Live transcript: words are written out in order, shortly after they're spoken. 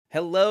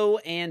Hello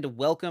and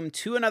welcome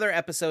to another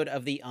episode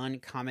of the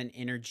Uncommon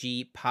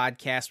Energy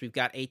podcast. We've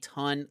got a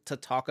ton to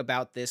talk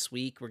about this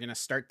week. We're going to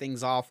start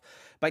things off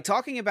by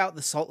talking about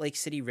the Salt Lake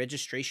City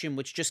registration,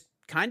 which just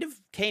kind of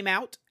came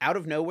out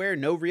of nowhere.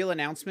 No real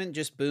announcement,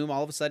 just boom,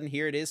 all of a sudden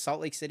here it is, Salt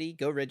Lake City,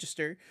 go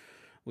register.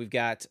 We've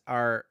got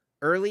our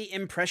early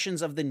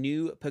impressions of the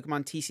new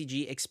Pokemon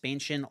TCG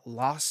expansion,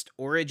 Lost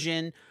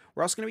Origin.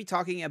 We're also going to be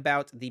talking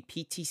about the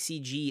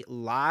PTCG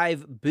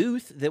Live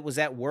booth that was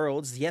at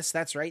Worlds. Yes,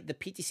 that's right. The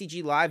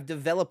PTCG Live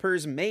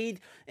developers made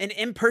an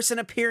in-person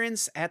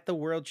appearance at the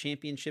World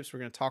Championships. We're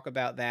going to talk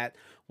about that,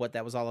 what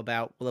that was all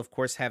about. We'll, of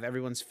course, have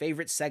everyone's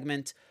favorite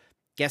segment,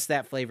 Guess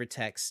That Flavor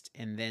Text.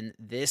 And then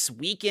this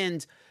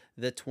weekend,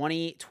 the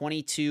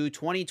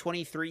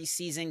 2022-2023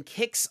 season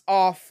kicks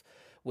off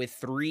with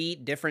 3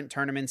 different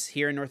tournaments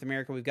here in North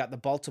America. We've got the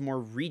Baltimore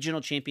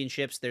Regional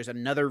Championships. There's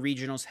another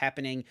regionals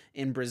happening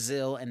in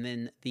Brazil, and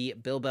then the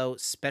Bilbao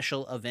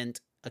Special Event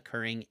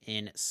occurring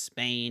in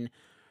Spain.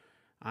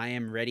 I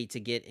am ready to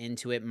get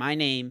into it. My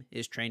name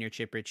is Trainer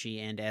Chip Ritchie,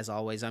 and as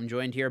always, I'm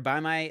joined here by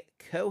my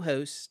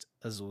co-host,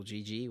 Azul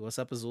GG. What's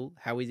up, Azul?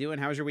 How we doing?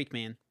 How's your week,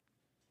 man?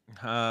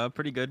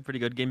 Pretty good.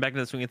 Getting back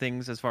into the swing of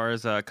things as far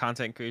as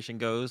content creation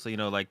goes. You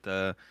know, like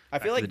the I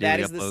feel like that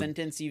is the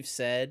sentence you've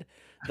said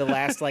the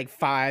last like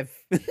 5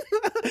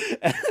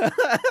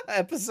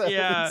 episodes.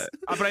 Yeah,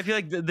 but I feel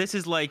like this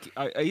is like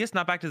I guess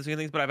not back to the swing of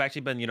things, but I've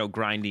actually been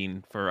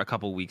grinding for a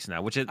couple weeks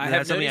now, which is I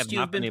have noticed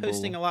you've been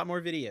posting a lot more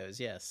videos.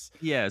 Yes,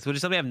 which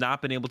is something I've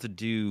not been able to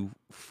do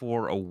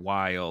for a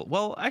while.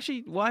 Well,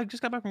 actually, I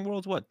just got back from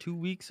Worlds 2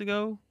 weeks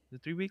ago,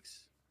 3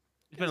 weeks.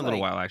 It's been a little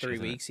while actually.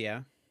 3 weeks,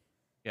 yeah.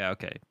 Yeah,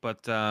 okay.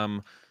 But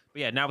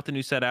yeah, now with the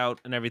new set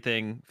out and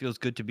everything, feels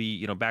good to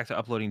be, back to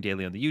uploading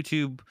daily on the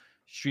YouTube,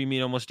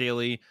 streaming almost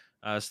daily,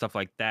 stuff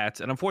like that.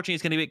 And unfortunately,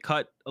 it's going to get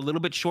cut a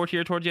little bit short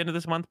here towards the end of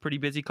this month. Pretty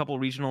busy, couple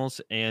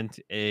regionals and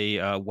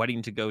a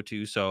wedding to go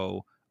to.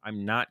 So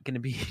I'm not going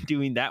to be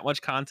doing that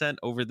much content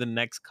over the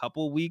next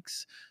couple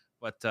weeks,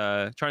 but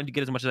trying to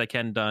get as much as I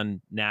can done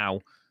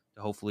now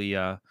to hopefully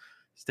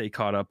stay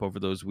caught up over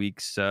those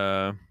weeks.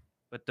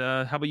 But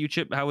how about you,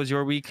 Chip? How was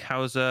your week?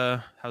 How's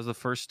the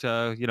first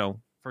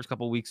first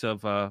couple of weeks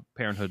of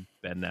parenthood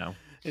been now?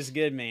 It's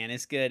good, man.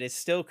 It's good. It's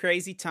still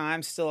crazy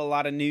times, still a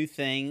lot of new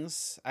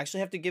things. I actually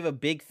have to give a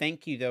big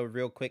thank you though,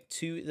 real quick,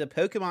 to the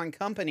Pokemon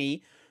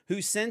company who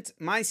sent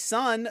my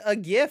son a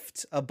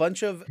gift, a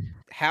bunch of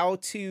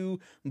how-to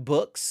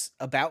books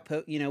about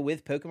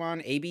with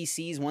Pokemon,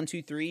 ABCs 1,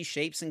 2, 3,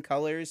 shapes and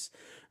colors,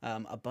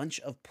 a bunch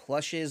of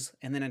plushes,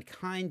 and then a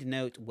kind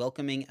note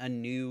welcoming a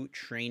new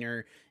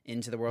trainer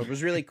into the world. It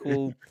was really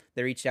cool.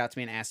 They reached out to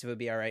me and asked if it would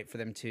be all right for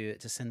them to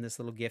send this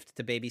little gift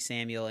to baby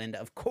Samuel, and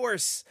of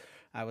course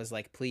I was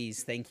like,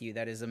 please, thank you,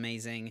 that is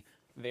amazing,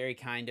 very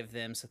kind of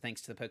them. So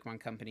thanks to the Pokemon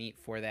company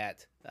for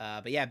that.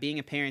 But yeah, being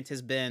a parent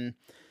has been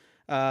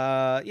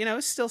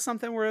it's still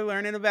something we're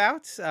learning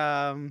about.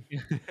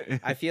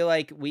 I feel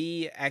like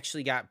we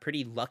actually got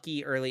pretty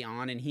lucky early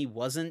on, and he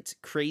wasn't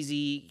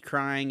crazy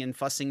crying and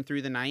fussing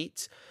through the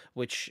night,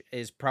 which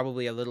is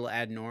probably a little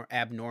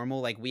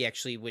abnormal. Like, we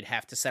actually would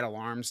have to set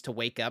alarms to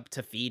wake up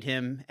to feed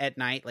him at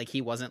night. Like,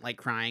 he wasn't like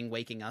crying,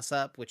 waking us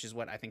up, which is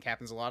what I think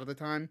happens a lot of the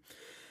time.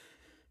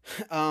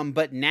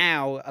 But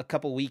now, a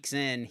couple weeks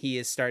in,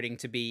 he's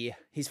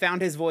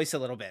found his voice a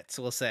little bit,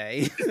 we'll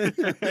say,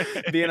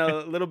 being a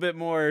little bit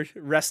more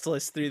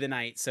restless through the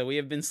night. So we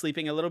have been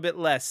sleeping a little bit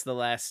less the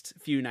last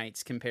few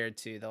nights compared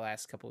to the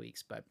last couple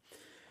weeks, but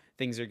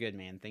things are good,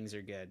 man. Things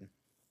are good.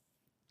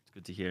 It's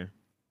good to hear.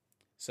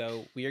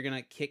 So we are going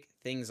to kick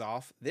things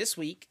off this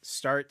week,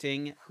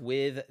 starting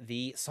with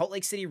the Salt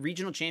Lake City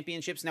Regional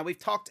Championships. Now, we've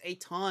talked a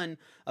ton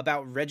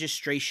about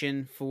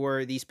registration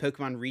for these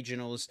Pokemon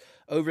regionals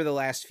over the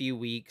last few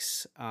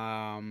weeks.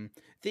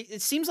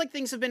 It seems like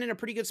things have been in a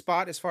pretty good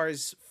spot as far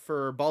as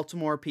for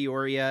Baltimore,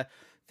 Peoria.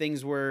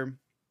 Things were,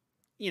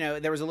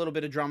 there was a little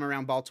bit of drama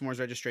around Baltimore's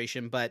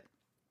registration, but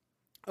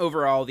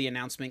overall, the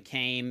announcement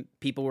came.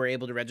 People were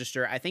able to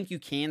register. I think you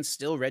can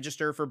still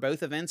register for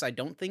both events. I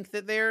don't think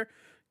that they're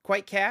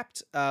quite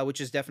capped,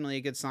 which is definitely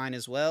a good sign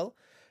as well.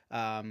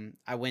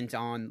 I went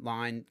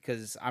online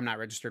because I'm not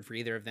registered for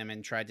either of them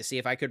and tried to see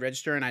if I could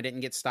register, and I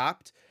didn't get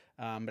stopped.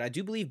 But I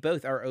do believe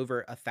both are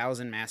over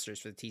 1,000 masters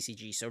for the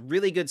TCG, so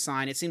really good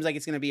sign. It seems like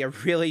it's going to be a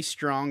really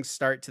strong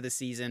start to the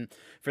season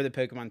for the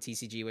Pokemon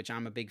TCG, which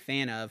I'm a big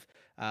fan of.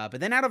 But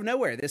then out of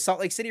nowhere, the Salt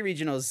Lake City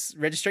Regionals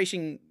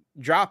registration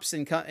drops,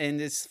 and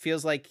this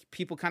feels like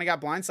people kind of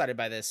got blindsided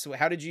by this. So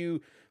how did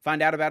you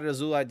find out about it,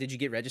 Azul? Did you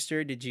get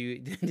registered? Did you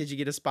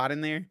get a spot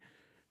in there?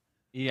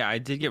 Yeah, I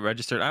did get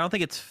registered. I don't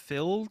think it's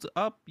filled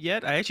up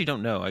yet. I actually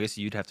don't know. I guess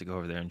you'd have to go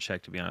over there and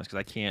check, to be honest, because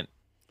I can't.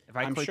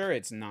 I'm sure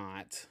it's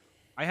not.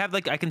 I have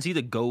I can see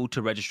the go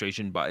to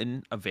registration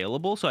button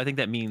available, so I think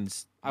that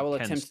means I will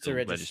attempt to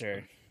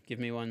register. Give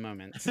me one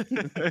moment.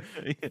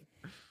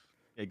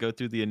 Yeah, go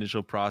through the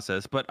initial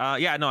process. But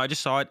yeah, no, I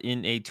just saw it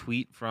in a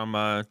tweet from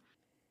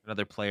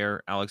another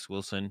player, Alex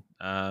Wilson.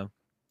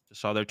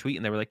 Just saw their tweet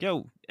and they were like,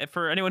 "Yo,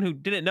 for anyone who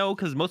didn't know,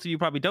 because most of you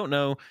probably don't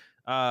know,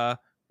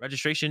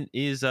 registration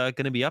is going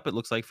to be up, it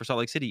looks like, for Salt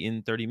Lake City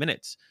in 30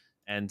 minutes.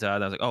 And I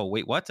was like, oh,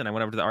 wait, what? And I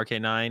went over to the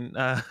RK9,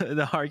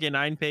 the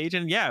RK9 page,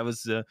 and yeah, it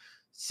was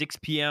 6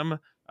 p.m.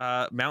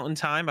 Mountain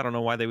time. I don't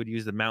know why they would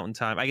use the mountain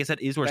time. I guess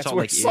that is where That's Salt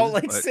where Lake Salt is.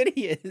 Lake But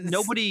City is.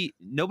 nobody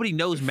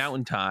knows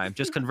mountain time.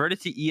 Just convert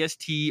it to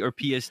EST or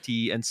PST,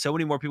 and so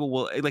many more people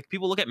will, like,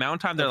 people look at mountain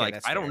time. They're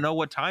like, I don't know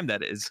what time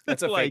that is.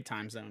 That's a like, fake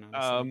time zone,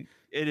 honestly.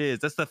 It is.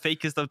 That's the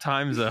fakest of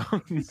time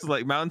zones.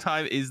 Like, mountain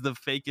time is the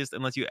fakest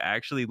unless you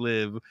actually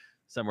live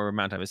somewhere where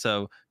mountain time is.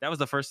 So that was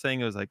the first thing.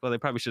 It was like, well, they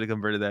probably should have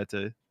converted that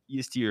to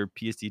EST or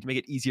PST to make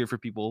it easier for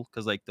people,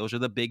 because like those are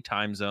the big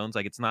time zones.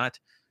 Like, I'm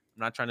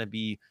not trying to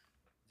be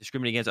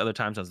discriminating against other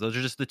time zones. Those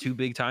are just the two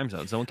big time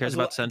zones. No one cares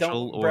about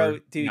Central or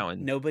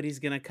Mountain. Nobody's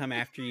gonna come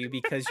after you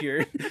because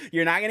you're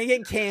not gonna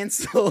get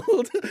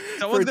canceled.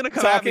 Someone's gonna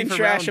come talking for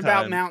trash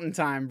about time. Mountain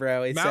Time,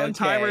 bro. It's Mountain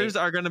okay. timers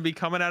are gonna be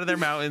coming out of their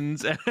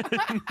mountains and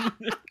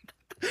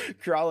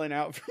crawling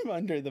out from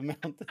under the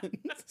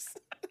mountains.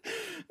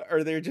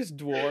 Or they're just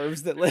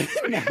dwarves that live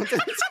in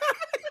mountains.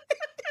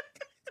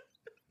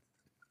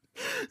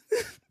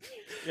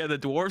 Yeah, the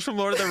dwarves from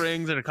Lord of the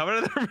Rings are coming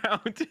out of their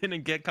mountain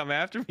and come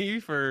after me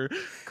for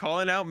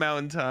calling out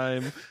Mountain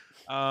Time.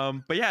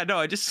 But yeah, no,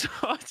 I just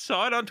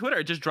saw it on Twitter.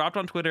 It just dropped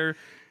on Twitter.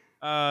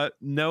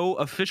 No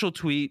official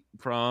tweet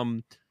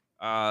from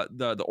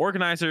the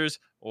organizers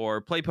or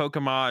Play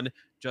Pokemon,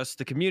 just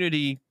the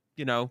community,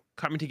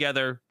 coming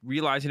together,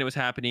 realizing it was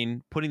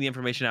happening, putting the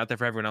information out there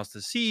for everyone else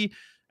to see.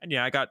 And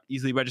yeah, I got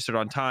easily registered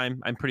on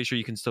time. I'm pretty sure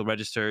you can still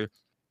register.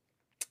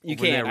 You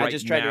can. I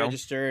just tried to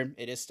register.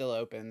 It is still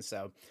open,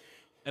 so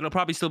it'll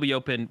probably still be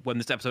open when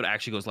this episode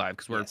actually goes live,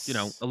 because we're,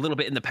 a little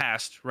bit in the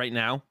past right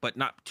now, but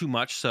not too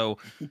much. So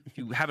if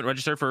you haven't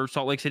registered for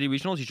Salt Lake City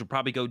Regionals, you should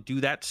probably go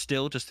do that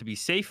still, just to be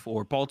safe,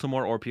 or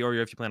Baltimore or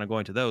Peoria, if you plan on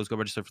going to those, go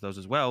register for those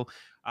as well.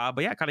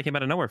 But yeah, it kind of came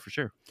out of nowhere for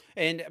sure.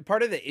 And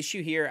part of the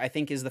issue here, I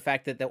think, is the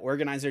fact that the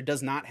organizer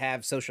does not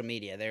have social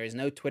media. There is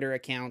no Twitter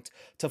account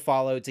to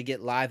follow to get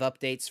live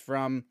updates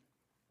from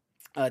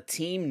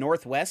Team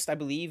Northwest, I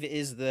believe,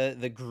 is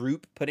the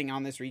group putting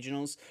on this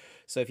regionals.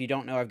 So if you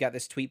don't know, I've got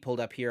this tweet pulled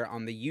up here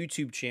on the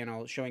YouTube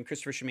channel showing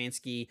Christopher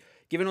Szymanski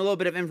giving a little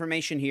bit of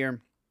information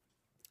here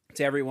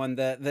to everyone.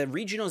 The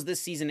regionals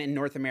this season in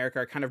North America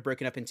are kind of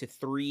broken up into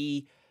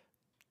 3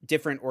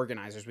 different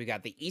organizers. We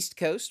got the East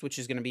Coast, which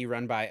is going to be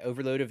run by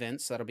Overload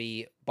Events. That'll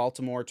be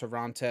Baltimore,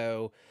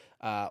 Toronto,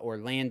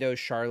 Orlando,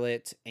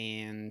 Charlotte,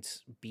 and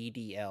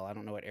BDL. I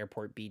don't know what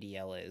airport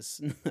BDL is.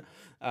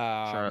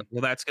 Charlotte.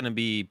 Well, that's going to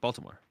be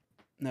Baltimore.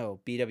 No,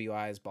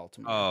 BWI is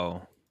Baltimore.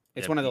 Oh.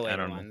 It's one of the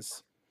later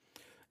ones.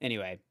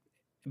 Anyway,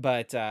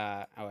 but,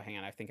 hang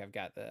on. I think I've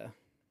got the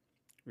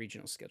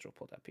regional schedule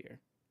pulled up here.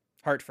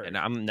 Hartford.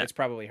 It's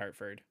probably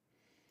Hartford.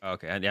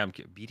 Okay, and yeah, I'm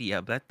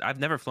BDL. But I've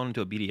never flown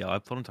into a BDL.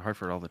 I've flown into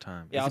Hartford all the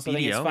time. Yeah, I also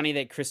think it's funny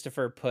that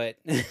Christopher put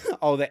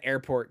all the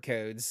airport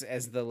codes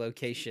as the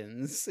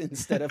locations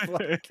instead of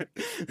like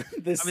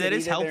the city. That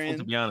is helpful,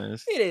 to be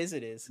honest. It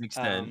is.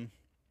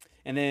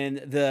 And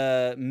then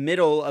the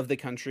middle of the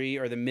country,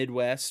 or the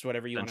Midwest,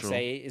 whatever you want to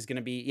say, is going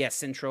to be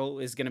Central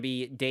is going to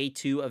be day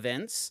 2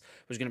 events.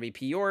 There's going to be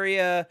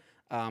Peoria,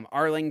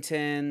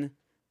 Arlington.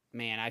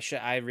 Man,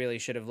 I really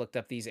should have looked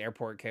up these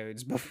airport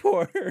codes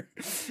before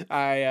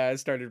I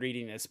started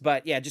reading this.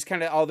 But yeah, just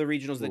kind of all the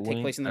regionals that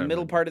take place in the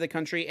middle part of the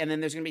country. And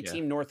then there's going to be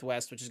Team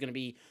Northwest, which is going to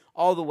be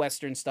all the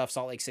Western stuff,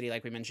 Salt Lake City,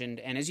 like we mentioned.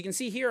 And as you can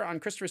see here on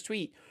Christopher's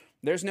tweet,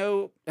 there's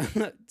no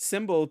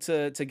symbol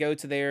to go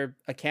to their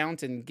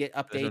account and get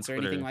updates or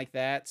anything like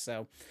that.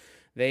 So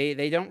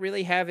they don't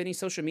really have any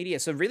social media.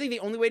 So really the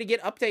only way to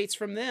get updates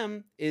from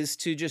them is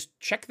to just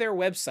check their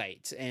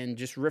website and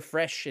just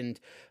refresh and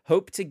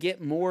hope to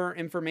get more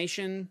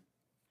information.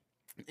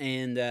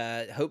 And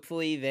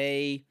hopefully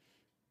they,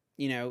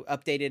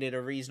 update it at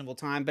a reasonable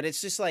time. But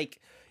it's just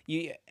like,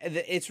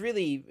 it's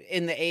really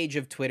in the age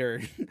of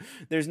Twitter.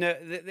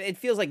 It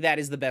feels like that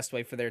is the best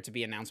way for there to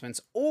be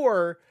announcements,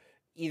 or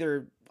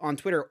either on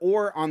Twitter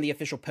or on the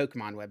official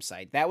Pokemon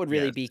website. That would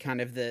really be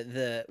kind of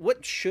the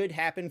what should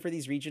happen for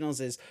these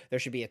regionals is there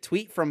should be a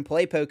tweet from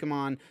Play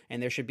Pokemon,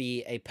 and there should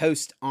be a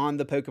post on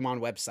the Pokemon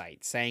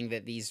website saying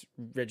that these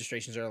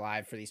registrations are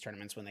live for these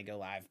tournaments when they go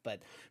live.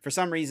 But for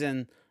some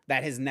reason,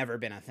 that has never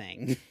been a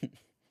thing.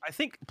 I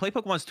think Play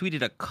Pokemon's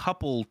tweeted a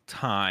couple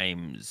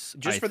times.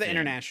 Just for the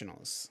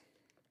internationals.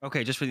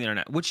 Okay, just for the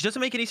internet, which doesn't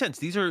make any sense.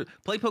 These are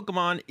Play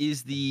Pokemon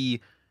is the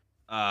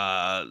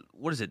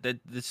what is it?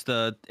 It's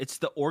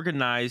the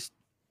organized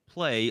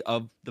play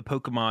of the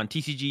Pokemon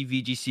TCG,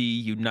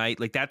 VGC, Unite.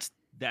 Like that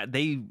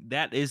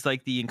is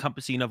like the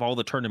encompassing of all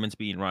the tournaments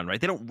being run, right?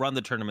 They don't run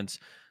the tournaments,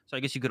 so I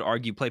guess you could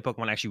argue Play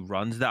Pokemon actually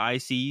runs the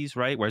ICs,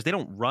 right? Whereas they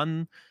don't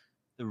run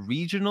the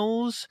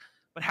regionals.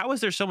 But how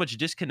is there so much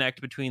disconnect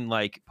between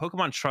like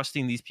Pokemon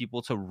trusting these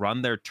people to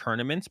run their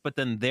tournaments, but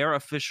then their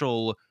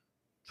official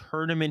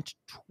tournament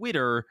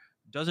Twitter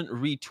doesn't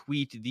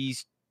retweet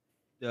these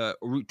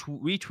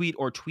retweet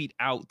or tweet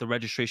out the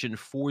registration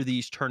for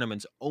these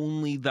tournaments,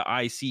 only the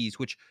ICs,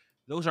 which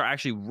those are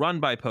actually run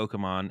by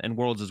Pokemon and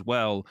Worlds as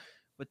well.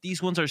 But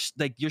these ones are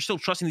like, you're still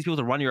trusting these people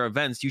to run your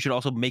events. You should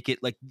also make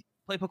it like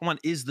Play Pokemon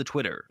is the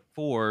Twitter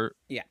for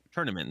Yeah.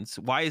 tournaments.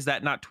 Why is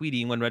that not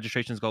tweeting when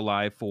registrations go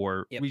live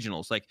for Yep.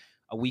 regionals? Like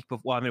a week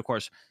before. Well, I mean, of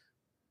course,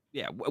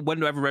 yeah.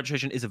 Whenever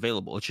registration is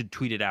available, it should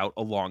tweet it out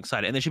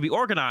alongside it, and they should be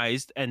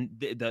organized. And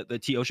the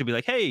TO should be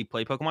like, "Hey,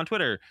 Play Pokemon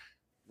Twitter,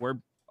 we're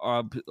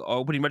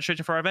opening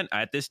registration for our event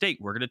at this date.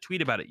 We're going to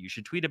tweet about it. You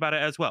should tweet about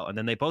it as well." And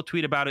then they both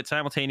tweet about it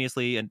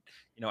simultaneously. And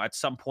at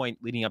some point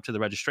leading up to the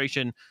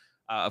registration,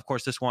 of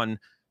course, this one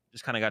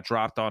just kind of got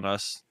dropped on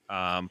us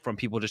from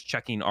people just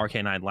checking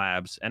RK9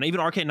 Labs, and even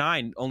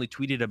RK9 only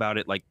tweeted about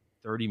it like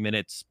 30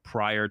 minutes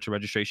prior to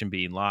registration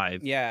being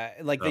live. Yeah,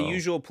 like the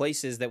usual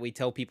places that we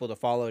tell people to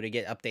follow to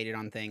get updated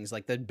on things.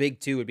 Like the big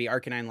two would be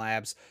Arcanine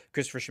Labs,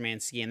 Christopher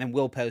Szymanski, and then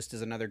Will Post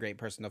is another great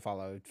person to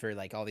follow for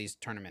like all these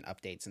tournament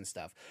updates and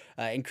stuff.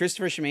 And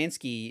Christopher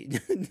Szymanski,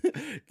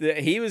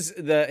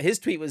 his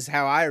tweet was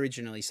how I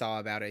originally saw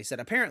about it. He said,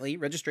 apparently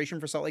registration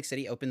for Salt Lake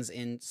City opens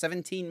in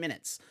 17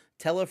 minutes.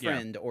 Tell a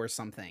friend or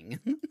something.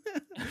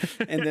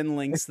 And then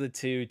links the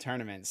two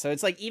tournaments. So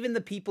it's like even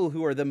the people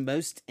who are the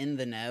most in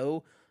the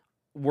know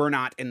were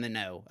not in the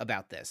know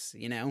about this,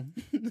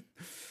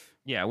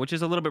 Yeah, which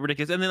is a little bit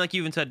ridiculous. And then, like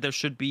you even said, there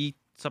should be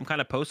some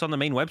kind of post on the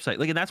main website.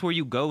 Like, and that's where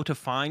you go to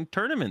find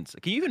tournaments.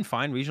 Can you even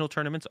find regional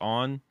tournaments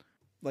on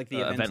like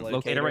the event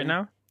locator right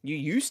now? You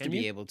used to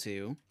be able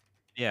to.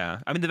 Yeah,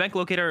 I mean the event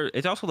locator.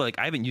 It's also like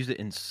I haven't used it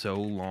in so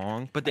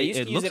long, but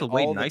it looks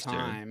way nicer.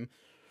 Time,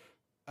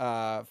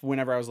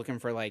 whenever I was looking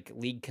for like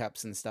league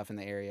cups and stuff in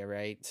the area,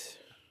 right?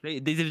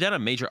 They've done a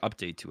major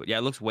update to it. Yeah,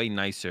 it looks way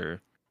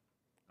nicer.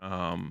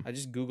 I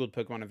just googled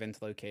Pokemon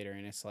event locator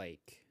and it's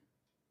like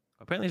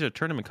apparently there's a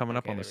tournament coming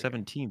up on the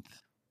 17th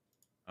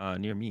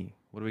near me.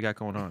 What do we got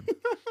going on?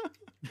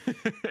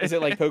 Is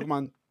it like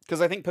Pokemon?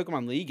 Because I think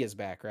Pokemon League is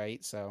back,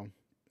 right? So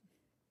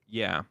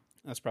yeah,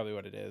 that's probably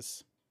what it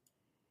is.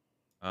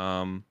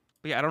 But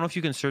yeah, I don't know if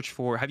you can search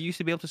for. Have you used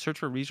to be able to search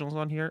for regionals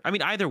on here? I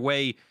mean, either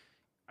way,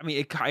 I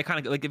mean, I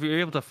kind of like if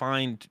you're able to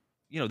find,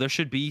 there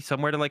should be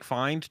somewhere to like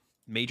find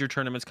major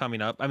tournaments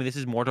coming up. I mean, this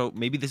is more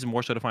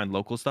so to find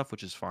local stuff,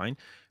 which is fine,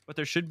 but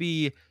there should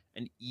be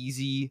an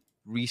easy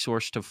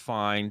resource to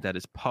find that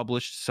is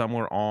published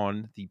somewhere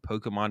on the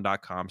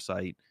Pokemon.com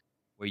site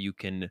where you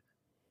can,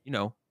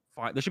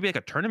 find. There should be like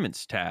a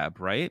tournaments tab,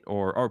 right?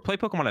 Or Play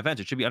Pokemon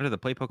Events. It should be under the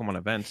Play Pokemon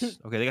Events.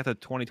 Okay, they got the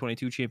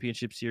 2022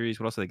 Championship Series.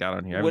 What else have they got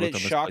on here? Would it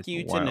shock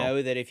you to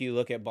know that if you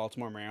look at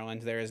Baltimore,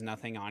 Maryland, there is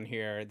nothing on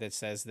here that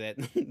says that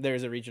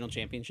there's a regional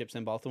championships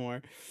in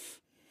Baltimore?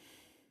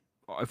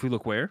 If we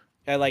look where?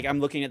 Like I'm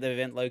looking at the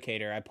event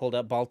locator. I pulled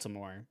up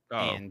Baltimore,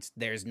 and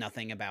there's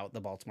nothing about the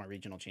Baltimore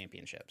Regional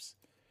Championships.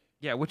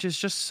 Yeah, which is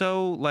just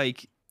so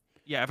like,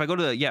 yeah. If I go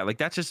to like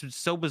that's just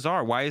so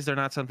bizarre. Why is there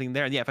not something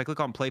there? And yeah, if I click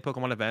on Play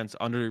Pokemon Events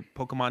under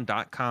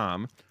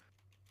Pokemon.com,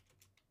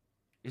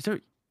 is there?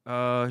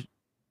 I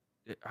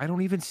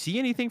don't even see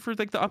anything for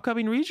like the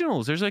upcoming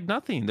regionals. There's like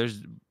nothing.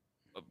 There's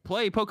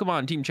Play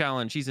Pokemon Team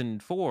Challenge Season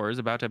 4 is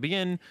about to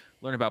begin.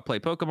 Learn about Play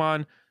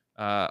Pokemon.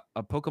 A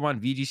Pokemon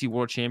VGC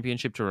World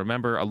Championship to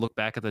remember. A look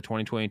back at the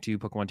 2022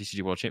 Pokemon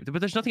TCG World Championship. But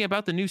there's nothing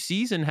about the new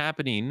season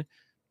happening. You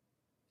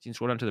can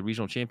scroll down to the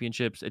regional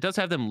championships. It does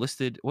have them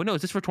listed. Well, no,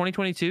 is this for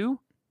 2022?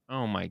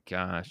 Oh my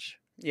gosh.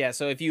 Yeah,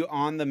 so if you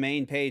on the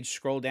main page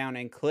scroll down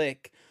and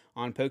click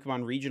on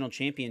Pokemon Regional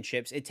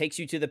Championships, it takes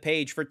you to the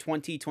page for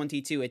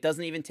 2022. It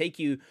doesn't even take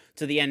you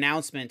to the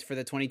announcement for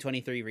the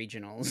 2023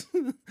 regionals.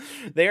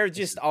 They're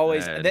just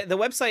always the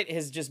website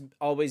has just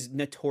always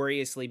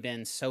notoriously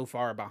been so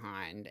far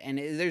behind, and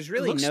there's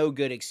really no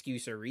good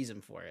excuse or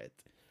reason for it.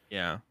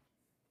 Yeah.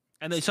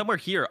 And then somewhere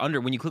here under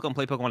when you click on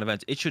Play Pokemon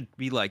Events, it should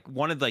be like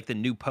one of like the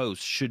new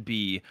posts should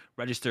be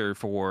register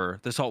for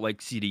the Salt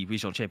Lake City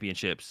Regional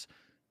Championships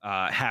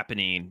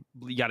happening,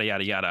 yada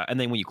yada yada. And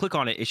then when you click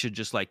on it, it should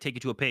just like take you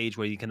to a page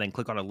where you can then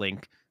click on a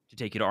link to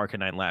take you to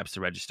Arcanine Labs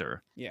to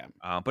register. Yeah.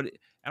 But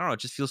I don't know, it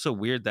just feels so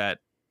weird that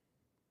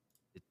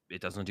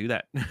it doesn't do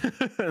that.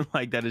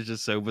 Like that is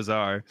just so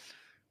bizarre.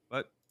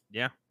 But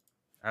yeah,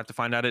 I have to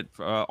find out it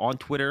on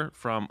Twitter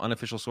from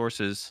unofficial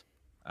sources.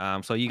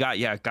 So you got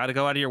to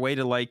go out of your way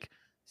to like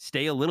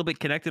stay a little bit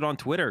connected on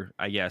Twitter,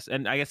 I guess.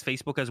 And I guess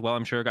Facebook as well.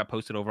 I'm sure it got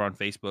posted over on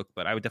Facebook,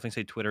 but I would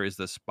definitely say Twitter is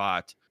the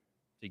spot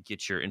to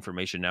get your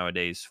information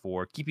nowadays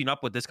for keeping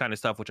up with this kind of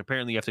stuff, which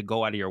apparently you have to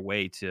go out of your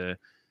way to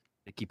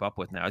keep up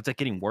with now. It's like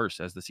getting worse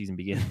as the season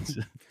begins.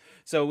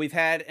 So we've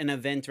had an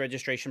event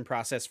registration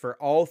process for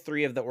all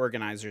three of the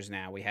organizers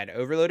now. We had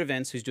Overload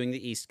Events, who's doing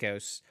the East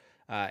Coast.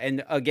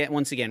 And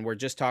once again, we're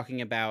just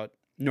talking about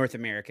North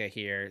America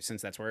here,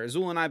 since that's where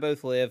Azul and I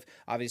both live.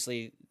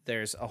 Obviously,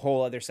 there's a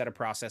whole other set of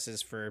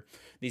processes for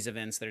these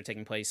events that are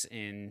taking place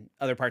in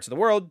other parts of the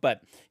world.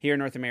 But here in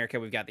North America,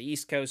 we've got the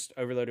East Coast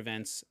Overload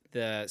Events,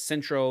 the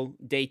Central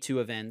Day 2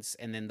 events,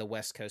 and then the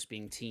West Coast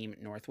being Team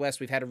Northwest.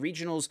 We've had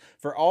regionals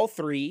for all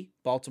three,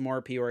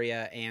 Baltimore,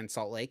 Peoria, and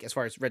Salt Lake, as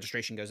far as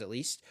registration goes at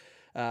least.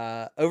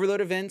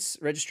 Overload Events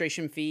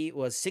registration fee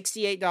was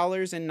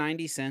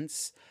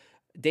 $68.90.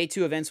 Day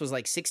 2 events was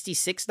like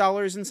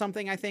 $66 and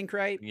something, I think,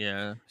 right?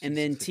 Yeah. And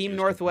then Team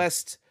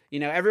Northwest,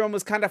 everyone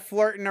was kind of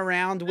flirting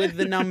around with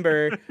the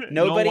number.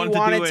 No Nobody one to do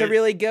wanted to it.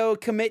 really go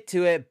commit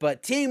to it,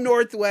 but Team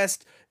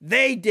Northwest,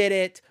 they did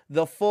it.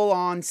 The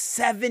full-on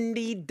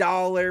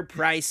 $70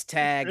 price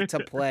tag to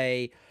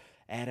play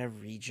at a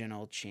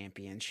regional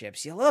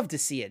championships. You love to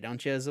see it,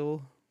 don't you,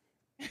 Azul?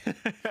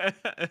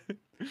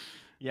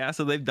 Yeah,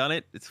 so they've done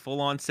it. It's full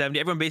on 70.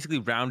 Everyone basically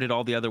rounded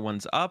all the other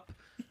ones up,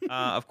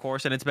 of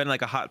course, and it's been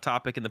like a hot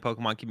topic in the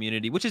Pokemon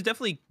community, which has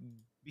definitely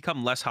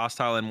become less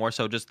hostile and more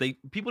so just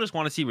people just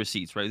want to see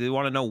receipts, right? They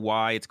want to know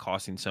why it's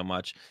costing so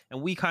much.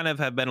 And we kind of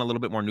have been a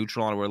little bit more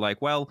neutral on it. We're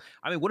like, well,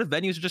 I mean, what if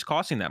venues are just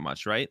costing that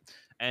much, right?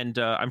 And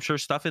I'm sure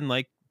stuff in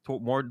like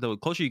more the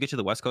closer you get to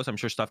the West Coast, I'm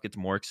sure stuff gets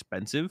more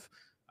expensive.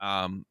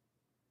 Um,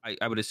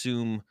 I would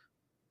assume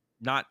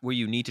not where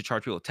you need to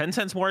charge people 10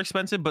 cents more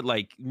expensive, but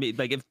like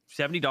if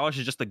 $70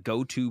 is just the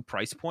go-to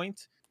price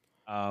point,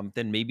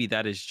 then maybe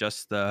that's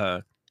just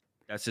going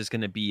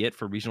to be it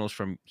for regionals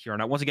from here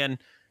on out. Once again,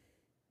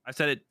 I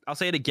said it, I'll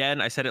say it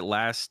again. I said it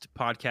last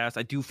podcast.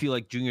 I do feel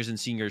like juniors and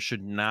seniors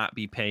should not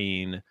be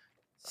paying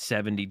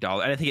 $70.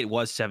 And I think it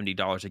was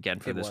 $70 again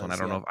for this one. I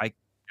don't know if I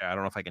don't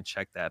know if I can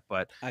check that,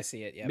 but I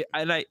see it. Yep.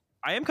 and I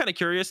am kind of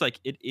curious. Like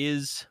it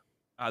is,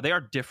 they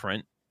are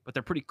different, but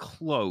they're pretty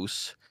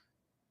close.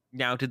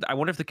 Now, I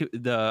wonder if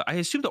I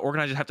assume the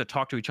organizers have to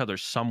talk to each other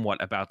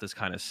somewhat about this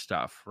kind of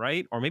stuff,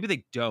 right? Or maybe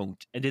they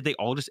don't. And did they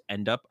all just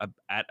end up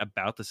at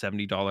about the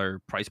 $70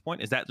 price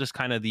point? Is that just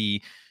kind of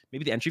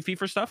maybe the entry fee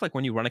for stuff? Like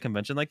when you run a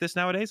convention like this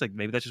nowadays, like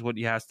maybe that's just what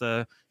you has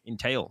to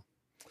entail.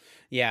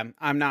 Yeah,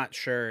 I'm not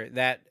sure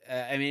that.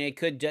 I mean, it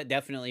could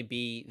definitely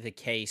be the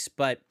case,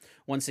 but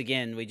once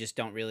again, we just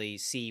don't really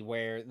see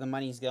where the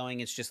money's going.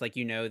 It's just like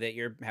that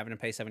you're having to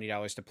pay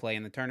 $70 to play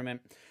in the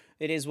tournament.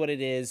 It is what it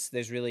is.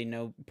 There's really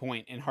no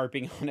point in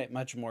harping on it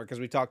much more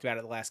because we talked about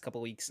it the last couple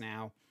weeks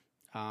now.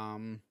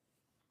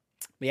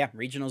 But yeah,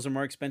 regionals are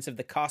more expensive.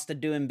 The cost of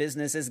doing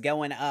business is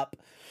going up.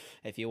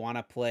 If you want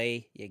to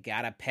play, you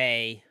gotta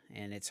pay,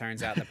 and it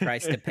turns out the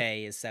price to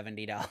pay is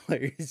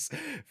 $70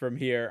 from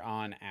here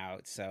on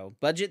out. So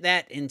budget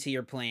that into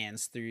your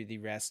plans through the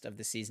rest of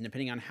the season,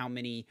 depending on how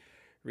many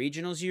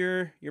regionals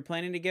you're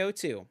planning to go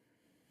to.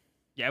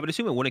 Yeah, I would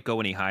assume it wouldn't go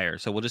any higher.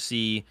 So we'll just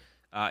see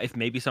if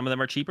maybe some of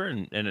them are cheaper,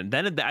 and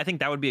then I think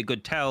that would be a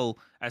good tell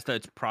as to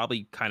it's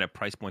probably kind of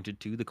price pointed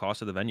to the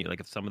cost of the venue. Like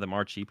if some of them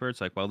are cheaper, it's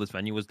like, well, this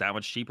venue was that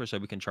much cheaper, so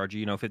we can charge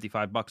you,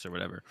 $55 or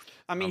whatever.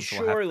 I mean, So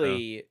we'll have to.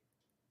 surely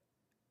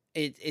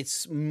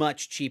it's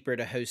much cheaper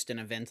to host an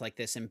event like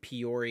this in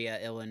Peoria,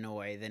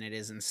 Illinois, than it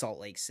is in Salt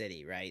Lake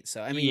City, right?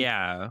 So I mean,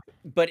 Yeah,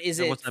 but is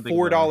that it wasn't a big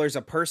 $4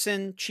 a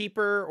person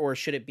cheaper, or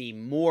should it be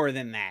more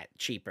than that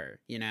cheaper?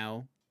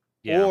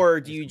 yeah. Or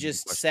do That's you a good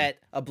just question.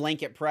 set a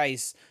blanket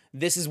price?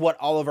 This is what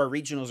all of our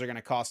regionals are going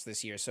to cost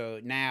this year. So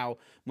now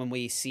when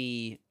we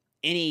see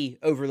any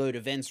overload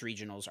events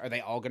regionals, are they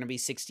all going to be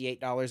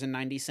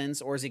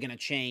 $68.90, or is it going to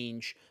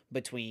change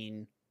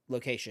between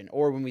location?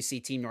 Or when we see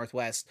Team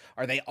Northwest,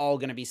 are they all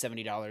going to be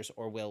 $70,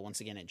 or will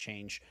once again it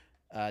change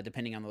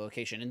depending on the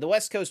location? And the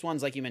West Coast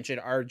ones, like you mentioned,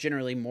 are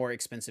generally more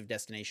expensive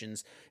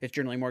destinations. It's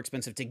generally more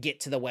expensive to get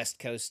to the West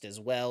Coast as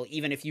well.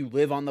 Even if you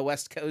live on the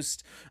West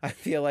Coast, I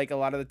feel like a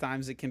lot of the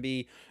times it can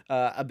be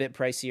a bit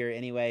pricier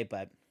anyway.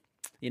 But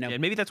Yeah,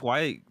 and maybe that's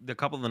why a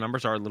couple of the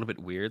numbers are a little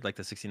bit weird, like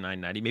the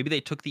 69.90. Maybe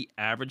they took the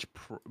average.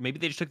 Maybe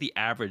they just took the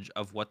average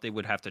of what they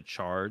would have to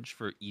charge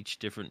for each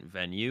different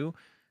venue.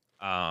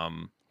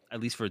 At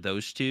least for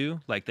those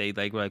two, like they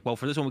were like, well,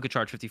 for this one we could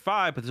charge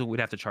 55, but this one we'd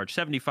have to charge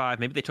 75.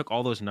 Maybe they took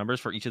all those numbers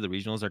for each of the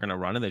regionals they're going to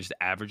run and they just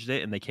averaged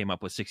it and they came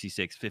up with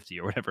 66.50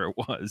 or whatever it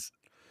was.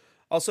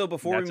 also,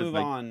 before we That's move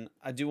on,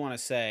 I do want to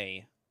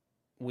say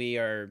we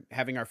are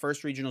having our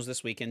first regionals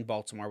this week in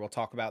Baltimore. We'll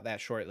talk about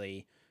that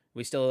shortly.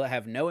 We still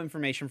have no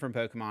information from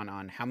Pokemon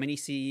on how many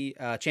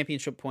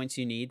championship points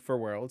you need for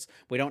Worlds.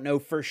 We don't know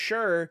for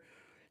sure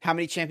how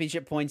many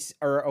championship points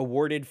are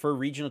awarded for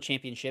regional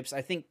championships.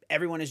 I think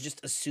everyone is just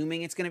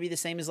assuming it's going to be the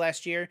same as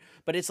last year,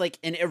 but it's like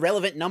an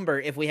irrelevant number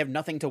if we have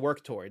nothing to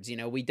work towards.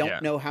 We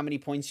don't know how many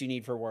points you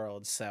need for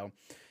Worlds. So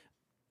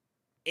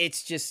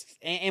it's just,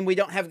 and we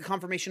don't have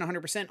confirmation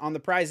 100% on the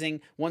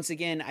prizing. Once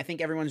again, I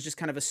think everyone's just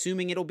kind of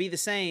assuming it'll be the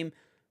same.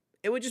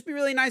 It would just be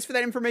really nice for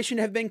that information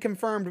to have been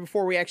confirmed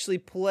before we actually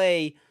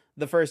play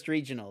the first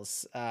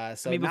regionals.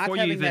 So I mean, not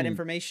having that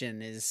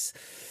information is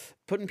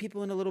putting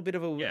people in a little bit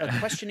of a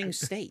questioning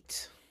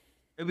state.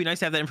 It'd be nice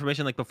to have that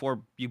information like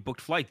before you booked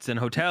flights and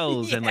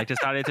hotels and like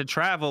decided to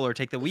travel or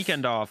take the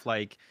weekend off.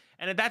 Like,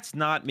 and that's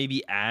not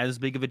maybe as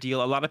big of a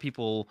deal. A lot of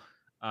people,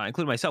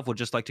 including myself, would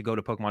just like to go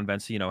to Pokemon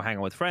events, hang out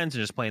with friends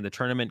and just play in the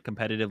tournament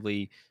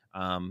competitively.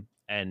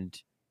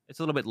 And it's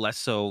a little bit less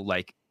so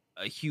like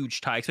a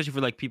huge tie, especially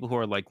for like people who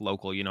are like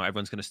local.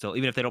 Everyone's going to still,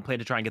 even if they don't play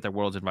to try and get their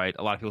Worlds invite,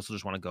 a lot of people still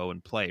just want to go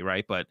and play,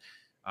 right? But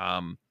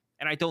and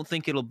I don't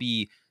think it'll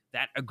be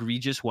that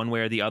egregious one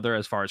way or the other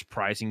as far as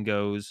pricing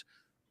goes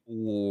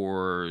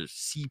or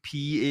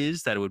CP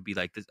is, that it would be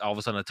like this, all of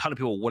a sudden a ton of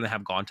people wouldn't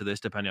have gone to this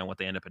depending on what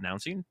they end up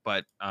announcing,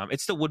 but it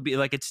still would be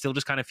like, it still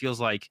just kind of feels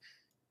like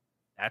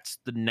that's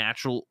the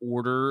natural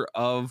order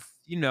of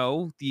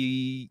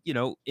the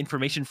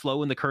information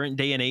flow in the current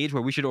day and age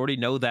where we should already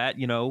know that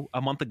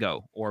a month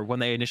ago or when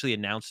they initially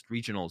announced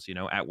regionals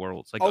at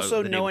Worlds, like Also,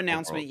 the day no before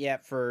announcement Worlds.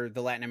 yet for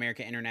the Latin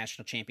America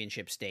International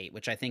Championships date,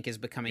 which I think is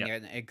becoming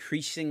Yep. an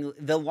increasing.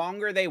 The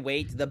longer they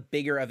wait, the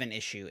bigger of an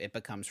issue it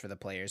becomes for the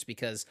players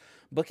because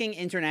booking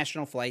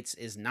international flights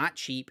is not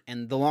cheap,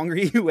 and the longer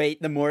you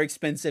wait, the more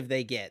expensive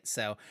they get.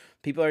 So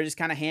people are just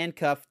kind of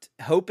handcuffed,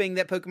 hoping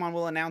that Pokemon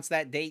will announce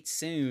that date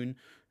soon.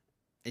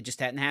 It just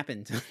hadn't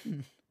happened.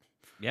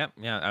 Yep.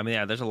 Yeah. I mean,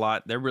 yeah. There's a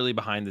lot. They're really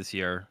behind this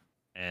year,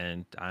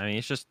 and I mean,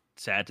 it's just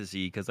sad to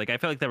see because I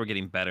feel like they were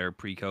getting better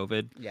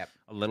pre-COVID Yep.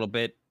 a little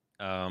bit,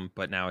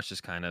 but now it's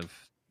just kind of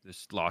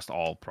just lost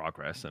all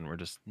progress, and we're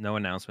just no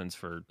announcements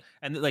for.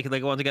 And like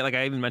once again, like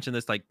I even mentioned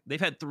this, like they've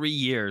had 3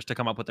 years to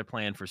come up with their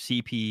plan for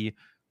CP,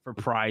 for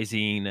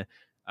pricing,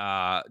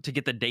 to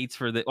get the dates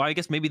for the. Well, I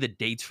guess maybe the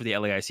dates for the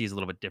LAIC is a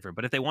little bit different,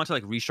 but if they want to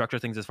like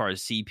restructure things as far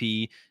as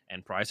CP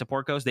and prize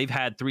support goes, they've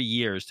had 3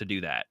 years to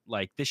do that.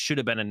 Like this should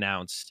have been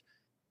announced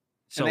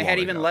And so they had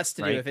long even ago, less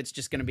to do right? if it's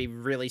just going to be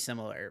really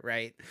similar,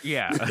 right?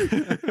 Yeah.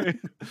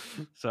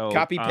 So,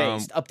 Copy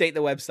paste, update the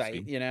see.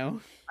 website, you know?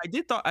 I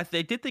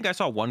did think I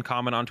saw one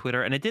comment on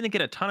Twitter, and it didn't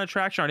get a ton of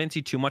traction. I didn't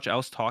see too much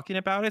else talking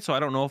about it, so I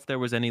don't know if there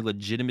was any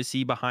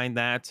legitimacy behind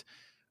that.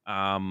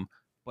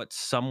 But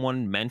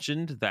someone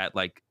mentioned that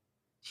like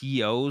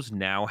TOs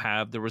now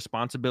have the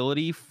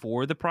responsibility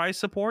for the prize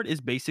support. Is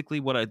basically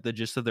what the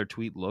gist of their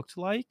tweet looked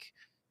like.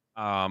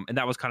 And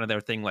that was kind of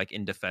their thing, like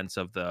in defense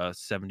of the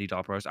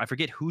 $70 prize. I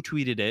forget who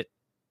tweeted it,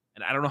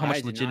 and I don't know how I much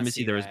did not legitimacy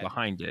see there is that.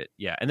 behind it.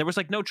 Yeah, and there was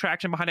like no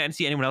traction behind it. I didn't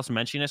see anyone else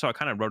mentioning it, so I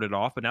kind of wrote it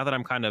off. But now that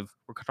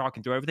we're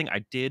talking through everything,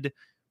 I did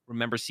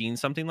remember seeing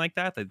something like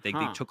that they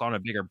Huh. took on a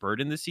bigger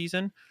burden this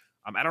season.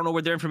 I don't know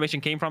where their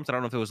information came from, so I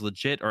don't know if it was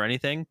legit or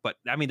anything. But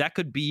I mean, that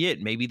could be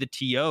it. Maybe the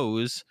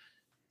TOs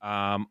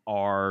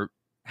are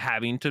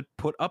having to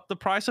put up the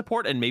prize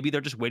support, and maybe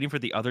they're just waiting for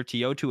the other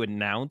TO to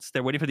announce.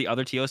 They're waiting for the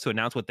other TOs to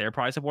announce what their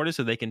prize support is,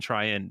 so they can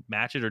try and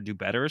match it or do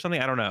better or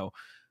something. I don't know.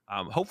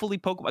 Hopefully,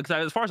 Pokemon.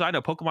 Because as far as I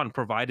know, Pokemon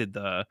provided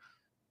the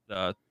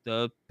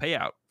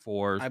payout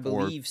for I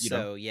believe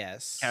so,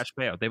 yes. cash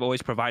payout. They've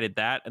always provided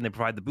that, and they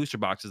provide the booster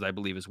boxes, I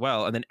believe, as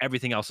well. And then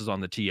everything else is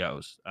on the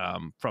TOs.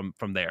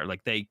 From there,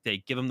 like they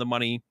give them the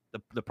money,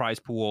 the prize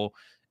pool,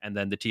 and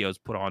then the TOs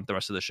put on the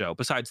rest of the show.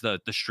 Besides the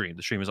stream,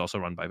 the stream is also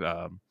run by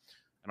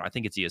I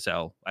think it's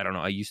ESL. I don't know.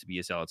 I used to be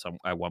ESL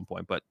at one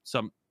point, but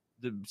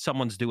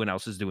someone's doing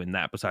else is doing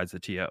that besides the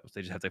TOs.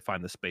 They just have to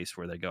find the space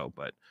where they go.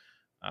 But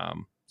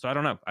so I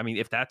don't know. I mean,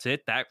 if that's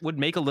it, that would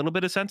make a little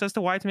bit of sense as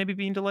to why it's maybe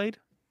being delayed.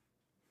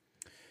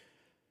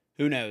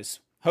 Who knows?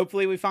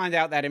 Hopefully, we find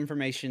out that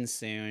information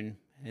soon.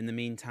 In the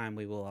meantime,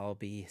 we will all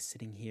be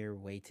sitting here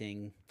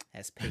waiting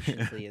as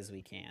patiently as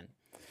we can.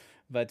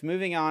 But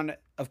moving on,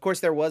 of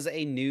course, there was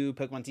a new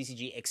Pokemon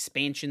TCG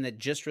expansion that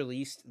just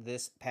released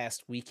this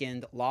past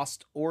weekend,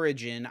 Lost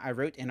Origin. I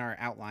wrote in our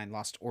outline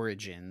Lost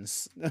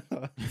Origins.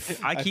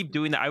 I keep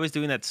doing that. I was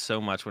doing that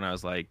so much when I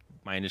was like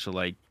my initial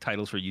like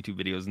titles for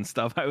YouTube videos and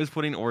stuff. I was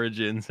putting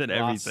origins and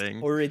Lost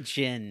everything.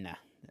 Origin.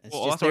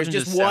 Well, Lost There's Origin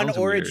just just one sounds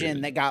origin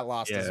weird. that got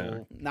lost. Yeah.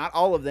 Not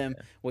all of them.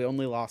 We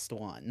only lost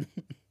one.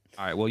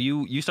 All right. Well,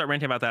 you start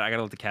ranting about that. I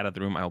gotta let the cat out of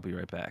the room. I'll be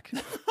right back.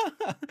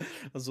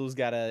 Azul's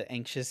got an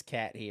anxious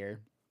cat here.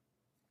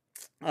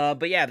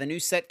 But yeah, the new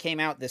set came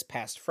out this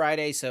past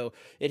Friday, so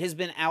it has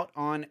been out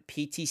on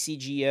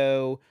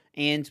PTCGO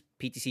and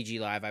PTCG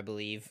Live, I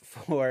believe,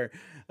 for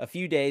a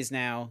few days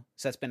now.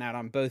 Set's been out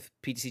on both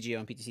PTCGO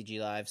and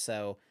PTCG Live,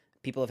 so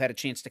people have had a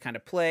chance to kind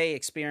of play,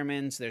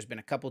 experiment. There's been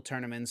a couple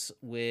tournaments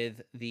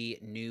with the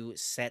new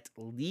set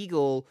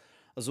legal.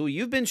 Azul,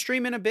 you've been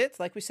streaming a bit.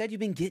 Like we said, you've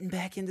been getting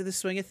back into the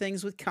swing of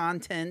things with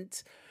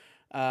content.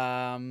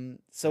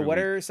 So what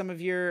are some of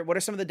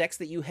the decks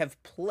that you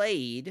have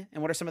played,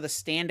 and what are some of the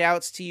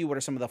standouts to you? What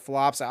are some of the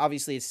flops?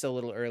 Obviously, it's still a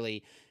little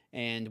early,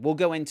 and we'll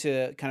go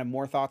into kind of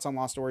more thoughts on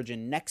Lost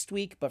Origin next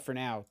week. But for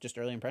now, just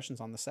early impressions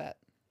on the set.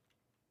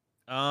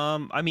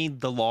 I mean,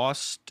 the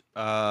Lost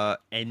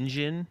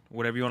engine,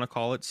 whatever you want to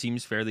call it,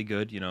 seems fairly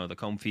good. You know, the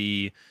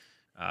Comfy,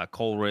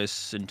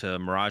 Colress into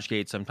Mirage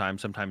Gate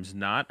sometimes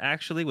not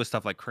actually, with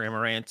stuff like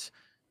Cramorant.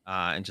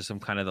 And just some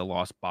kind of the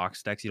Lost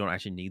Box decks. You don't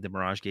actually need the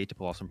Mirage Gate to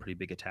pull off some pretty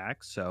big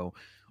attacks. So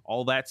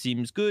all that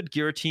seems good.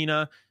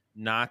 Giratina,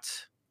 not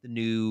the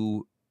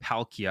new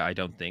Palkia, I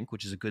don't think,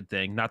 which is a good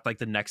thing. Not like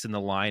the next in the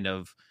line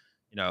of,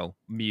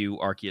 Mew,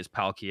 Arceus,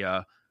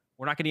 Palkia.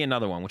 We're not getting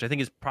another one, which I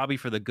think is probably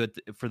for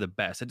the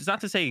best. It's not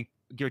to say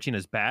Giratina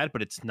is bad,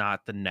 but it's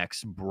not the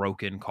next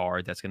broken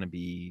card that's going to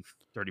be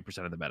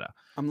 30% of the meta.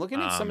 I'm looking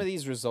at some of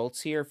these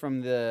results here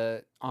from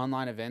the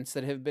online events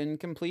that have been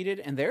completed,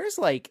 and there's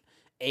like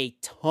a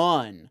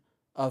ton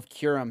of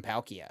Kyurem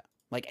Palkia.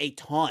 Like a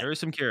ton. There is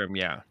some Kyurem,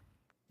 yeah.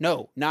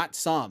 No, not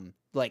some.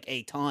 Like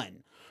a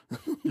ton.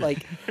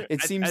 Like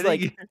it seems I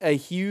think, like a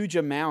huge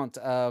amount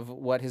of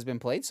what has been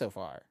played so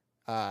far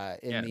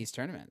in these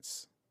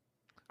tournaments.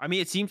 I mean,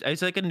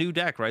 it's like a new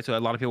deck, right? So a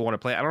lot of people want to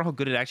play. I don't know how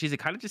good it actually is. It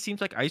kind of just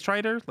seems like Ice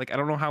Rider. Like I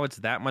don't know how it's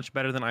that much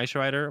better than Ice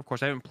Rider. Of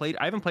course, I haven't played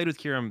with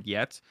Kyurem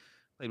yet,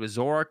 Played with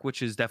Zorak,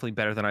 which is definitely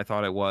better than I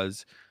thought it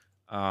was.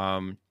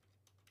 Um,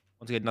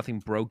 Once again, nothing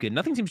broken.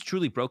 Nothing seems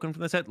truly broken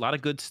from the set. A lot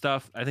of good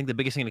stuff. I think the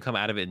biggest thing to come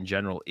out of it in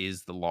general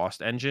is the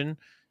Lost engine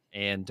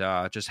and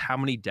just how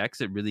many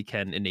decks it really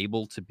can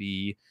enable to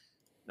be,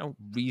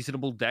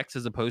 reasonable decks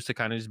as opposed to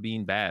kind of just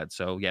being bad.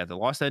 So yeah, the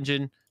Lost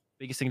engine,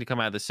 biggest thing to come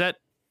out of the set,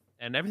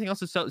 and everything else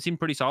has seemed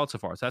pretty solid so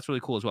far. So that's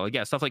really cool as well. Like,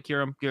 yeah, stuff like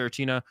Kyurem,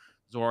 Giratina,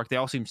 Zorak, they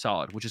all seem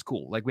solid, which is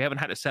cool. Like we haven't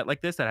had a set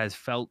like this that has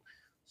felt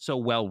so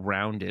well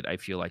rounded, I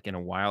feel like, in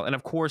a while. And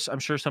of course, I'm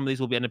sure some of these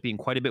will end up being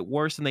quite a bit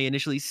worse than they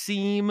initially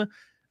seem,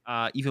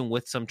 even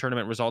with some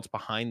tournament results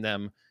behind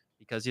them,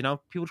 because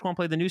people just want to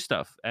play the new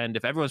stuff. And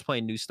if everyone's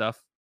playing new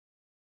stuff,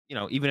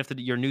 even if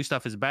your new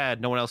stuff is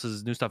bad, no one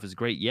else's new stuff is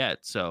great yet.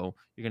 So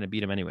you're going to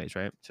beat them anyways,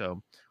 right?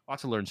 So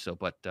lots to learn still,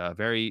 but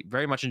very,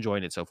 very much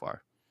enjoying it so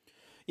far.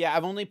 Yeah,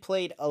 I've only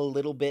played a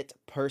little bit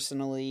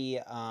personally.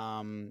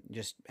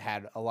 Just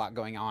had a lot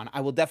going on.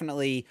 I will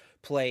definitely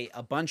play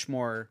a bunch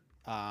more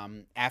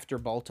after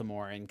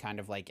Baltimore and kind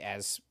of like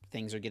as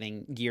things are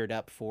getting geared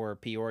up for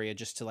Peoria,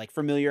 just to like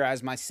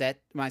familiarize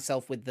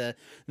myself with the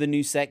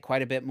new set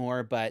quite a bit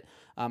more. But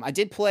I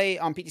did play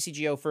on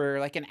PTCGO for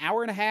like an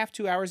hour and a half,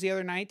 2 hours the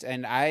other night,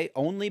 and I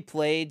only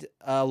played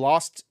a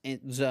Lost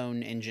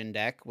Zone engine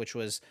deck, which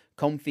was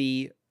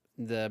Comfy,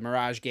 the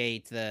Mirage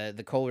Gate,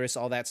 the Colress,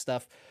 all that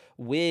stuff,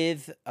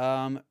 with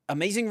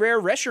amazing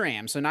rare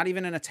Reshiram, so not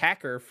even an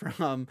attacker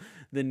from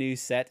the new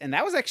set. And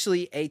that was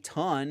actually a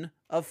ton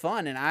of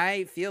fun. And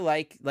I feel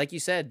like you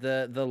said,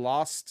 the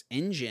Lost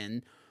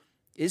engine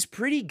is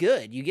pretty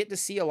good. You get to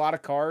see a lot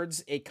of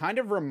cards. It kind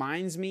of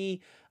reminds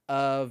me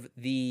of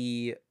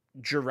the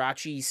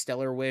Jirachi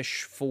Stellar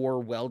Wish for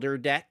Welder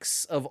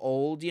decks of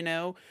old,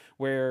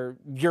 where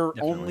your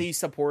Definitely. only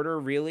supporter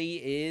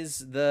really is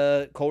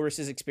the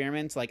Colress's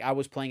Experiment. Like, I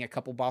was playing a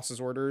couple Boss's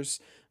Orders,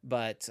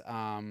 but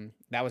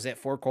that was it.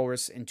 4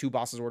 Colress and 2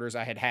 Boss's Orders.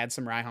 I had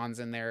some Raihans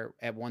in there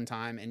at one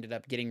time, ended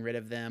up getting rid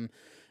of them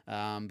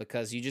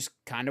because you just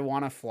kind of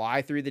want to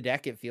fly through the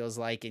deck, it feels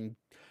like, and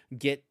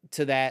get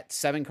to that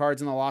 7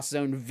 cards in the Lost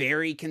Zone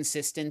very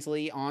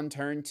consistently on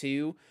turn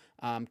 2.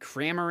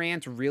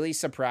 Cramorant really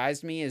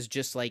surprised me as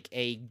just like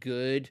a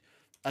good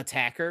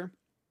attacker,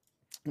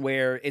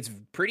 where it's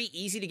pretty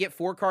easy to get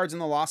 4 cards in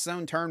the Lost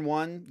Zone turn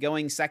 1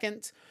 going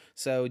second.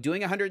 So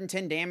doing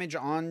 110 damage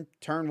on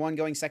turn 1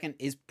 going second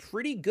is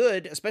pretty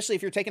good, especially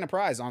if you're taking a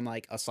prize on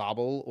like a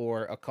Sobble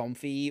or a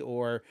Comfy,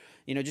 or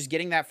just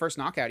getting that first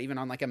knockout even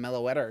on like a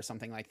Meloetta or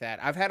something like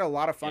that. I've had a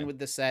lot of fun with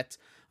this set.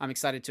 I'm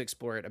excited to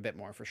explore it a bit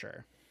more for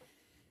sure.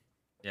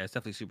 Yeah, it's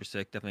definitely super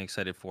sick. Definitely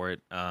excited for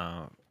it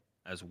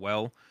as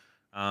well.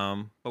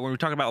 But when we're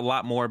talking about a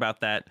lot more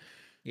about that,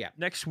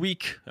 next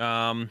week,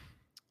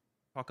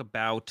 talk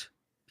about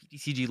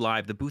PTCG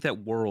Live, the booth at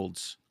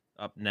Worlds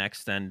up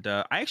next. And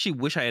I actually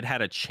wish I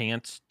had a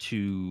chance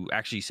to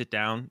actually sit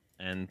down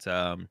and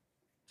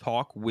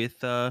talk with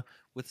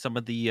some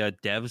of the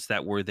devs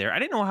that were there. I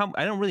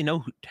don't really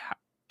know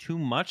too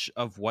much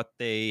of what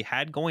they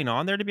had going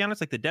on there, to be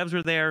honest. Like, the devs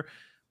were there.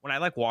 When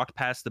I walked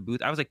past the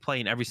booth, I was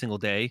playing every single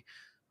day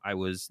I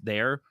was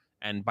there.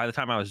 And by the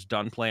time I was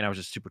done playing, I was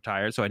just super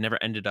tired. So I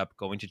never ended up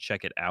going to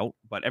check it out.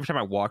 But every time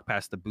I walked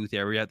past the booth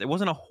area, there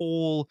wasn't a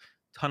whole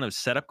ton of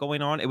setup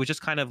going on. It was just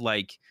kind of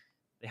like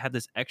they had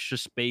this extra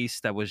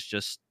space that was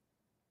just,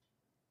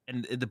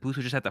 and the booth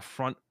was just at the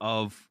front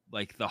of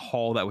like the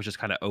hall that was just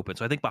kind of open.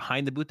 So I think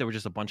behind the booth, there were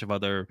just a bunch of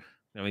other,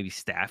 maybe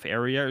staff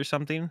area or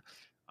something.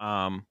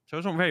 So there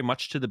wasn't very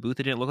much to the booth.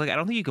 It didn't look like, I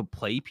don't think you could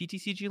play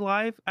PTCG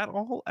Live at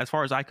all, as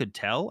far as I could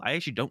tell. I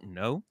actually don't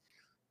know.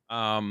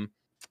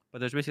 But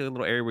there's basically a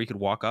little area where you could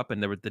walk up,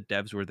 and the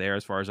devs were there,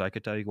 as far as I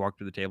could tell. You could walk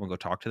through the table and go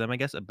talk to them, I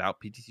guess,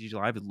 about PTCG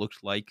Live. It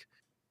looked like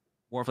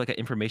more of like an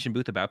information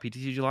booth about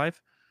PTCG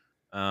Live.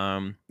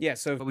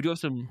 So but we do have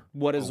some.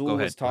 What Azul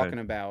was talking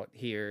go about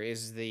here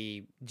is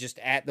just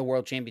at the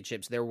World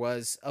Championships, there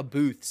was a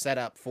booth set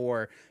up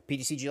for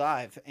PTCG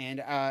Live.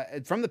 And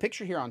from the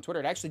picture here on Twitter,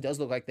 it actually does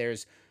look like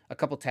there's a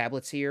couple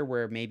tablets here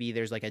where maybe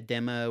there's like a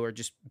demo, or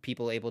just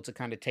people able to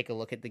kind of take a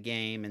look at the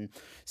game and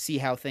see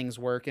how things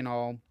work and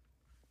all.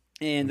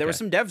 And there were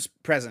some devs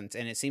present,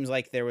 and it seems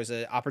like there was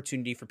an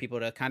opportunity for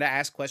people to kind of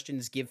ask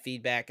questions, give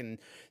feedback, and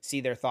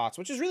see their thoughts,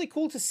 which is really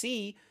cool to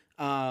see.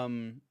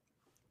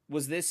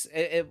 Was this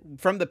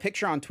from the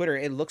picture on Twitter?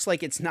 It looks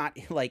like it's not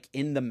like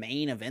in the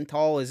main event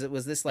hall. Was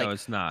this like, no,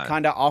 it's not,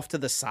 kind of off to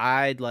the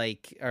side,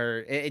 like,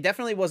 or it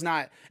definitely was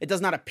not. It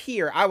does not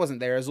appear. I wasn't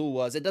there. Azul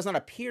was. It does not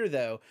appear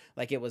though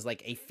like it was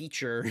like a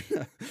feature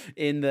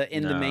in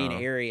the main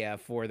area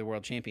for the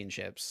World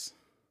Championships.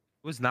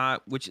 It was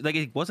not, which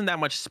it wasn't that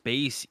much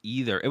space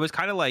either. It was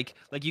kind of like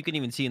you can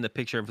even see in the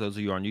picture, for those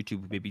of you on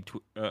YouTube, maybe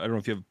I don't know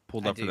if you have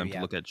pulled up for them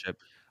to look at Chip.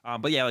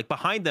 But yeah, like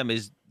behind them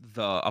is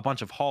a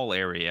bunch of hall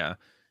area.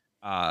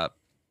 But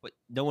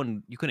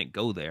you couldn't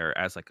go there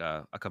as like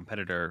a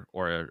competitor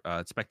or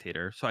a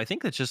spectator. So I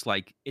think it's just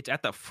like it's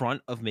at the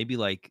front of maybe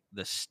like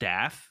the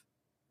staff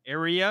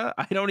area.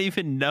 I don't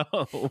even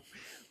know.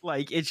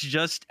 Like, it's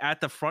just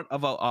at the front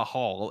of a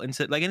hall, and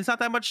so and it's not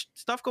that much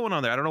stuff going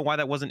on there. I don't know why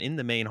that wasn't in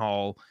the main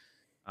hall.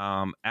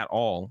 at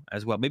all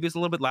as well. Maybe it's a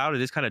little bit loud.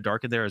 It is kind of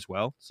dark in there as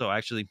well. So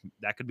actually,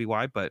 that could be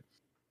why. But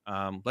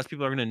less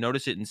people are going to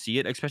notice it and see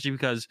it, especially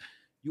because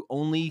you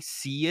only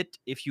see it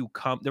if you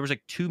come. There was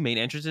like two main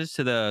entrances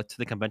to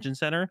the convention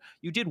center.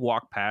 You did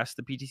walk past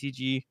the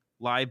PTCG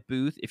live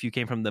booth if you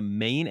came from the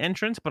main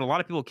entrance, but a lot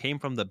of people came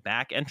from the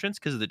back entrance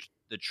because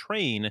the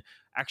train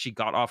actually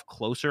got off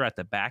closer at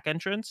the back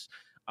entrance.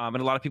 And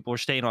a lot of people were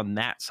staying on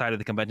that side of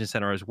the convention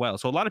center as well.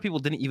 So a lot of people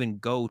didn't even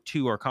go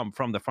to or come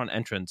from the front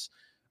entrance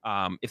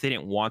if they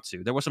didn't want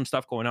to. There was some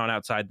stuff going on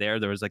outside there.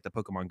 There was like the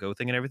Pokemon Go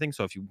thing and everything.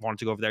 So if you wanted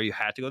to go over there, you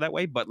had to go that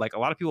way. But like a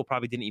lot of people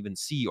probably didn't even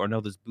see or know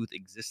this booth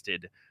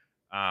existed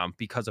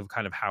because of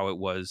kind of how it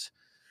was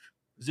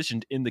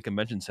positioned in the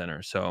convention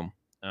center. So,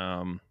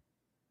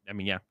 I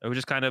mean, yeah, it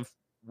was kind of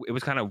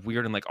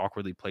weird and like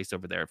awkwardly placed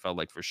over there. It felt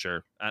like for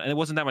sure, and it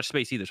wasn't that much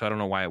space either. So I don't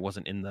know why it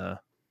wasn't in the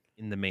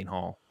main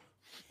hall.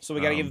 So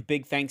we got to give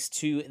big thanks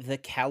to the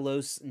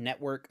Kalos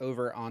Network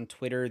over on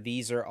Twitter.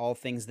 These are all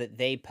things that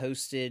they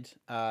posted,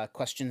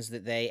 questions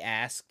that they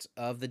asked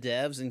of the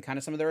devs, and kind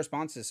of some of their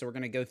responses. So we're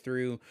going to go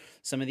through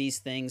some of these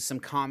things, some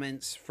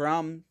comments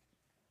from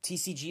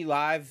TCG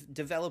Live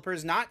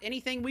developers. Not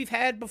anything we've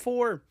had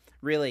before,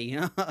 really.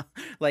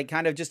 Like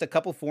kind of just a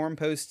couple forum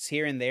posts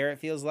here and there, it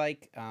feels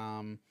like.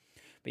 But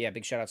yeah,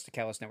 big shout outs to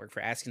Kalos Network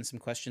for asking some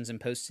questions and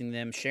posting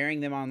them, sharing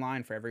them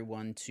online for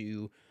everyone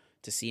to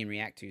see and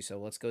react to. So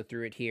let's go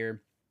through it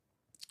here.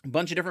 A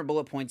bunch of different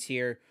bullet points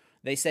here.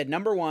 They said,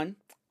 number one,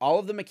 all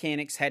of the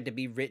mechanics had to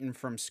be written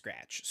from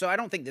scratch. So I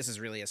don't think this is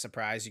really a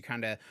surprise. You're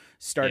kind of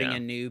starting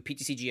anew.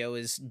 PTCGO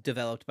is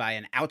developed by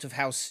an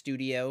out-of-house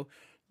studio.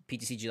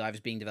 PTCG Live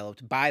is being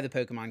developed by the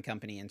Pokemon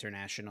Company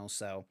International.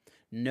 So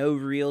no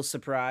real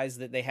surprise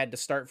that they had to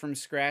start from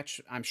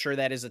scratch. I'm sure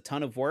that is a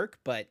ton of work,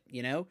 but,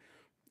 you know,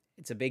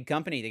 it's a big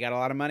company. They got a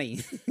lot of money.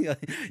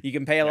 You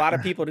can pay a lot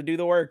of people to do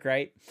the work,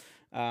 right?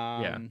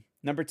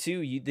 Number two,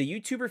 the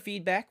YouTuber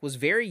feedback was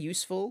very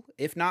useful,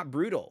 if not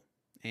brutal.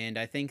 And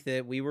I think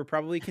that we were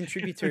probably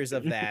contributors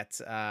of that.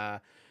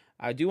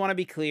 I do want to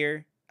be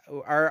clear.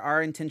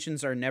 Our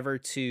intentions are never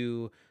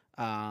to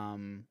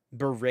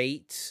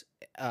berate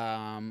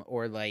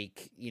or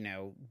like, you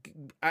know,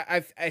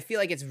 I feel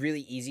like it's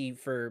really easy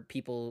for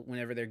people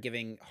whenever they're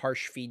giving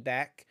harsh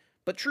feedback,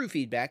 but true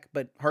feedback,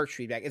 but harsh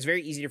feedback. It's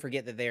very easy to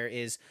forget that there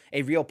is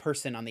a real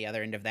person on the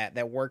other end of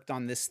that worked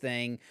on this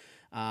thing.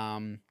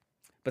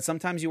 But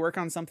sometimes you work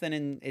on something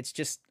and it's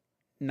just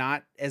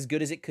not as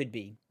good as it could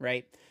be,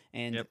 right?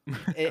 And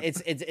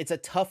it's a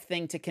tough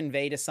thing to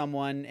convey to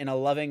someone in a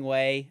loving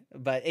way,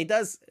 but it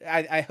does.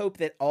 I hope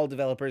that all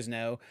developers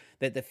know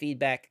that the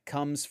feedback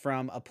comes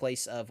from a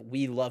place of,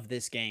 we love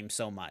this game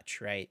so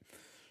much, right?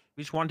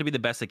 We just want it to be the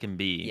best it can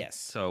be. Yes.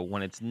 So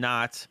when it's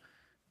not,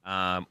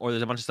 or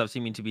there's a bunch of stuff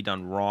seeming to be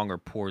done wrong or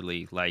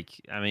poorly, like,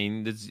 I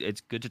mean,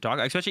 it's good to talk,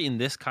 especially in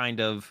this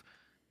kind of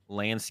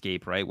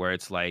landscape, right, where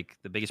it's like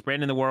the biggest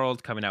brand in the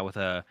world coming out with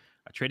a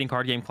trading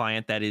card game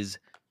client that is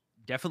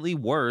definitely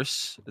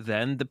worse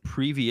than the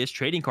previous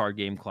trading card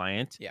game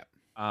client.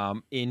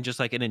 In just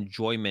like an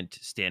enjoyment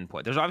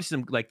standpoint. There's obviously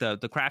some, like the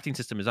crafting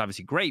system is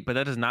obviously great, but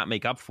that does not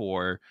make up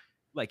for,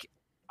 like,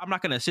 I'm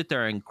not going to sit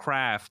there and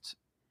craft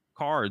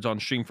cards on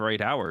stream for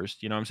 8 hours.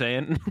 You know what I'm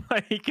saying?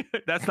 Like,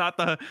 that's not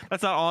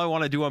all I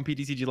want to do on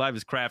PTCG Live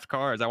is craft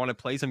cards. I want to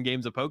play some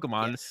games of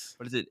Pokemon,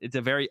 but it's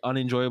a very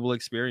unenjoyable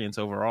experience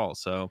overall.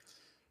 So,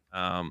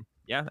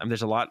 yeah, I mean,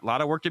 there's a lot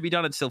of work to be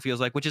done. It still feels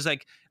like, which is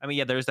like, I mean,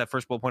 yeah, there's that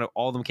first bullet point of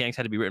all the mechanics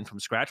had to be written from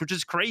scratch, which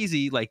is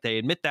crazy. Like, they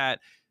admit that.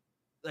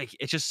 Like,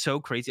 it's just so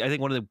crazy. I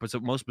think one of the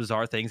most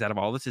bizarre things out of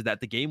all this is that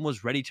the game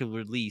was ready to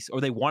release,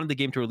 or they wanted the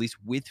game to release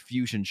with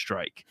Fusion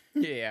Strike.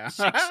 Yeah.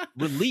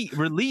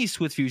 Release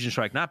with Fusion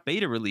Strike, not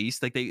beta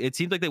release. Like, it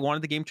seemed like they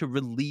wanted the game to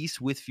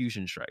release with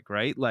Fusion Strike,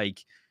 right?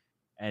 Like,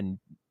 and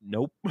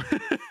nope.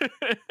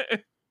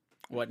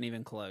 Wasn't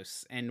even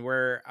close. And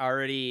we're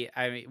already,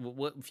 I mean,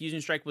 what Fusion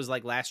Strike was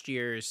like last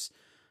year's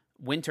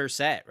winter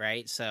set,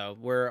 right? So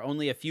we're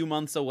only a few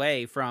months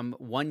away from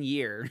 1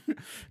 year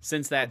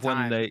since that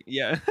time.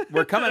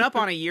 We're coming up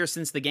on a year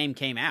since the game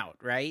came out,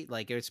 right?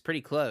 Like, it's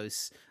pretty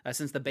close,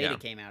 since the beta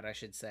came out, I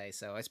should say.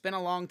 So it's been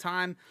a long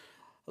time.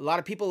 A lot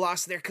of people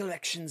lost their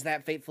collections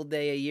that fateful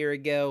day a year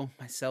ago,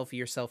 myself,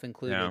 yourself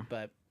included.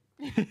 But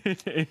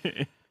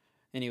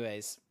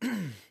anyways,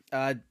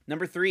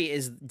 number three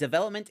is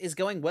development is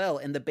going well,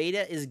 and the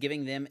beta is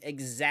giving them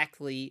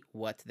exactly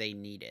what they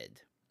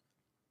needed.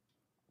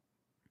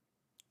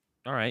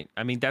 All right.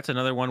 I mean, that's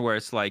another one where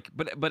it's like,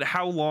 but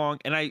how long?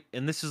 And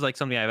this is like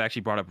something I've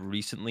actually brought up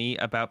recently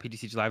about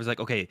PTCG Live. Is like,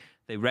 okay,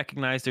 they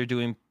recognize they've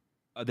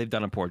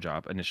done a poor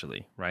job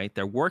initially, right?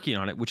 They're working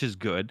on it, which is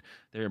good.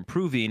 They're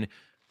improving,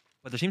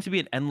 but there seems to be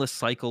an endless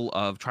cycle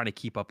of trying to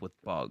keep up with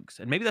bugs.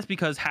 And maybe that's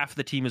because half of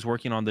the team is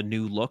working on the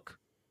new look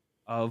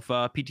of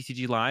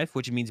PTCG Live,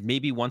 which means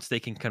maybe once they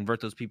can convert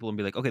those people and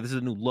be like, okay, this is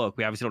a new look.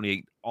 We obviously don't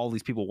need all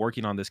these people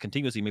working on this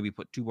continuously. Maybe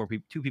put two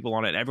people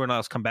on it. And everyone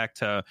else come back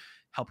to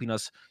helping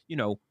us, you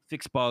know,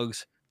 fix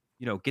bugs,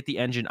 you know, get the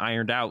engine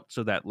ironed out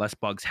so that less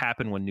bugs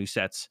happen when new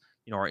sets,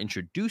 you know, are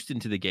introduced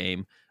into the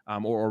game.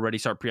 or already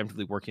start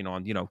preemptively working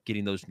on,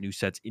 getting those new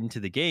sets into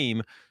the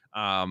game.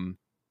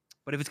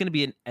 But if it's going to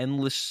be an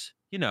endless,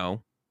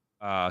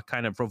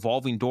 kind of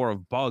revolving door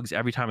of bugs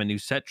every time a new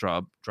set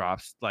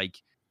drops,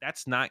 like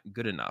that's not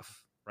good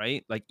enough,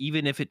 right? Like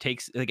even if it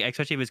takes, like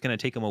especially if it's going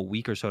to take them a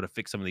week or so to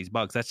fix some of these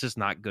bugs, that's just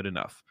not good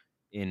enough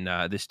in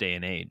this day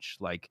and age.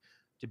 Like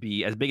to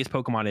be as big as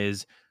Pokemon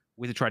is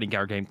with a trading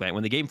card game plan,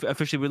 when the game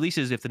officially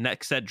releases, if the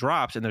next set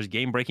drops and there's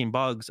game breaking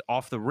bugs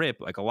off the rip,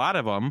 like a lot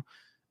of them,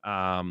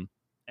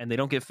 and they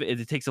don't get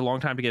it takes a long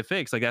time to get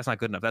fixed, like that's not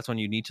good enough. That's when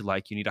you need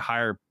to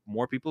hire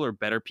more people or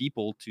better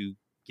people to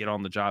get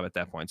on the job at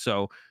that point.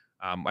 So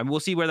and we'll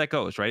see where that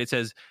goes, right? It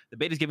says the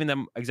beta is giving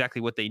them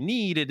exactly what they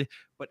needed,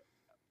 but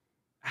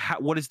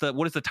what is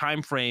the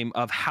time frame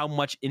of how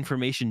much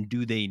information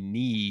do they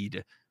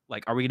need?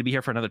 Like, are we going to be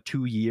here for another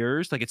 2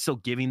 years? Like, it's still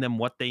giving them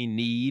what they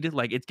need.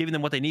 Like, it's giving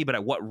them what they need, but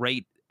at what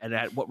rate? And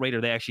at what rate are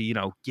they actually,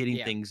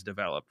 getting things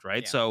developed,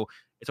 right? Yeah. So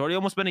it's already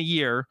almost been a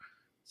year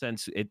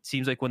since it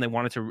seems like when they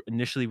wanted to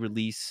initially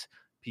release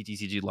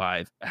PTCG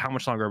Live. How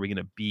much longer are we going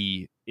to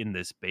be in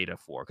this beta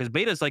for? Because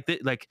betas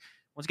like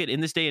once again in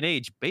this day and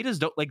age, betas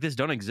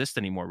don't exist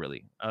anymore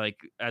really. Like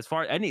as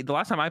far the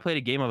last time I played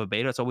a game of a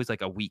beta, it's always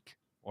like a week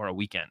or a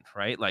weekend,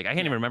 right? Like I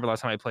can't even remember the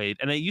last time I played,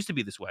 and it used to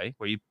be this way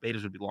where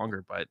betas would be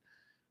longer, but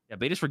yeah,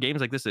 betas for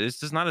games like this, it's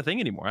just not a thing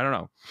anymore. I don't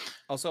know.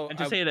 Also, and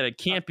to say that it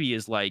can't be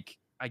is like,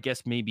 I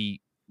guess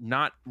maybe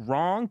not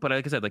wrong, but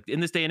like I said, like in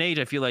this day and age,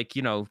 I feel like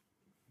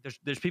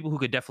there's people who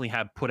could definitely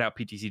have put out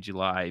PTCG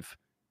Live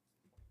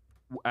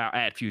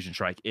at Fusion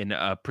Strike in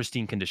a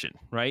pristine condition,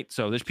 right?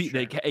 So there's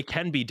it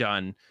can be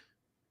done.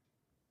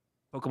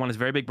 Pokemon is a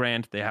very big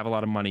brand. They have a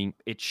lot of money.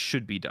 It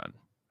should be done.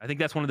 I think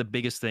that's one of the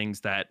biggest things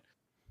that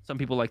some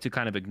people like to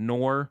kind of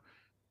ignore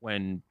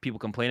when people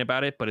complain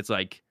about it, but it's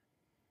like,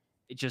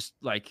 it just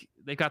like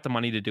they got the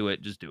money to do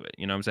it, just do it.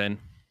 You know what I'm saying?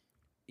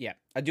 Yeah,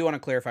 I do want to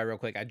clarify real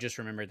quick. I just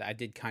remembered that I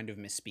did kind of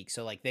misspeak.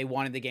 So like they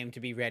wanted the game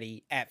to be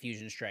ready at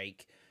Fusion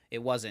Strike.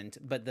 It wasn't,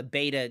 but the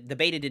beta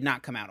did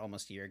not come out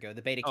almost a year ago.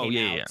 The beta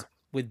came out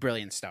with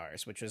Brilliant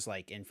Stars, which was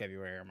like in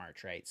February or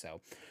March, right? So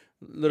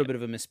a little bit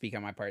of a misspeak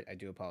on my part. I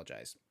do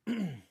apologize.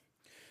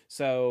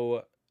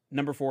 So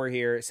number 4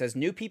 here, it says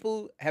new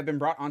people have been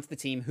brought onto the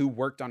team who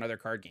worked on other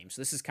card games.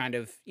 So this is kind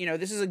of,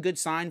 this is a good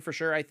sign for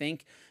sure, I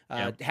think.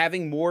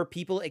 Having more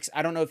people,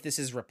 I don't know if this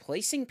is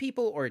replacing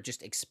people or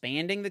just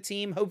expanding the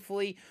team,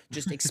 hopefully.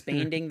 Just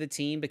expanding the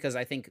team, because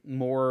I think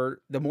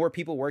the more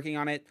people working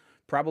on it,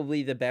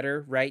 probably the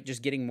better, right?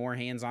 Just getting more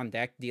hands on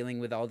deck, dealing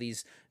with all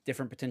these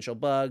different potential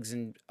bugs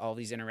and all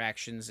these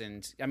interactions.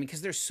 And I mean,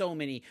 because there's so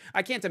many,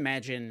 I can't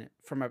imagine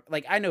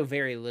I know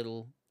very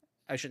little.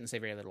 I shouldn't say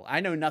very little. I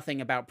know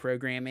nothing about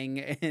programming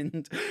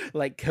and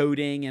like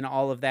coding and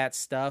all of that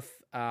stuff.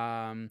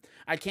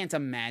 I can't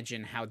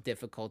imagine how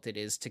difficult it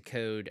is to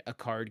code a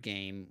card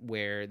game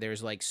where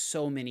there's like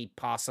so many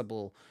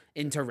possible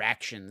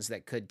interactions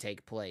that could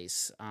take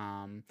place.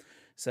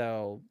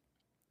 So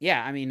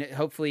yeah, I mean,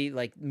 hopefully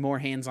like more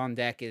hands on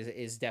deck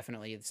is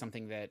definitely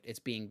something that it's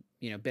being,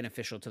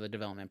 beneficial to the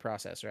development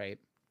process, right?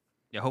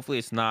 Yeah, hopefully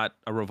it's not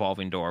a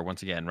revolving door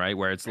once again, right?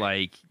 Where it's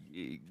like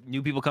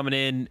new people coming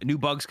in, new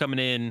bugs coming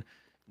in,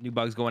 new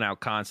bugs going out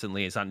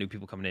constantly. It's not new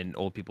people coming in,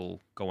 old people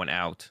going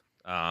out.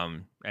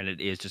 And it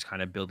is just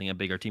kind of building a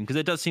bigger team, because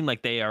it does seem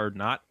like they were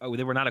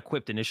not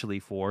equipped initially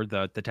for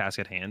the task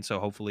at hand. So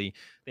hopefully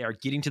they are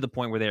getting to the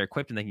point where they're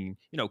equipped and they can,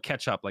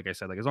 catch up. Like I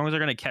said, like as long as they're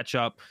going to catch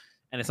up,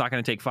 and it's not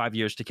going to take 5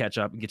 years to catch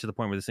up and get to the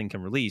point where this thing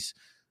can release.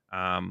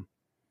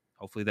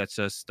 Hopefully that's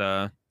just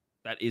that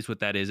is what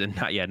that is, and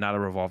not a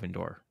revolving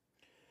door.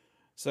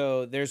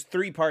 So there's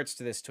 3 parts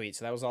to this tweet.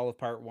 So that was all of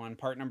part 1.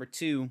 Part number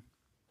 2,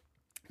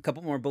 a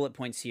couple more bullet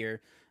points here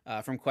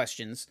from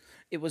questions.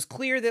 It was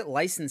clear that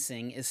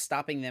licensing is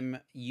stopping them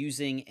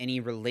using any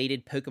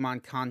related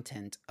Pokemon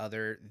content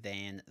other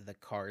than the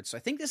cards. So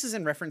I think this is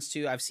in reference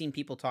to, I've seen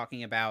people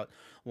talking about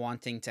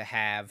wanting to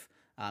have,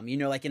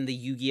 like in the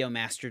Yu-Gi-Oh!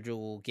 Master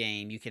Duel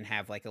game, you can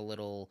have like a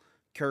little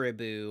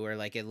Kuribu or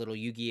like a little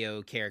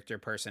Yu-Gi-Oh character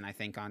person, I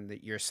think, on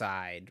your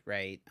side,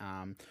 right?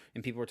 And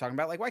people were talking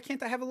about like, why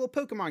can't I have a little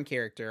Pokemon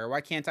character? Or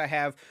why can't I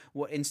have,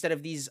 instead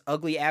of these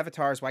ugly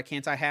avatars, why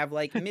can't I have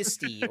like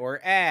Misty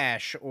or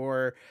Ash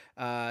or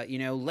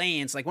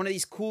Lance, like one of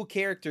these cool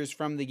characters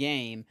from the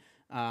game?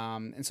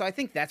 And so I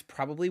think that's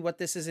probably what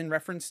this is in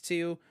reference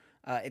to.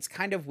 It's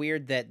kind of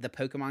weird that the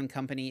Pokemon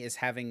company is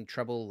having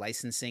trouble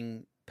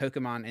licensing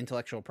Pokemon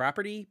intellectual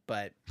property,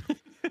 but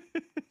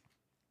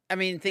I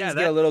mean, things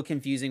get a little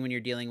confusing when you're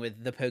dealing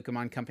with the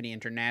Pokemon Company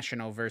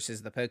International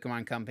versus the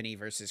Pokemon Company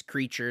versus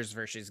Creatures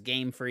versus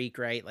Game Freak,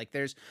 right? Like,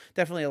 there's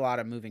definitely a lot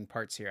of moving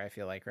parts here, I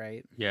feel like,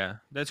 right? Yeah,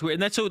 that's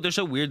weird. And they're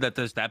so weird that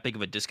there's that big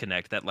of a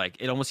disconnect, that like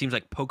it almost seems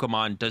like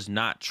Pokemon does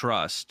not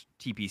trust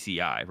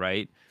TPCI,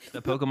 right?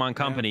 The Pokemon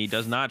Company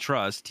does not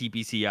trust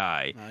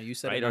TPCI, you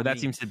said right? it, Or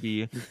that seems to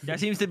be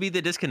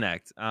the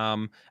disconnect. I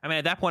mean,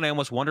 at that point, I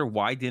almost wonder,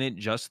 why didn't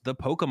just the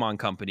Pokemon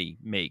Company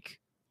make?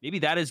 Maybe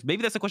that's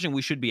the question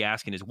we should be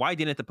asking, is why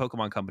didn't the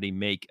Pokemon Company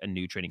make a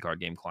new trading card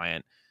game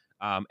client?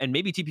 And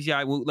maybe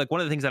TPCI, like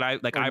one of the things that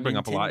I bring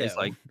up a lot is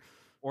like,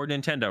 or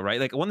Nintendo, right?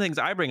 Like one of the things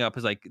I bring up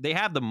is like they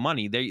have the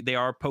money. They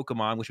are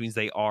Pokemon, which means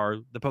they are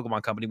the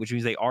Pokemon company, which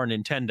means they are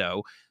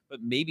Nintendo. But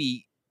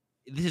maybe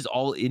this is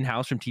all in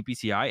house from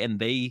TPCI, and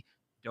they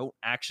don't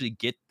actually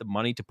get the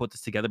money to put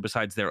this together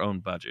besides their own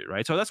budget,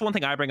 right? So that's one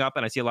thing I bring up,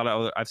 and I've seen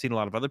a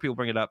lot of other people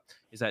bring it up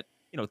is that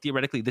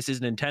theoretically this is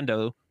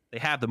Nintendo. They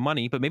have the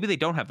money, but maybe they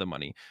don't have the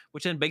money,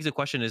 which then begs the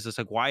question: is just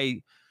like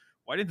why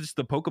didn't just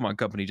the Pokemon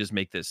company just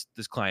make this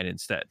client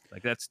instead?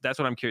 Like that's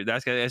what I'm curious.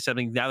 That's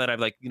something now that I've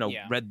like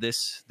Yeah. read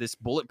this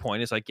bullet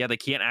point. It's like they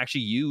can't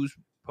actually use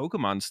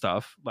Pokemon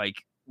stuff,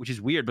 like, which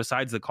is weird.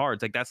 Besides the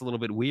cards, like that's a little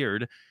bit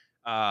weird.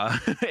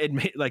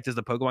 Like, does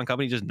the Pokemon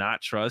company just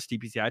not trust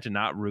TPCI to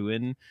not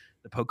ruin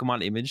the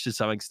Pokemon image to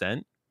some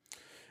extent?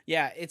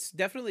 Yeah, it's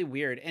definitely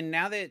weird. And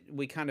now that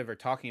we kind of are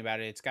talking about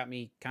it, it's got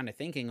me kind of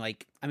thinking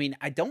like, I mean,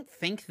 I don't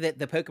think that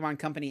the Pokemon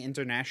Company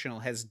International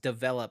has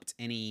developed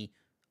any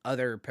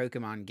other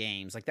Pokemon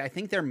games. Like I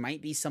think there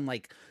might be some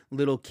like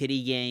little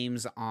kitty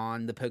games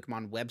on the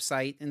Pokemon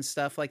website and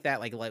stuff like that,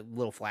 like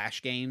little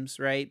flash games,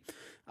 right?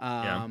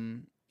 Yeah.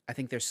 Um I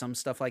think there's some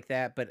stuff like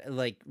that, but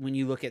like when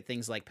you look at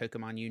things like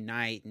Pokemon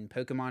Unite and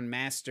Pokemon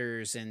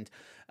Masters and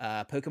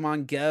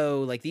Pokemon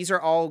Go. Like these are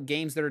all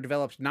games that are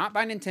developed not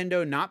by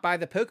Nintendo, not by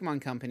the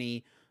Pokemon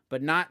Company,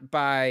 but not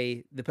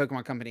by the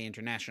Pokemon Company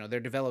International. They're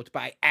developed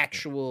by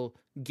actual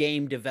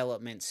game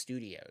development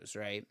studios,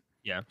 right?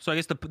 Yeah. So I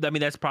guess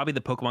that's probably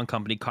the Pokemon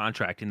company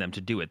contracting them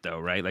to do it though,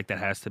 right? Like that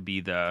has to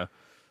be the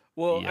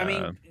Well, the I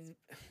mean,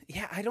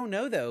 yeah, I don't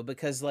know though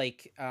because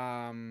like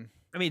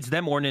I mean, it's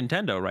them or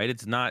Nintendo, right?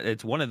 It's not.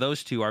 It's one of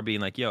those two are being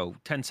like, "Yo,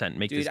 Tencent,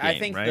 make dude, this I game,"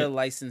 think the right?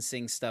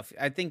 licensing stuff,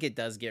 I think it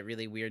does get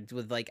really weird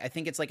with like, I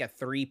think it's like a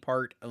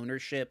 3-part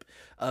ownership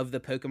of the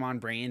Pokemon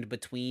brand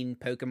between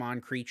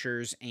Pokemon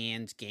Creatures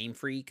and Game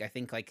Freak. I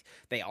think like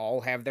they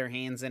all have their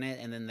hands in it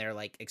and then they're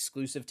like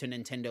exclusive to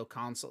Nintendo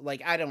console.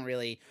 Like, I don't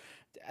really,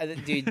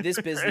 dude, this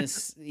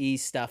business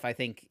stuff, I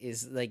think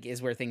is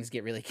where things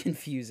get really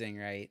confusing,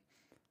 right?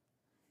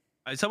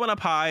 Someone up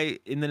high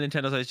in the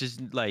Nintendo side is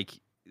just like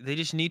they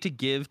just need to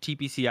give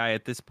TPCI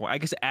at this point. I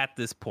guess at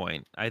this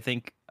point, I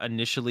think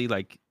initially,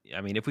 like, I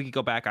mean, if we could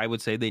go back, I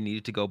would say they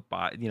needed to go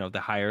buy, the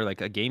hire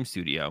like a game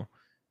studio,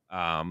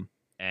 um,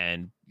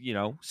 and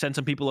send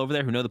some people over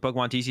there who know the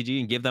Pokemon TCG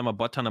and give them a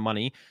butt ton of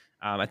money.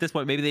 At this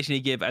point, maybe they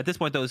should give. At this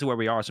point, though, this is where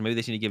we are. So maybe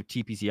they should give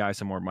TPCI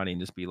some more money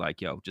and just be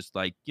like, yo, just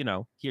like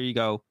here you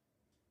go.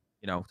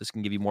 This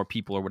can give you more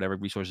people or whatever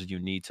resources you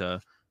need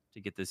to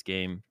get this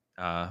game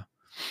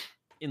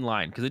in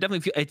line, because it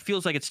definitely it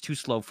feels like it's too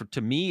slow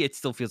to me. It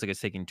still feels like it's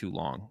taking too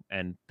long,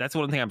 and that's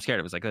one thing I'm scared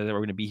of. Is like we're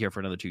going to be here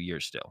for another 2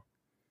 years still.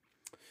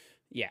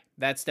 Yeah,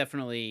 that's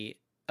definitely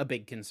a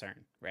big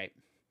concern, right?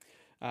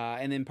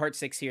 And then part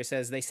 6 here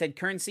says they said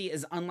currency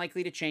is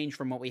unlikely to change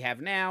from what we have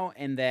now,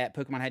 and that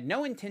Pokemon had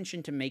no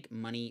intention to make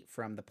money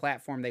from the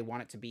platform. They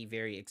want it to be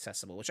very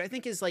accessible, which I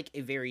think is like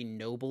a very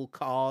noble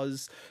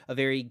cause, a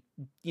very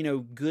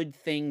good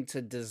thing to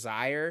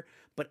desire.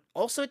 But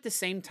also at the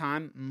same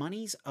time,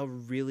 money's a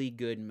really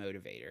good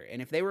motivator.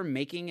 And if they were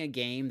making a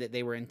game that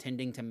they were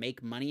intending to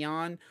make money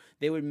on,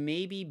 they would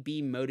maybe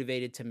be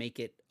motivated to make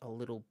it a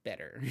little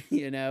better,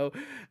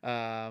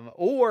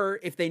 or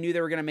if they knew they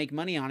were going to make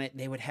money on it,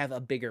 they would have a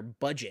bigger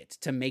budget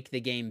to make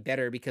the game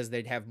better because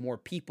they'd have more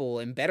people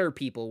and better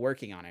people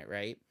working on it,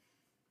 right?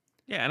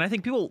 Yeah, and I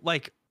think people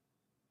like.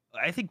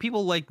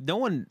 No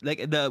one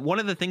like the one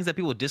of the things that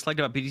people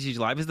disliked about PTCG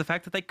Live is the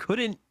fact that they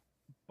couldn't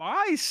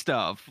buy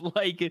stuff.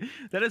 Like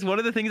that is one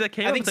of the things that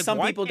came I up. think It's like, some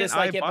why people can't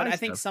dislike it, but buy I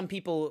think stuff? some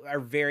people are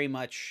very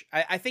much.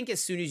 I think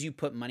as soon as you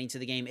put money to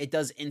the game, it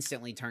does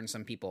instantly turn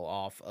some people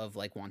off of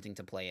like wanting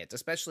to play it,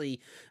 especially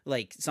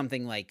like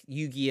something like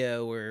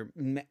Yu-Gi-Oh or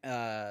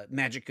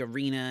Magic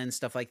Arena and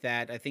stuff like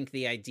that. I think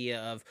the idea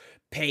of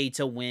pay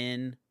to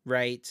win,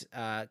 right,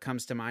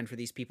 comes to mind for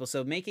these people.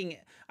 So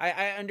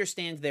I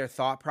understand their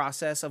thought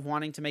process of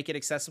wanting to make it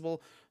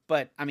accessible,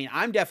 but I mean,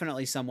 I'm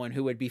definitely someone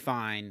who would be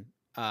fine,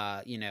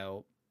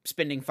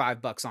 spending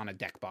 $5 on a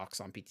deck box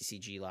on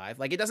PTCG Live.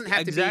 Like, it doesn't have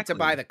to be to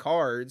buy Exactly. the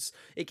cards.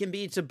 It can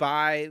be to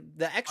buy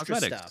the extra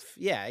Cosmetics. stuff.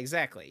 Yeah,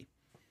 exactly.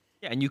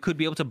 Yeah, and you could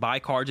be able to buy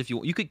cards if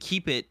you could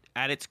keep it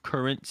at its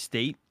current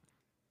state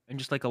and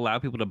just like allow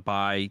people to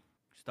buy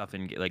stuff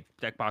and get like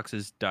deck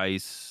boxes,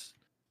 dice,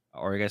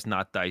 or I guess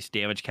not dice,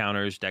 damage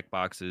counters, deck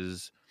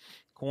boxes,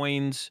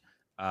 coins,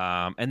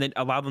 and then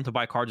allow them to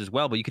buy cards as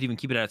well. But you could even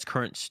keep it at its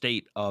current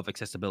state of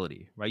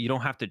accessibility, right? You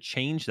don't have to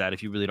change that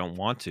if you really don't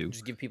want to.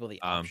 Just give people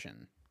the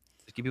option.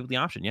 Just give people the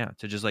option, yeah,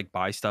 to just like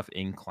buy stuff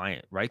in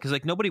client, right? Because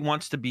like nobody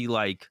wants to be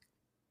like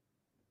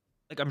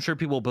I'm sure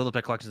people will build up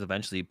their collections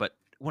eventually, but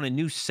when a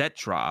new set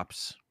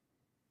drops,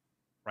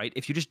 right?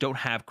 If you just don't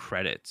have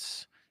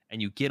credits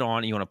and you get on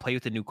and you want to play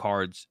with the new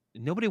cards,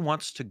 nobody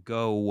wants to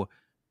go.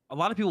 A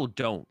lot of people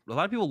don't. A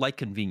lot of people like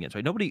convenience,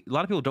 right? A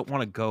lot of people don't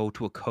want to go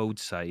to a code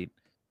site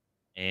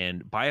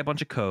and buy a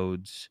bunch of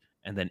codes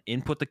and then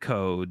input the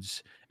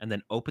codes and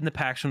then open the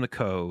packs from the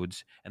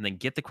codes and then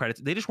get the credits.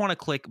 They just want to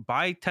click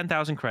buy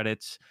 10,000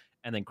 credits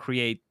and then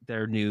create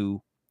their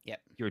new Yep.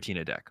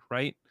 Giratina deck,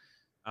 right?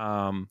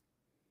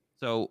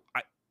 So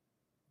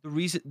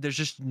there's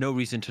just no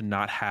reason to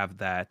not have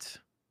that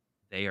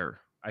there.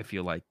 I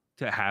feel like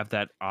to have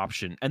that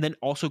option, and then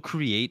also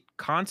create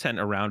content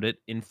around it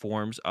in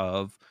forms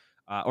of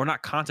or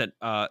not content,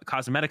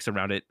 cosmetics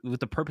around it, with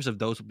the purpose of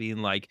those being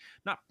like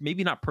not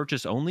maybe not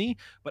purchase only,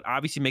 but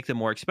obviously make them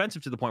more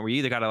expensive to the point where you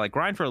either got to like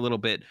grind for a little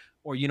bit,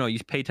 or you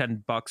pay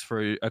 $10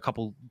 for a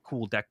couple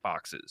cool deck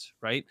boxes,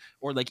 right?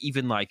 Or like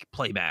even like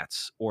play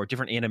mats or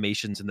different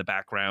animations in the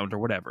background or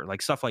whatever,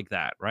 like stuff like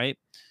that, right?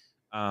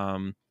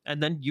 And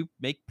then you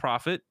make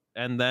profit,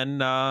 and then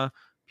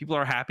people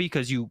are happy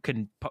because you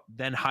can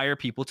then hire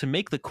people to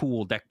make the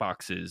cool deck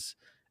boxes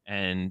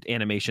and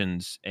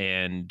animations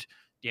and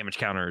damage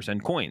counters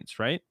and coins,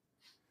 right?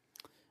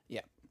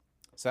 Yeah.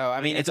 So I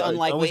I mean, mean, it's it's always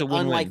unlikely a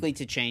win-win. unlikely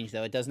to change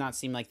though. It does not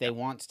seem like they Yep.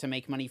 want to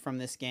make money from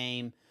this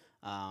game.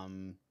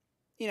 Um,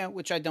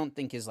 which I don't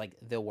think is like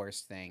the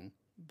worst thing.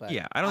 But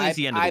Yeah, I don't think I it's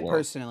the end of the I world.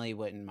 personally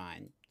wouldn't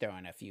mind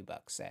throwing a few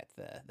bucks at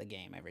the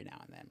game every now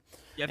and then.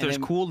 Yeah, if And there's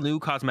then cool new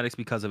cosmetics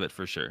because of it,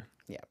 for sure.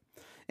 yeah.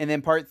 And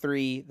then part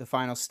three, the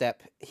final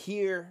step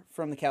here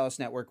from the Callus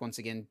Network. Once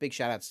again, big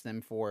shout outs to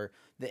them for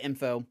the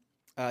info.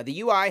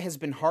 The UI has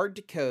been hard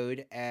to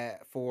code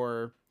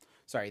for.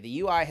 Sorry, the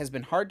UI has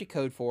been hard to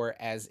code for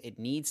as it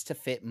needs to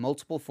fit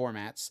multiple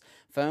formats.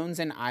 Phones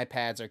and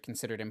iPads are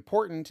considered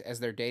important as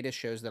their data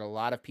shows that a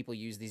lot of people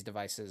use these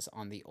devices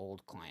on the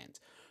old client.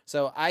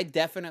 So I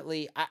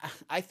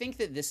think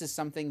that this is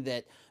something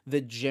that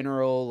the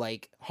general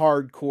like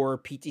hardcore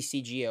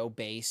PTCGO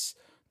base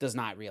does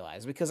not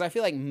realize, because I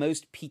feel like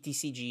most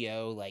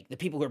PTCGO, like the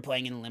people who are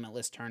playing in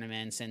limitless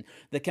tournaments and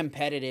the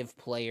competitive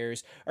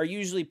players, are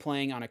usually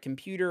playing on a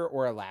computer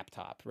or a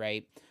laptop,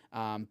 right?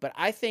 But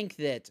I think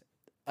that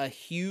a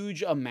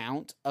huge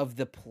amount of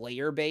the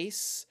player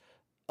base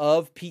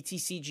of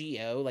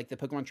PTCGO, like the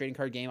Pokemon Trading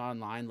Card Game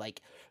Online,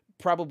 like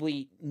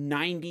probably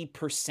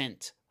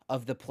 90%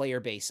 of the player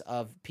base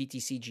of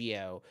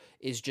PTCGO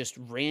is just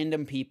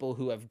random people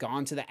who have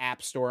gone to the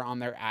App Store on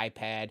their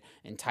iPad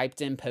and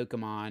typed in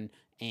Pokemon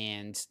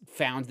and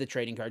found the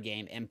trading card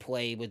game and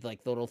play with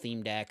like the little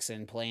theme decks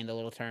and play in the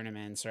little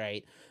tournaments,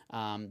 right?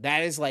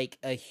 That is like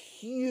a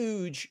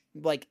huge,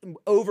 like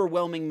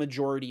overwhelming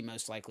majority,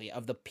 most likely,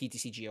 of the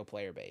PTCGO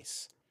player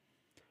base.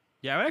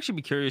 Yeah, I would actually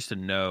be curious to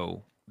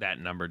know that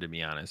number, to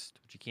be honest,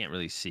 which you can't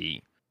really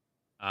see.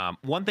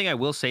 One thing I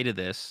will say to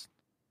this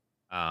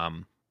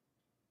um,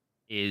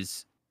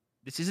 is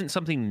this isn't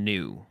something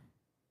new.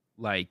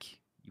 Like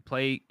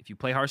if you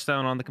play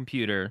Hearthstone on the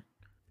computer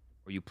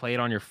or you play it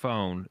on your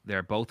phone,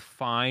 they're both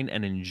fine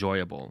and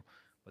enjoyable.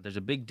 But there's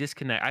a big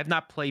disconnect. I've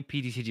not played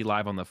PTCG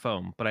Live on the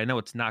phone, but I know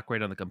it's not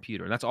great on the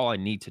computer. And that's all I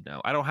need to know.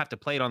 I don't have to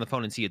play it on the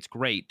phone and see it's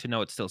great to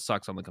know it still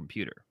sucks on the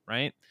computer,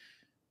 right?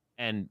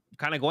 And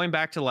kind of going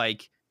back to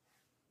like,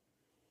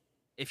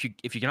 if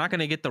you're not going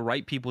to get the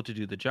right people to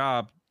do the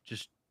job,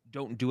 just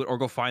don't do it, or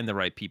go find the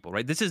right people,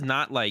 right? This is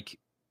not like,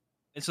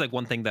 it's like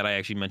one thing that I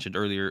actually mentioned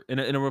earlier in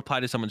a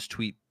reply to someone's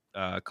tweet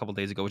a couple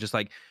days ago, was just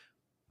like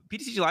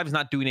PTCG Live is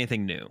not doing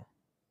anything new,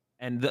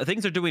 and the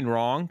things they're doing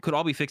wrong could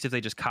all be fixed if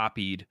they just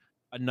copied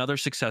another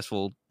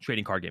successful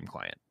trading card game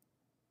client.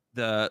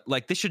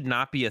 This should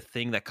not be a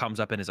thing that comes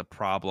up and is a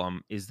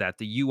problem, is that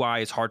the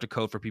UI is hard to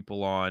code for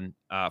people on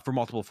for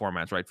multiple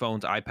formats, right?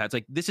 Phones, iPads.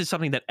 Like, this is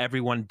something that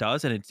everyone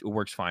does, and it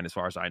works fine as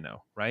far as I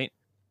know, right?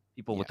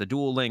 People Yeah. with the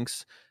dual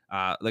links.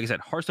 Like I said,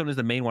 Hearthstone is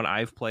the main one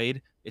I've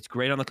played. It's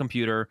great on the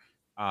computer.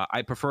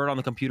 I prefer it on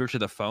the computer to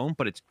the phone,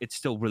 but it's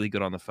still really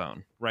good on the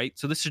phone, right?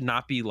 So this should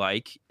not be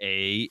like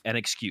an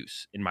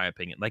excuse, in my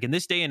opinion. Like, in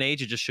this day and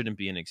age, it just shouldn't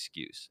be an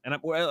excuse. And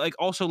like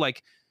also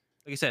like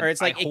I Or said,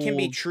 it's I like it can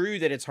be hold true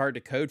that it's hard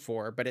to code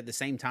for, but at the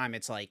same time,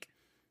 it's like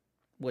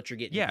what you're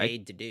getting yeah,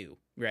 paid to do,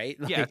 right?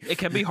 yeah, Like it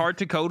can be hard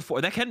to code for.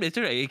 It can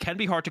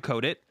be hard to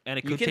code it, and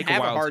it you could can take a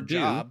have a while to hard do.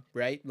 job,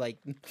 right? Like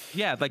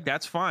Yeah, like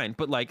that's fine.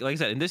 But like I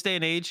said, in this day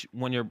and age,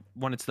 when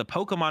it's the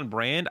Pokemon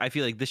brand, I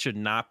feel like this should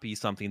not be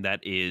something that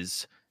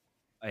is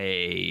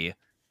a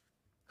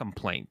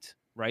complaint,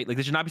 right? Like,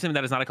 this should not be something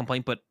that is not a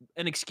complaint, but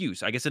an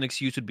excuse. I guess an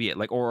excuse would be it,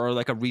 like, or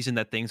like a reason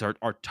that things are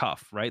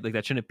tough, right? Like,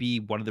 that shouldn't be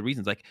one of the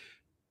reasons. Like,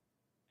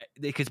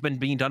 it's been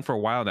being done for a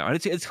while now,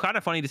 and it's kind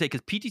of funny to say,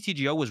 because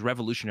PTCGO was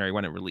revolutionary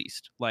when it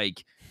released.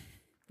 Like,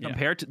 yeah.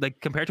 compared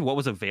to what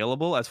was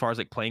available as far as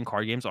like playing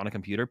card games on a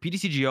computer,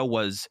 PTCGO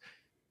was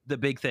the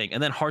big thing.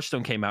 And then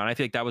Hearthstone came out, and I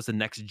feel like that was the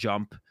next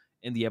jump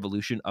in the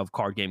evolution of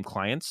card game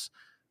clients.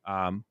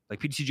 Like,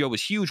 PTCGO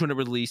was huge when it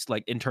released,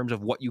 like in terms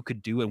of what you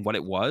could do and what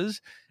it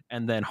was.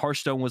 And then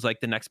Hearthstone was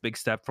like the next big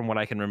step from what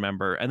I can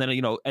remember. And then,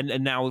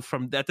 and now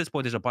from at this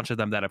point, there's a bunch of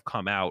them that have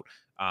come out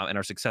and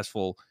are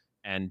successful.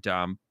 And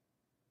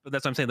but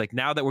that's what I'm saying. Like,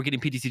 now that we're getting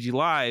PTCG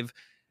Live,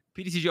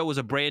 PTCGO was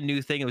a brand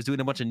new thing. It was doing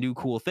a bunch of new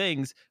cool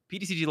things.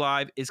 PTCG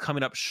Live is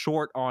coming up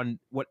short on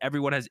what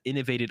everyone has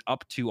innovated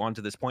up to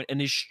onto this point, and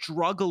is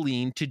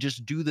struggling to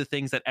just do the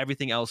things that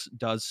everything else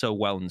does so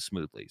well and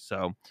smoothly.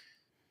 So,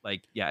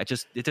 like, yeah,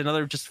 it's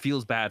another, just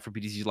feels bad for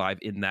PTCG Live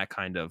in that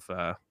kind of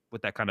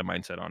with that kind of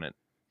mindset on it.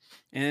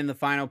 And then the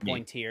final Me.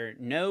 point here,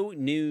 no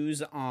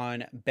news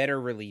on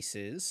better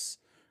releases.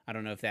 I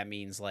don't know if that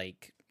means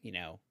like,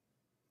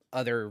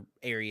 other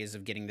areas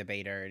of getting the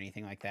beta or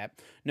anything like that.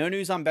 No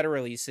news on beta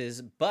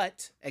releases,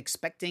 but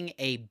expecting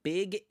a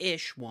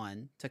big-ish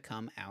one to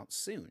come out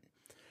soon.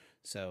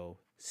 So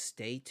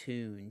stay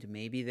tuned.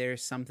 Maybe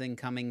there's something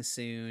coming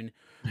soon.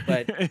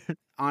 But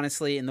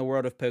honestly, in the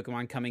world of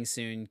Pokemon, coming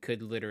soon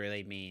could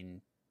literally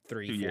mean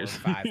 3, 2 4, years.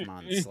 5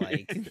 months.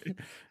 Like,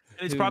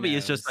 It's who probably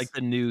is just like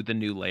knows? the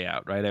new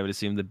layout, right? I would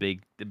assume the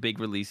big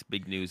release,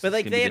 big news But is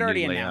like gonna they be had the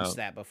already new announced layout.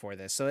 that before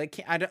this, so it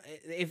can't. I don't.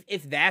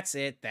 If that's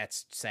it,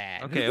 that's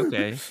sad. Okay.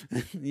 It's I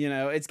got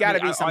mean, to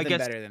be I something guess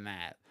better than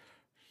that.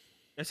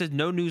 it says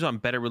no news on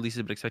better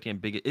releases, but expecting a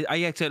big.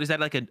 I said, is that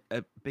like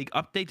a big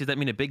update? Does that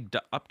mean a big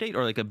update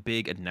or like a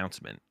big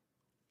announcement?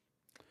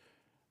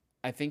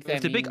 I think If that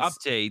it's a big means,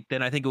 update,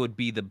 then I think it would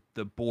be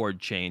the board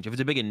change. If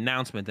it's a big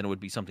announcement, then it would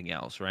be something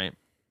else, right?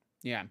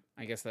 yeah,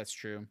 I guess that's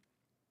true.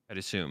 I'd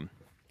assume.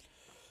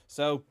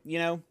 So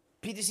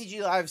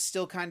PTCG Live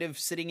still kind of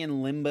sitting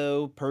in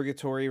limbo,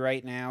 purgatory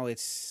right now.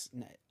 It's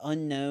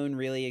unknown,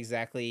 really,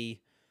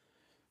 exactly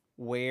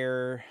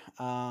where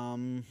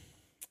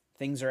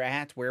things are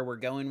at, where we're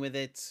going with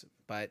it,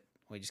 but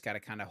we just got to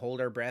kind of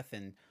hold our breath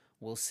and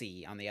we'll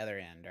see on the other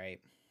end, right?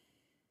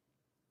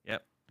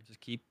 Yep. Just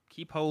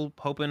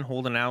hoping,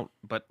 holding out,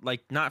 but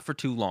like not for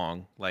too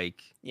long.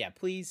 Like Yeah,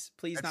 please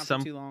at not for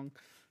some too long.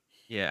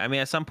 yeah, I mean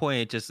at some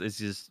point it's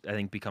just I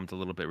think becomes a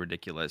little bit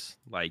ridiculous.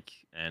 Like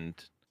and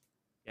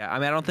yeah, I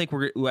mean I don't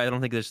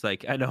think there's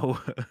like I know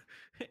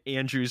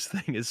Andrew's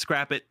thing is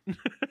scrap it.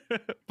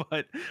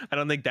 But I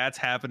don't think that's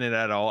happening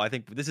at all. I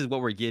think this is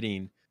what we're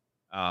getting.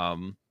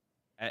 Um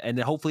and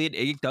then hopefully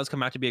it does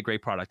come out to be a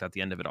great product at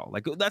the end of it all.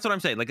 Like that's what I'm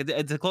saying. Like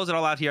to close it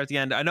all out here at the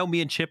end. I know me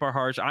and Chip are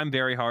harsh. I'm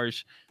very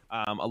harsh.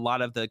 A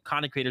lot of the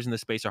content creators in the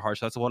space are harsh.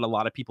 That's what a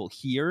lot of people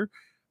hear.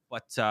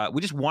 But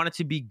we just want it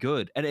to be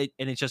good, and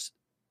it's just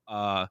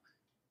uh,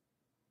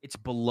 it's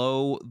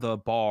below the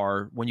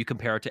bar when you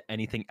compare it to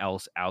anything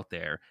else out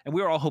there. And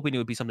we were all hoping it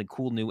would be something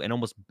cool, new, and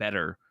almost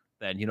better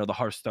than the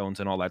Hearthstones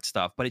and all that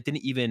stuff. But it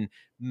didn't even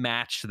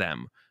match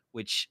them,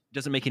 which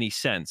doesn't make any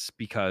sense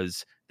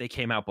because they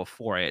came out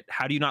before it.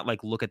 How do you not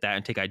like look at that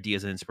and take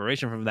ideas and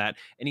inspiration from that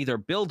and either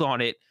build on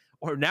it,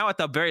 or now at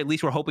the very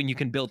least we're hoping you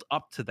can build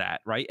up to that,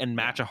 right? And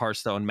match a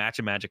Hearthstone, match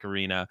a Magic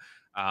Arena.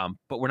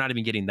 But we're not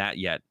even getting that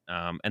yet.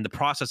 And the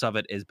process of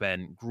it has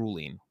been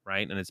grueling,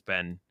 right? And it's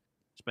been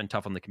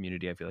tough on the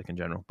community, I feel like, in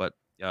general. But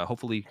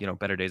hopefully,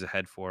 better days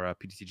ahead for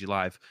PTCG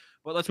Live.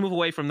 But let's move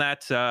away from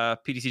that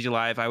PTCG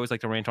Live. I always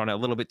like to rant on it a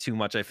little bit too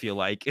much, I feel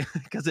like,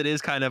 because it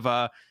is kind of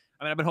I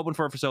mean, I've been hoping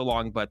for it for so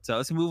long. But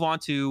let's move on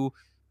to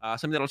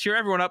something that'll cheer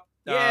everyone up.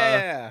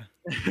 Yeah.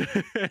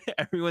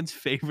 Everyone's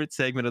favorite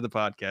segment of the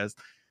podcast.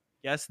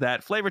 Guess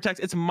that flavor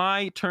text. It's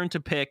my turn to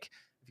pick.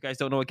 If you guys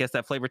don't know what Guess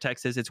That Flavor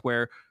Text is, it's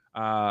where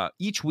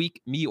each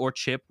week me or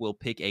Chip will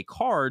pick a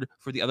card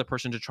for the other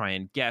person to try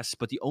and guess,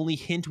 but the only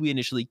hint we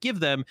initially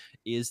give them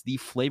is the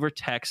flavor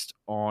text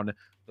on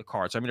the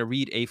card. So I'm going to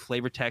read a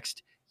flavor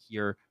text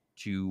here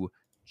to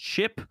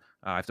Chip.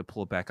 I have to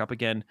pull it back up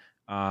again,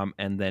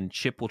 and then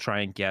Chip will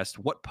try and guess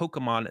what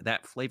Pokemon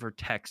that flavor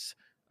text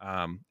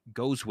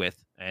goes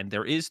with. And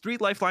there is 3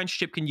 lifelines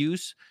Chip can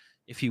use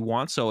if he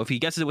wants. So if he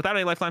guesses it without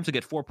any lifelines, he'll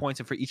get 4 points.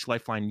 And for each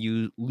lifeline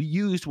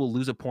used, we'll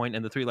lose a point.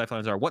 And the 3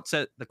 lifelines are what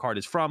set the card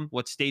is from,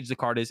 what stage the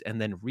card is,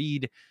 and then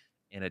read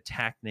an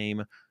attack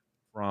name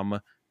from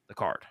the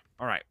card.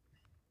 All right,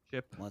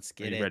 Chip, Let's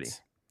get it. ready?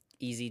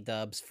 Easy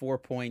dubs, 4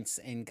 points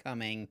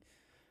incoming.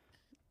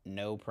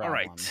 No problem. All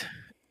right.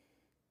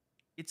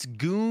 Its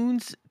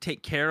goons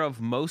take care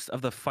of most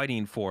of the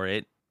fighting for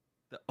it.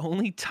 The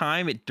only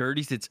time it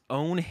dirties its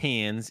own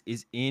hands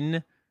is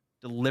in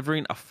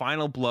delivering a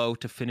final blow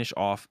to finish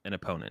off an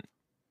opponent.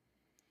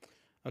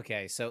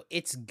 Okay, so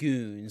it's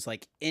goons,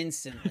 like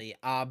instantly,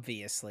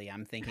 obviously,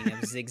 I'm thinking of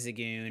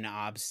Zigzagoon,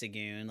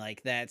 Obstagoon,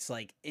 like that's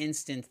like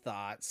instant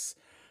thoughts.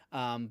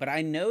 But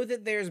I know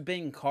that there's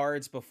been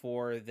cards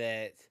before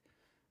that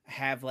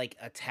have like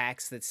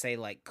attacks that say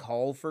like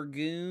call for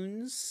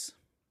goons.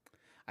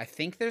 I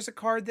think there's a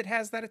card that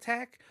has that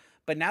attack.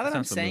 But now that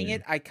I'm saying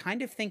it, I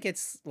kind of think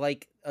it's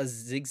like a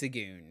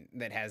Zigzagoon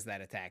that has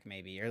that attack,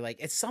 maybe, or like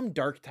it's some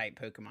dark type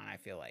Pokemon. I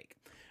feel like.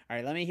 All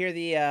right, let me hear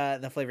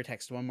the flavor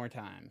text one more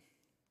time.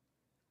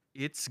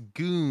 Its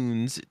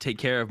goons take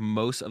care of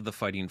most of the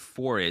fighting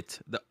for it.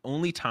 The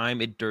only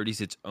time it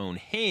dirties its own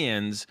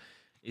hands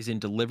is in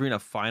delivering a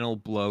final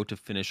blow to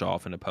finish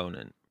off an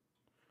opponent.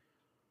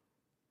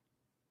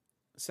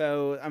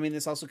 So, I mean,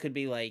 this also could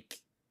be like,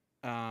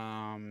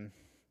 I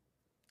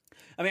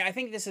mean, I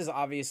think this is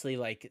obviously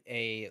like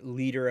a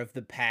leader of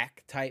the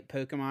pack type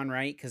Pokemon,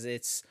 right? Because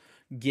it's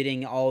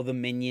getting all the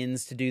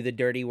minions to do the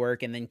dirty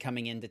work and then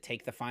coming in to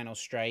take the final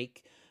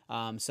strike.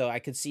 So I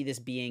could see this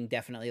being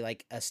definitely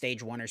like a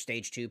stage 1 or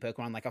stage 2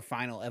 Pokemon, like a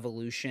final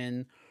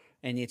evolution,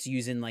 and it's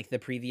using like the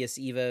previous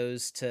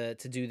Evos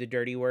to do the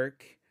dirty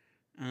work.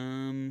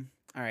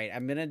 All right,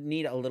 I'm gonna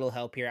need a little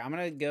help here. I'm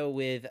gonna go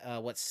with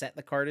what set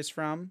the card is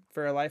from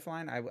for a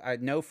lifeline. I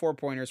know 4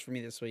 pointers for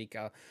me this week.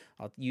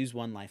 I'll use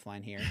 1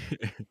 lifeline here.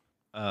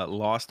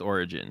 Lost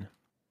Origin.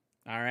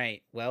 All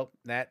right, well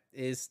that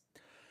is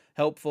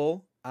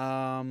helpful.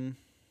 Um,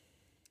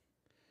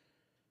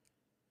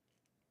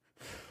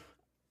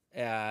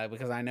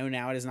 because I know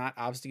now it is not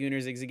Obstagoon or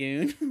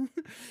Zigzagoon.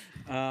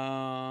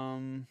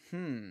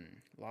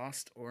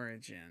 Lost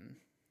Origin.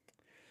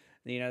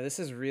 This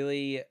is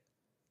really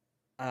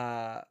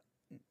uh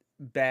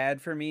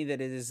bad for me that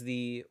it is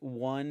the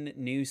one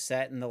new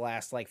set in the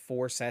last like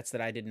 4 sets that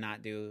I did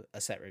not do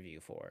a set review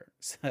for.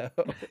 So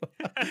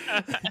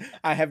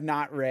I have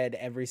not read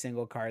every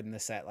single card in the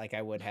set like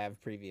I would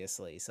have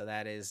previously. So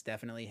that is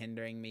definitely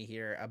hindering me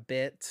here a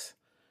bit.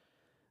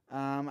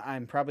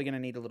 I'm probably gonna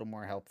need a little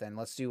more help then.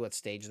 Let's do what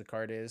stage the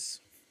card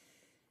is.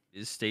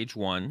 Is stage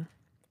 1.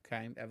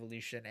 Okay,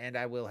 evolution, and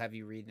I will have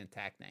you read an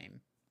attack name.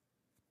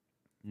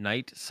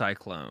 Night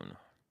Cyclone.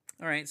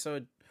 All right, so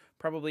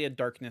probably a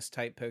darkness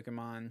type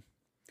Pokemon.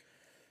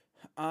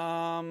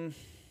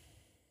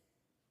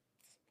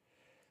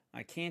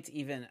 I can't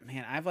even,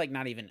 man, I've like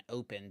not even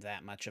opened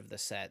that much of the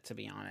set, to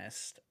be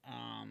honest.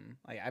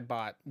 Like I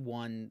bought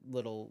one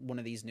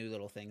of these new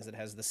little things that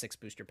has the 6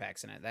 booster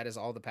packs in it. That is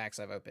all the packs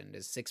I've opened,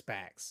 is 6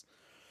 packs.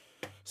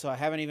 So I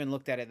haven't even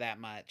looked at it that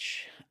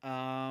much.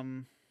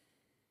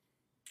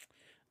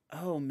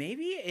 Oh,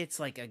 maybe it's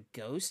like a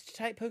ghost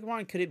type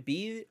Pokemon. Could it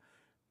be,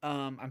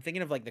 I'm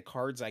thinking of like the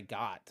cards I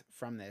got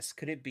from this.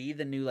 Could it be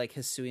the new like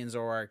Hisuian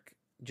Zoroark,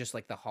 just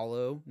like the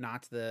holo,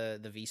 not the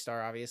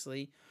V-Star,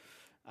 obviously?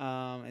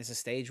 It's a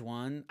stage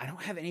 1. I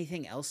don't have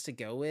anything else to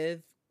go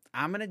with.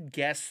 I'm gonna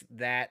guess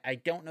that. I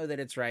don't know that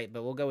it's right,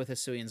 but we'll go with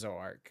Hisuian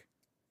Zoroark.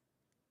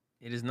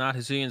 It is not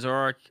Hisuian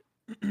Zoroark.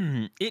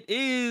 It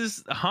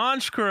is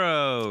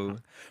Honchkrow.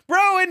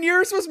 Bro, and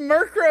yours was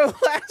Murkrow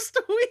last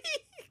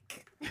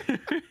week.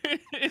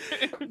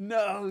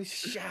 No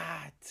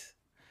shot.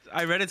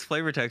 I read its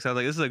flavor text. I was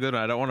like, this is a good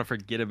one. I don't want to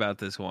forget about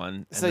this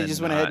one. So you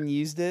just went ahead and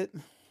used it?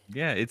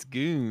 Yeah, it's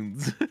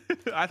Goons.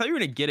 I thought you were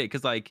gonna get it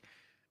because, like,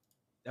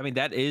 I mean,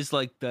 that is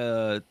like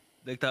that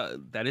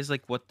is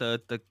like what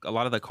the a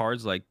lot of the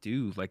cards like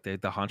do. Like the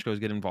Honchkrows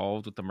get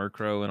involved with the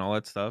Murkrow and all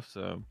that stuff.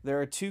 So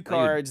there are 2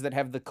 cards that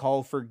have the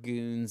Call for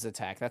Goons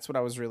attack. That's what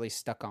I was really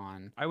stuck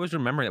on. I was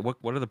remembering that.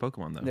 What are the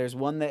Pokemon though? There's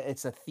one that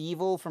it's a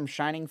Thievul from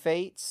Shining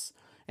Fates.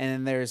 And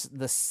then there's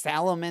the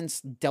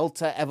Salamence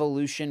Delta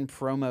Evolution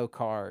promo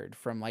card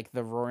from like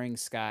the Roaring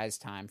Skies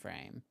time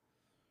frame.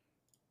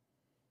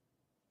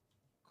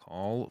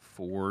 Call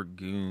for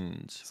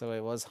Goons. So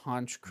it was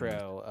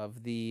Honchkrow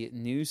of the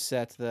new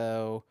set,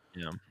 though.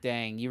 Yeah.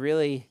 Dang,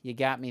 you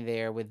got me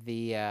there with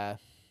the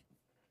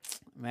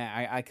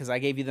man. Because I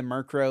gave you the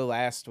Murkrow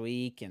last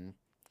week, and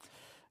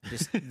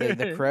just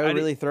the crow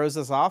really throws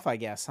us off, I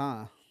guess,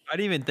 huh? I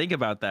didn't even think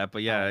about that,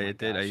 but yeah, it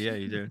did. Yeah,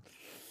 you did.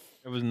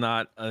 It was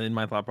not in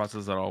my thought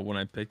process at all when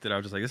I picked it. I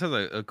was just like, this has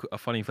a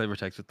funny flavor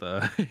text with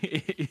the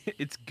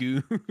it's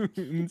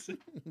Goons.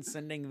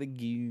 Sending the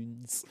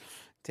Goons.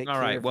 All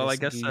right. Well, I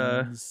guess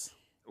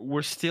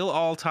we're still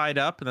all tied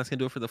up, and that's gonna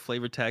do it for the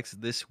flavor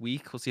text this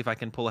week. We'll see if I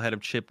can pull ahead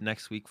of Chip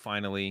next week.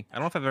 Finally, I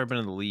don't know if I've ever been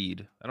in the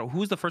lead. I don't.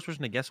 Who's the first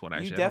person to guess one?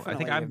 Actually, you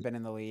definitely have been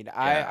in the lead.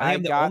 Yeah, I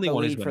got the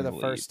lead for the lead.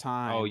 first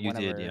time. Oh, you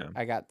did. Yeah.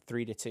 I got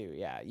 3-2.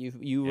 Yeah,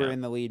 you were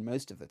in the lead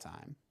most of the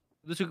time.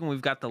 This week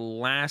we've got the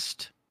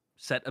last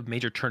set of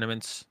major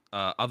tournaments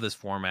of this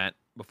format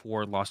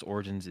before Lost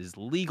Origins is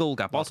legal.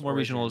 Got Baltimore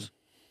Regionals.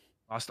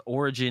 Lost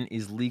Origin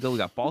is legal. We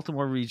got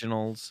Baltimore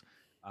Regionals.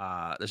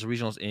 There's a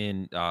regionals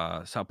in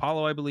Sao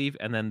Paulo, I believe,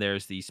 and then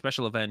there's the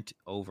special event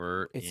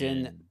over. It's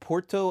in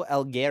Porto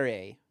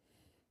Alegre.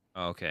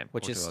 Oh, okay,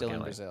 which is still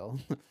in Brazil.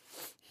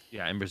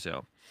 Yeah, in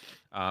Brazil,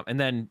 and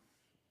then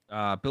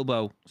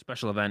Bilbao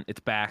Special Event.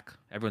 It's back.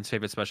 Everyone's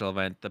favorite special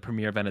event, the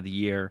premier event of the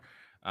year,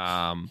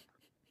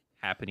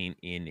 happening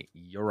in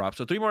Europe.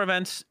 So 3 more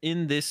events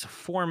in this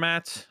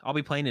format. I'll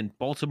be playing in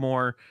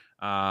Baltimore.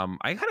 I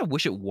kind of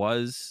wish it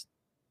was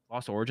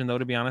Lost Origin, though,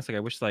 to be honest. Like, I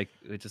wish they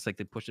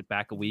pushed it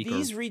back a week.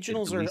 These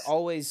regionals are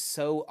always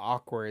so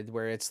awkward,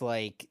 where it's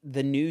like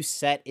the new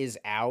set is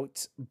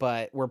out,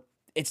 but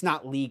it's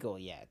not legal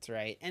yet,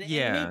 right? And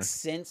it makes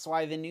sense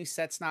why the new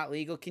set's not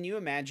legal. Can you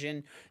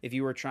imagine if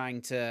you were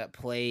trying to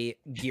play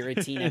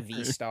Giratina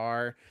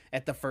V-Star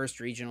at the first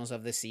regionals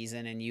of the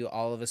season, and you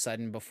all of a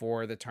sudden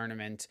before the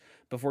tournament,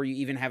 before you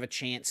even have a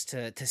chance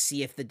to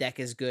see if the deck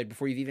is good,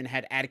 before you've even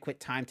had adequate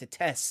time to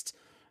test,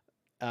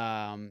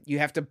 you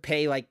have to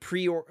pay like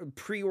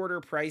pre-order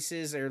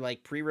prices or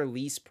like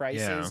pre-release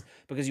prices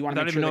because you want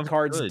to make sure the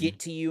cards get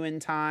to you in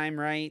time,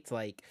 right?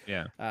 Like,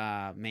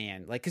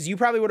 man, like, because you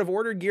probably would have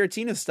ordered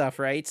Giratina stuff,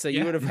 right? So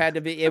you would have had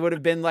to be, it would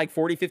have been like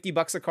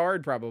 $40-50 a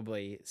card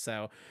probably.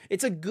 So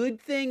it's a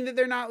good thing that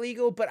they're not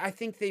legal, but I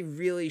think they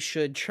really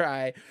should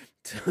try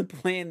to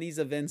plan these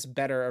events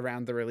better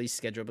around the release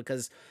schedule,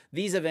 because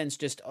these events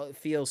just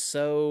feel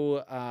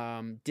so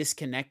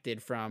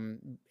disconnected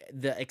from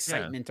the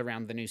excitement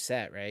around the new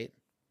set, right?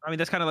 I mean,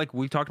 that's kind of like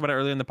we talked about it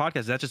earlier in the podcast.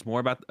 Is that just more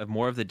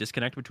of the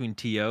disconnect between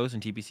TOs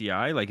and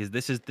TPCI? Like,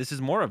 this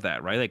is more of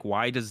that, right? Like,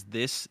 why does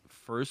this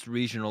first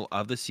regional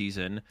of the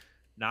season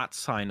not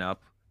sign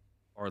up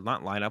or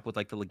not line up with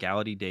like the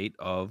legality date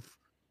of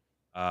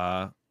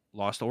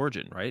Lost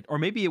Origin, right? Or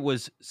maybe it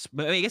was.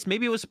 I guess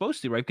maybe it was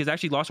supposed to, right? Because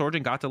actually, Lost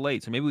Origin got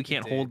delayed, so maybe we It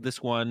can't hold did.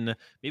 this one.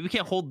 Maybe we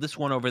can't hold this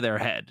one over their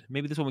head.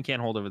 Maybe this one we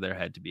can't hold over their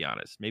head. To be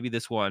honest, maybe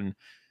this one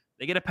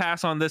they get a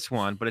pass on this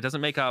one, but it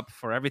doesn't make up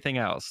for everything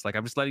else. Like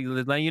I'm just letting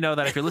you know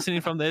that if you're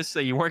listening from this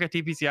and you work at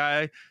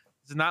TPCI,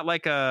 it's not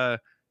like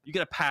you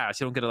get a pass.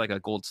 You don't get like a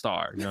gold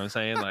star. You know what I'm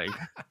saying? Like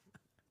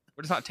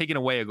we're just not taking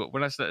away we're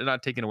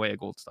not taking away a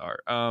gold star.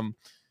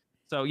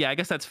 So yeah, I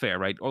guess that's fair,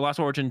 right? Or Lost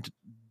Origin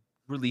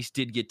release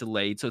did get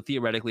delayed, so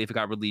theoretically, if it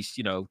got released,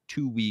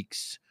 2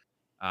 weeks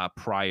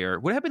prior,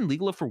 would it have been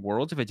legal for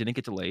Worlds if it didn't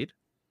get delayed?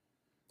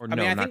 Or I mean,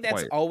 no, I not think that's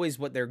quite. always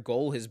what their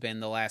goal has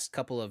been the last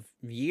couple of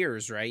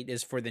years, right?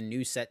 Is for the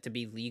new set to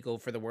be legal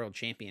for the World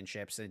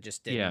Championships. It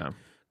just didn't Yeah,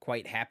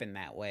 quite happen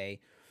that way.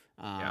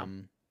 yeah.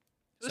 Um,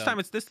 This so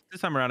time this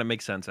time around, it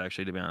makes sense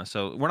actually, to be honest.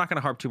 So we're not going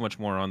to harp too much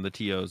more on the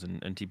TOs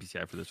and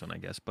TPCI for this one, I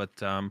guess. But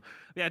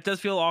yeah, it does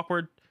feel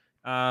awkward.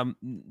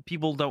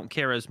 People don't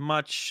care as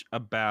much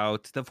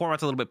about the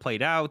format's a little bit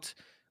played out,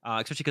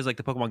 especially because like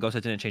the Pokemon Go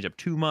set didn't change up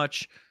too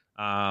much.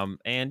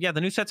 And yeah,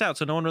 the new set's out,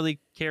 so no one really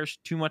cares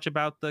too much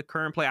about the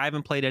current play. I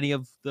haven't played any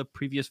of the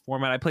previous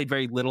format. I played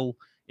very little,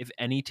 if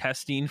any,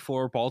 testing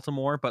for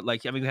Baltimore. But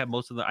like, I mean, I have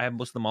most of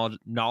the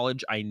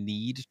knowledge I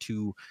need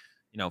to,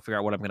 figure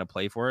out what I'm going to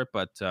play for it.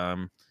 But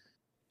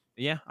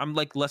yeah, I'm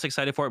like less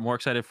excited for it, more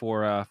excited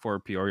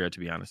for Peoria, to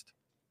be honest.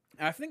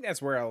 I think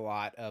that's where a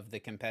lot of the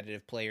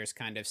competitive players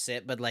kind of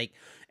sit, but like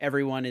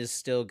everyone is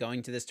still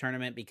going to this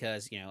tournament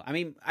because, I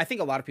mean, I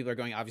think a lot of people are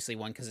going obviously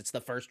one because it's the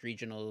first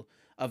regional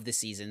of the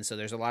season. So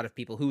there's a lot of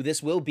people who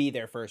this will be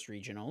their first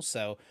regional.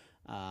 So,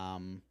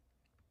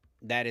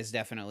 that is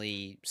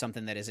definitely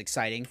something that is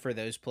exciting for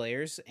those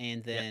players.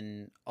 And Yep.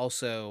 then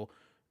also,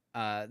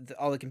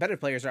 all the competitive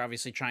players are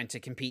obviously trying to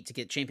compete to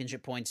get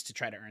championship points to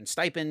try to earn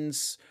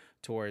stipends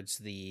towards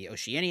the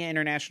Oceania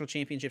International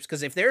Championships.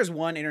 Because if there's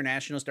one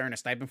internationals to earn a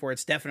stipend for,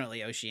 it's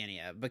definitely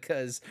Oceania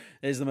because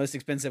it is the most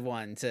expensive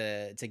one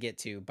to get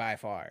to by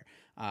far.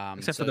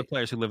 Except for So the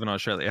players who live in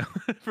Australia.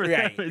 For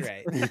them,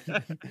 right,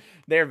 right,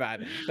 they're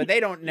vibing, but they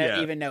don't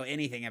yeah. even know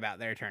anything about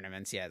their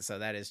tournaments yet. So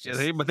that is Yeah,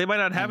 just but they might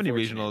not have any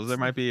unfortunate. regionals. There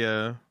might be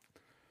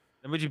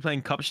they might be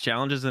playing cups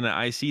challenges and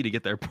an IC to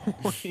get their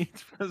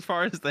points, as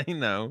far as they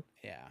know.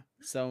 Yeah,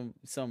 so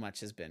much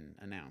has been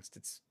announced.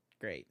 It's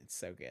great. It's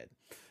so good.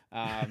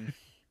 Um,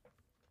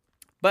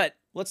 But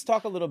let's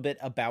talk a little bit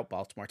about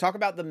Baltimore. Talk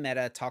about the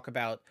meta. Talk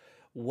about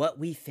what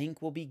we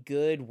think will be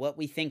good, what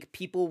we think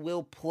people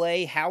will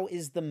play. How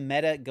is the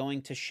meta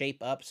going to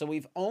shape up? So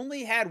we've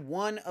only had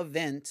one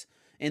event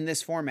in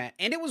this format,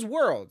 and it was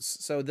Worlds.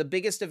 So the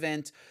biggest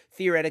event,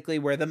 theoretically,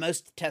 where the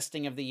most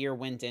testing of the year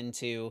went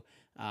into.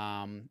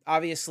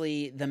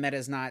 Obviously, the meta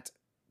is not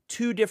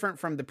too different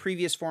from the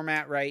previous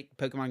format, right?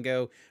 Pokemon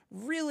Go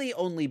really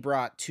only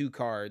brought two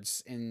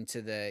cards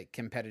into the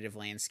competitive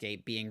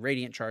landscape, being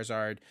Radiant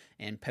Charizard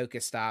and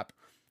Pokestop.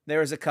 There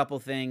was a couple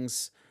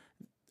things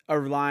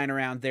are lying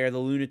around there. The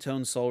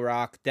Lunatone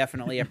Solrock,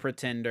 definitely a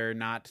pretender,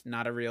 not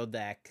a real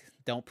deck.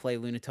 Don't play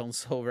Lunatone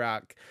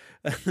Solrock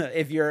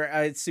if you're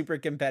a super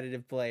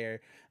competitive player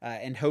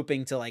and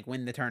hoping to like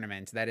win the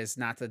tournament. That is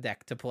not the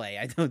deck to play,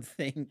 I don't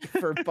think,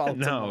 for No,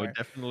 Baltimore.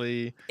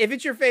 definitely If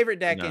it's your favorite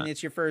deck and not.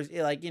 it's your first,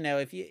 like,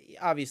 if you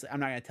obviously, I'm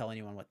not going to tell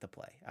anyone what to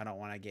play. I don't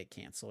want to get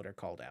canceled or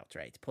called out,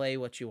 right? Play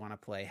what you want to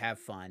play, have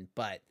fun.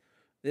 But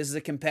this is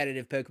a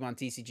competitive Pokemon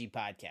TCG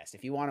podcast.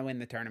 If you want to win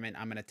the tournament,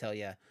 I'm going to tell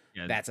you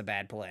Yeah, that's a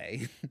bad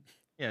play.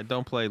 yeah.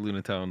 Don't play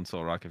Lunatone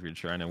Solrock if you're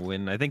trying to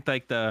win. I think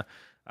like the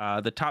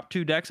top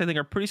two decks I think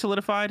are pretty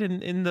solidified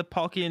in the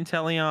Palkia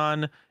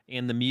Teleon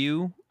and the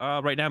Mew.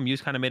 Right now,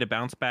 Mew's kind of made a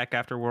bounce back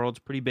after Worlds,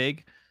 pretty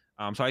big.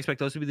 So I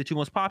expect those to be the two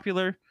most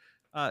popular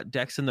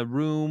decks in the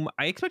room.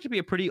 I expect it to be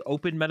a pretty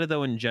open meta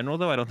though in general.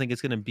 Though I don't think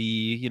it's going to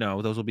be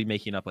those will be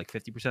making up like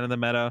 50% of the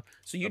meta.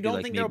 So you It'll be don't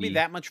like think there will be maybe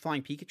that much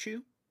Flying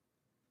Pikachu?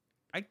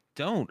 I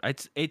don't.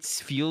 It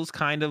feels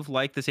kind of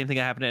like the same thing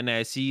that happened at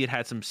NIC. It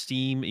had some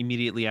steam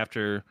immediately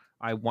after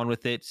I won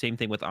with it. Same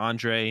thing with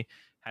Andre.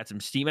 Had some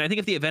steam. And I think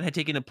if the event had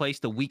taken place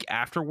the week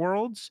after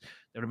Worlds,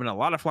 there would have been a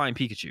lot of Flying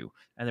Pikachu.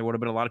 And there would have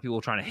been a lot of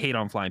people trying to hate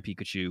on Flying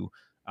Pikachu.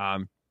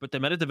 But the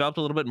meta developed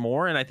a little bit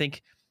more. And I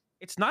think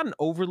it's not an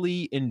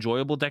overly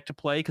enjoyable deck to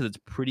play because it's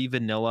pretty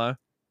vanilla.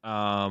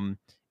 And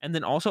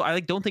then also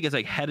I don't think it's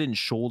like head and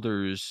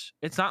shoulders.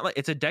 It's not like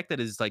it's a deck that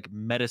is like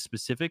meta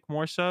specific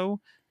more so,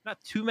 not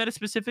too meta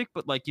specific,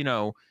 but like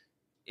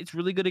it's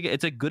really good.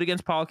 It's a good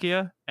against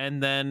Palkia,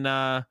 and then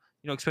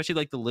especially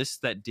like the lists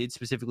that did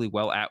specifically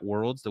well at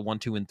Worlds, the 1,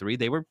 2, and 3,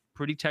 they were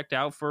pretty teched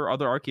out for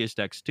other Arceus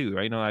decks too,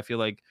 right? I feel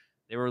like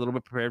they were a little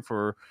bit prepared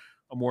for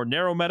a more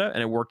narrow meta,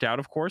 and it worked out,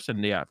 of course.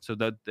 And yeah, so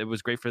that it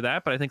was great for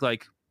that. But I think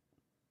like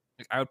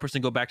I would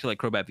personally go back to like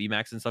Crobat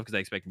VMAX and stuff because I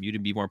expect Mew to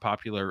be more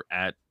popular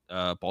at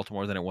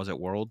Baltimore than it was at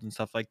Worlds and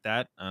stuff like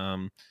that.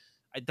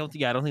 I don't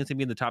think it's gonna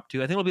be in the top two.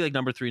 I think it'll be like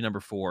number 3,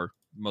 number 4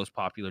 most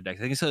popular decks.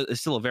 I think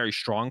it's still a very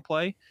strong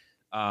play,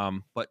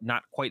 but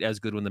not quite as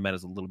good when the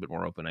meta's a little bit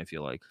more open, I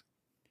feel like.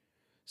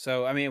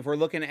 So, I mean, if we're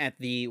looking at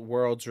the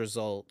World's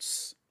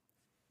results,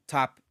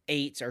 top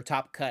 8 or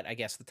top cut, I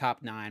guess the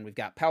top 9, we've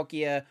got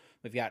Palkia,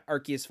 we've got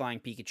Arceus Flying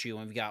Pikachu,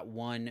 and we've got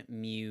one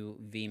Mew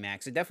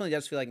VMAX. It definitely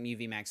does feel like Mew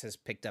VMAX has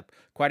picked up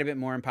quite a bit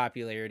more in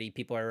popularity.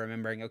 People are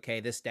remembering, okay,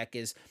 this deck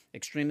is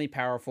extremely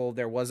powerful.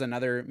 There was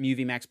another Mew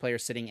VMAX player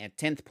sitting at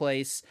 10th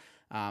place,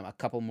 a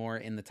couple more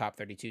in the top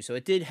 32. So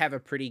it did have a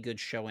pretty good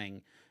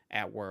showing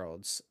at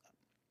Worlds.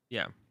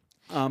 Yeah.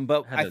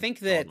 But Had I a think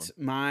solid that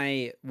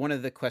one. one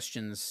of the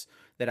questions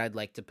that I'd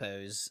like to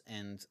pose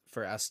and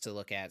for us to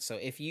look at. So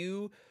if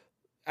you,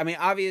 I mean,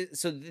 obvious.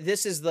 So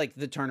this is like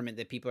the tournament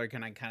that people are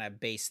gonna kind of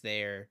base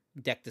their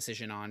deck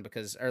decision on,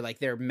 because, or like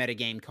their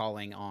metagame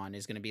calling on,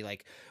 is gonna be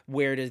like,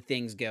 where do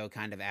things go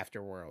kind of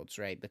after Worlds,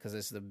 right? Because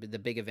it's the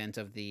big event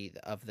of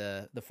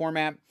the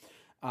format.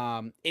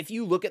 If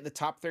you look at the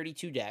top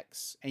 32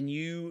 decks and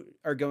you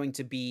are going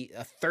to be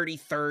a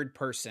 33rd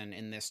person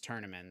in this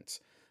tournament,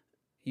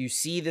 you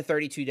see the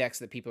 32 decks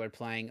that people are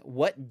playing,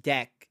 what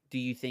deck do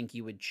you think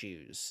you would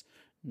choose,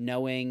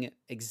 knowing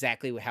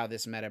exactly how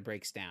this meta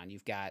breaks down?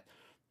 You've got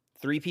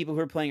 3 people who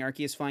are playing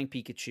Arceus Flying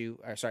Pikachu,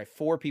 or sorry,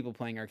 4 people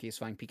playing Arceus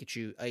Flying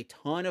Pikachu, a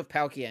ton of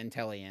Palkia and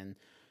Teleon,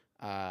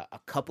 a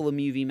couple of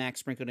Mew VMAX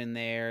sprinkled in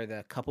there,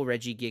 the couple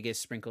Regigigas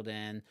sprinkled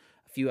in,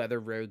 a few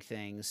other rogue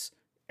things.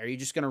 Are you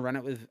just going to run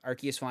it with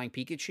Arceus Flying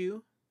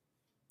Pikachu?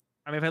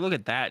 I mean, if I look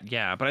at that,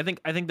 yeah, but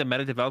I think the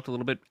meta developed a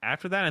little bit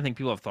after that. I think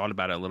people have thought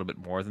about it a little bit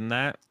more than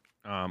that.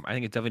 I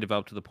think it definitely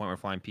developed to the point where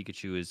Flying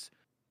Pikachu is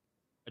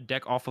a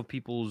deck off of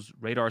people's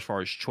radar as far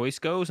as choice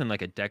goes, and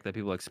like a deck that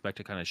people expect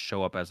to kind of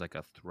show up as like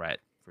a threat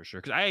for sure.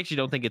 Because I actually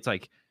don't think it's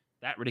like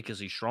that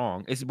ridiculously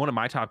strong. It's one of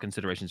my top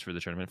considerations for the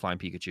tournament, Flying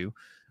Pikachu,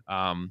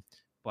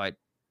 but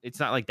it's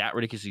not like that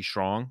ridiculously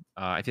strong.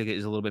 I feel like it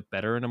is a little bit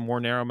better in a more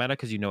narrow meta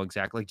because you know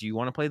exactly, like, do you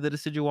want to play the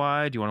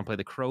Decidueye? Do you want to play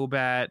the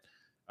Crobat?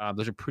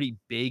 Those are pretty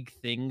big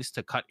things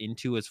to cut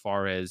into as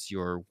far as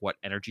your what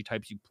energy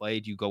types you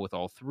play. Do you go with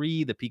all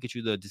 3, the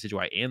Pikachu, the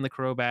Decidueye, and the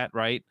Crobat,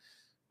 right?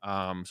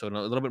 So in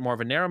a little bit more of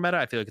a narrow meta,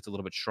 I feel like it's a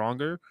little bit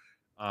stronger.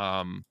 But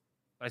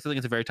I still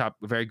think it's a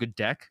very good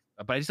deck.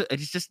 But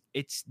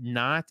it's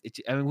not.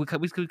 I mean,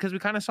 because we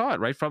kind of saw it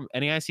right from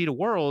NAIC to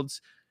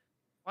Worlds.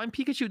 Flying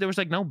Pikachu, there was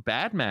like no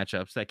bad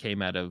matchups that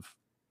came out of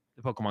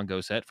the Pokemon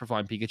Go set for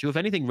Flying Pikachu. If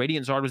anything,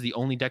 Radiant Zard was the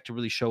only deck to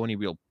really show any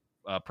real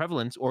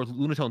prevalence, or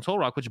Lunatone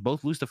Solrock, which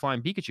both lose to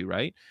Flying Pikachu,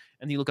 right?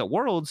 And you look at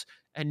Worlds,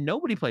 and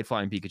nobody played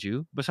Flying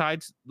Pikachu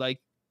besides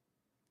like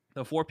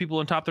the 4 people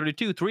in top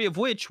 32, 3 of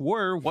which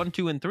were 1,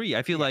 2, and 3.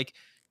 I feel like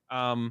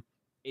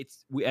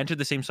we entered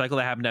the same cycle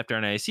that happened after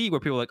NIC,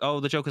 where people were like, oh,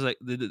 the joke is like,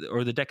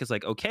 or the deck is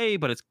like okay,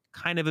 but it's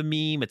kind of a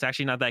meme. It's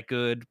actually not that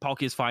good.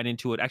 Palkia is fine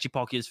into it. Actually,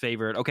 Palkia is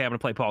favored. Okay, I'm gonna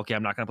play Palkia.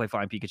 I'm not gonna play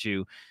Flying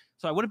Pikachu.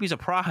 So I wouldn't be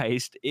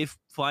surprised if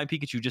Flying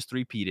Pikachu just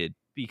three-peated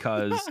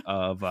because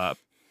of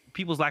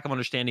people's lack of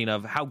understanding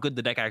of how good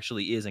the deck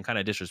actually is and kind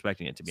of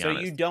disrespecting it, to be honest.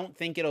 So you don't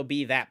think it'll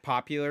be that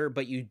popular,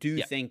 but you do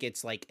Yeah. think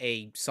it's like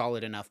a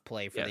solid enough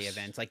play for the Yes.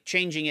 event, like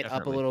changing it up a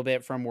Definitely. little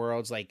bit from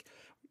Worlds. Like,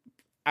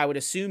 I would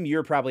assume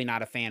you're probably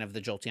not a fan of the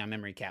Jolteon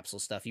memory capsule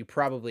stuff. You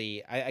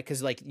probably,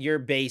 because like your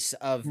base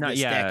of Not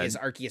this deck yeah. is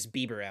Arceus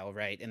Bibarel,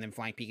 right? And then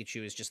Flying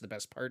Pikachu is just the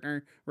best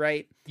partner,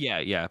 right?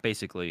 Yeah,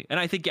 basically. And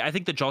I think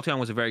the Jolteon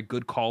was a very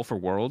good call for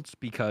Worlds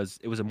because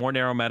it was a more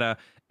narrow meta,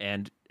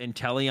 and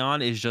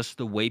Inteleon is just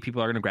the way people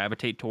are going to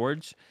gravitate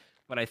towards.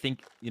 But I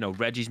think,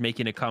 Reggie's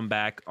making a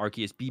comeback.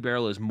 Arceus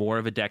Bibarel is more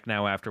of a deck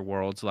now after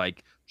Worlds.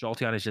 Like,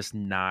 Jolteon is just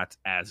not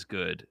as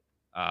good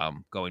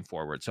going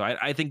forward. So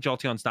I think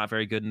Jolteon's not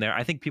very good in there.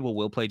 I think people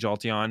will play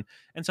Jolteon,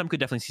 and some could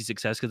definitely see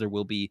success because there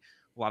will be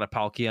a lot of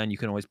Palkia, and you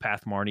can always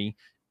Path Marnie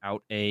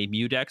out a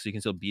Mew deck, so you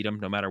can still beat him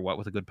no matter what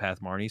with a good Path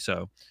Marnie.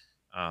 So,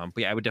 but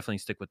yeah, I would definitely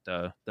stick with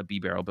the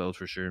Bibarel build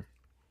for sure.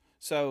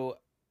 So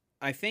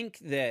I think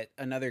that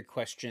another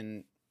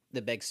question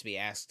that begs to be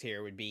asked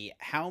here would be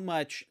how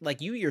much,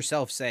 like you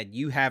yourself said,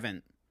 you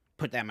haven't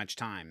put that much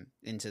time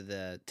into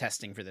the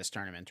testing for this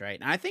tournament, right?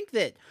 And I think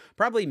that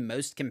probably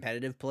most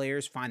competitive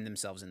players find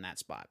themselves in that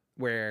spot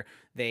where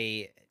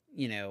they,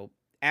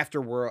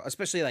 after World,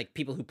 especially like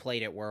people who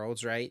played at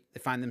Worlds, right? They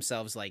find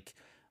themselves like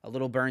a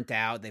little burnt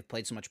out. They've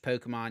played so much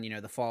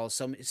Pokemon, the fall.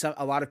 So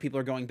a lot of people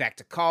are going back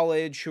to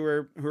college who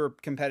are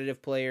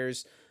competitive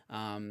players.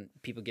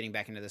 People getting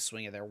back into the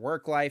swing of their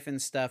work life and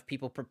stuff.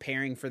 People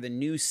preparing for the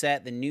new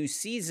set, the new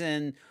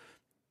season.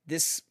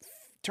 This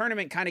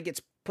tournament kind of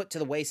gets put to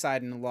the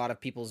wayside in a lot of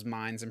people's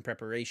minds and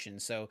preparation.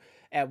 So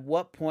at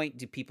what point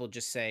do people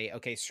just say,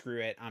 okay, screw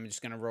it, I'm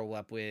just going to roll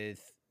up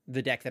with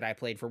the deck that I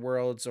played for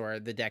Worlds, or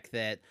the deck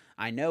that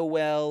I know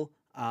well,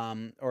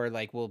 or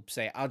like we'll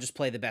say, I'll just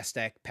play the best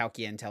deck,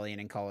 Palkia and Teleon,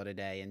 and call it a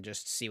day and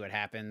just see what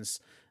happens,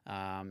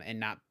 and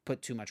not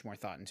put too much more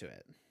thought into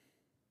it?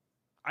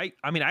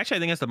 I mean, actually, I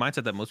think that's the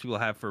mindset that most people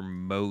have for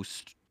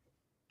most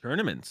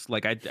tournaments.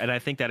 Like, I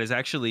think that is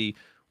actually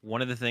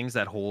one of the things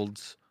that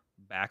holds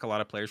back a lot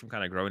of players from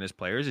kind of growing as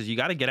players is you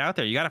got to get out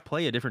there, you got to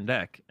play a different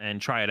deck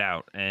and try it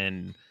out,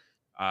 and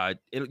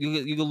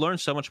you'll learn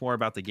so much more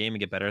about the game and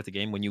get better at the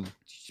game when you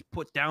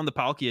put down the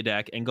Palkia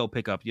deck and go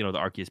pick up the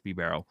Arceus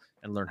Bibarel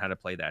and learn how to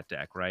play that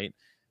deck, right?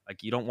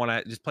 Like, you don't want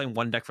to just play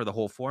one deck for the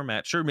whole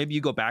format. Sure, maybe you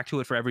go back to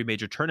it for every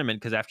major tournament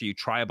because after you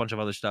try a bunch of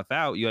other stuff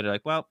out, you had to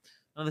like, well,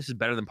 oh, this is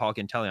better than Palkia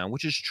and Teleon,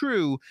 which is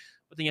true.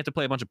 But then you have to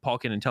play a bunch of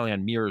Palkia and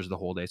Teleon mirrors the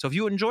whole day. So if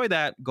you enjoy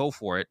that, go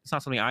for it. It's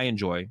not something I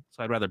enjoy,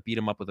 so I'd rather beat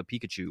him up with a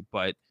Pikachu.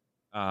 But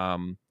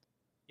um,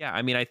 yeah,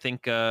 I mean, I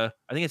think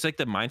it's like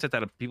the mindset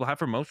that people have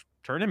for most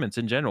tournaments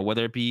in general,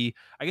 whether it be,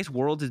 I guess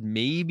Worlds is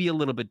maybe a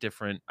little bit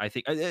different. I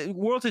think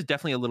Worlds is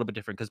definitely a little bit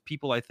different because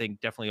people, I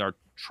think, definitely are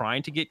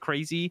trying to get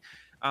crazy.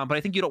 But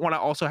I think you don't want to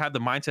also have the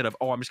mindset of,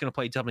 oh, I'm just going to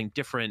play something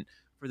different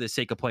for the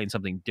sake of playing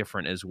something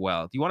different as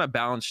well. You want a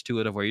balance to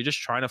it of where you're just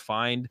trying to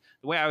find,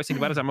 the way I always think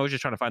about it is I'm always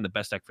just trying to find the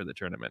best deck for the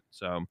tournament.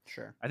 So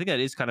Sure. I think that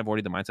is kind of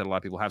already the mindset a lot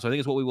of people have. So I think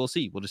it's what we will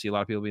see. We'll just see a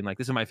lot of people being like,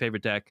 this is my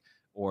favorite deck,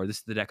 or this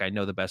is the deck I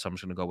know the best, so I'm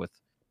just going to go with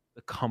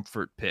the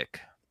comfort pick.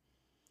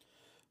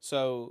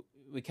 So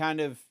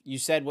you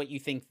said what you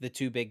think the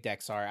two big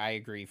decks are. I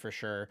agree for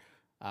sure.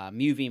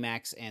 Mew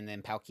VMAX and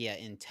then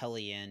Palkia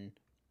Inteleon.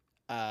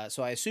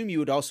 So I assume you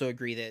would also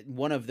agree that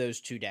one of those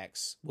two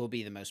decks will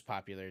be the most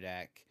popular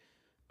deck.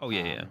 Oh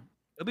yeah, yeah.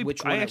 It'll be,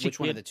 Which one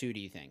of the two do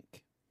you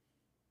think?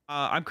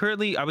 I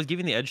was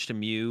giving the edge to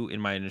Mew in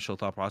my initial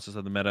thought process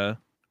of the meta,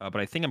 but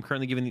I think I'm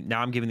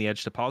giving the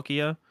edge to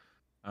Palkia,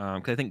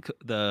 because I think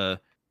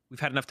we've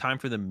had enough time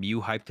for the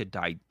Mew hype to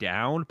die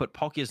down, but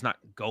Palkia is not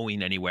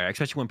going anywhere,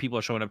 especially when people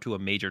are showing up to a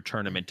major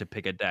tournament to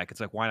pick a deck.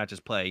 It's like, why not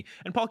just play?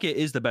 And Palkia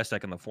is the best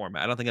deck in the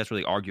format. I don't think that's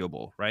really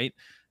arguable, right?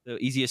 The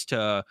easiest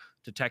to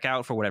tech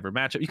out for whatever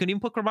matchup. You can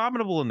even put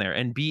Abominable in there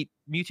and beat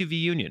Mewtwo v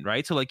Union,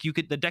 right? So like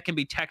the deck can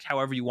be teched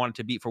however you want it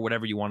to beat for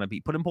whatever you want to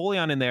beat. Put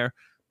Empoleon in there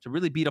to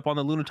really beat up on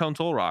the Lunatone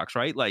Soul Rocks,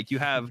 right? Like you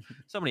have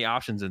so many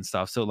options and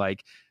stuff. So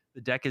like the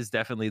deck is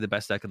definitely the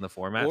best deck in the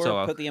format. Or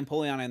so put the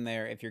Empoleon in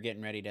there if you're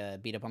getting ready to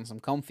beat up on some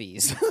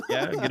Comfies.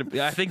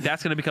 I think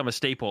that's going to become a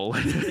staple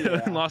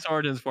in Lost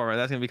Origins format.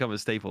 That's going to become a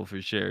staple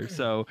for sure.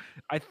 So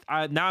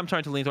now I'm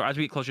trying to lean toward, as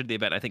we get closer to the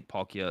event, I think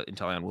Palkia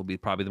Inteleon will be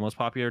probably the most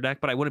popular deck,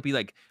 but I wouldn't be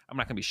like, I'm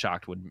not going to be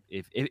shocked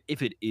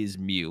if it is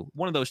Mew.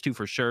 One of those two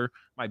for sure.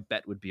 My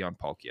bet would be on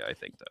Palkia, I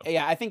think, though.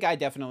 Yeah, I think I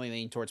definitely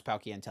lean towards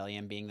Palkia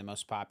Inteleon being the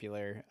most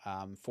popular,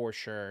 for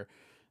sure,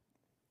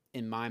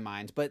 in my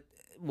mind. But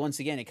once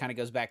again, it kind of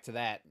goes back to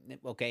that.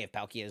 Okay, if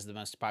Palkia is the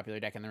most popular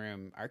deck in the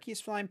room,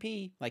 Arceus Flying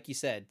P, like you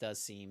said, does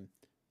seem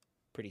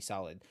pretty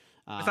solid.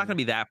 It's not going to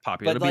be that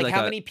popular. But It'll be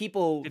how many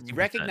people 50%.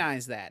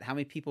 recognize that? How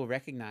many people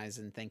recognize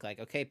and think like,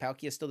 okay,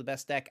 Palkia is still the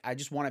best deck. I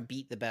just want to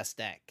beat the best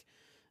deck.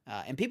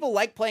 And people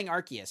like playing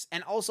Arceus.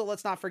 And also,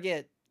 let's not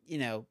forget,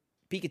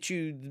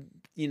 Pikachu,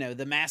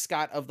 the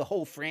mascot of the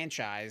whole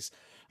franchise.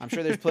 I'm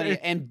sure there's plenty,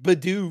 and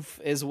Bidoof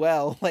as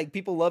well. Like,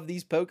 people love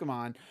these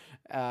Pokemon.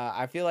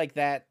 I feel like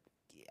that.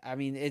 I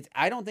mean,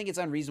 I don't think it's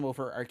unreasonable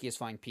for Arceus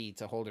Flying P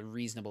to hold a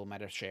reasonable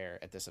meta share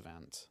at this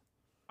event.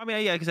 I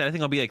mean, yeah, like I said, I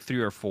think I'll be like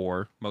 3 or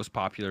 4 most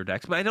popular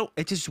decks, but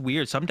it's just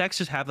weird. Some decks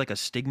just have like a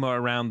stigma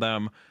around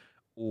them,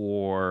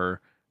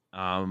 or,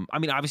 I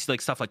mean, obviously,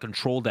 like stuff like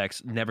control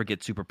decks never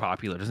get super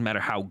popular. It doesn't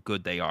matter how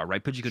good they are,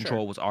 right? Pidgey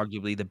Control was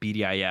arguably the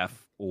BDIF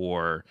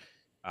or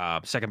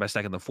second best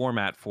deck in the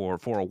format for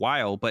a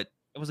while, but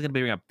it wasn't going to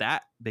bring up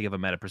that big of a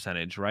meta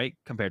percentage, right?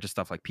 Compared to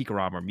stuff like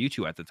Pikarom or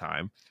Mewtwo at the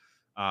time.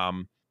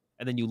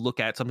 And then you look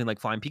at something like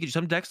Flying Pikachu,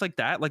 some decks like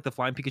that, like the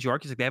Flying Pikachu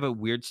Arceus, like they have a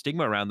weird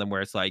stigma around them where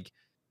it's like,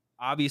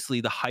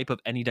 obviously the hype of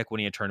any deck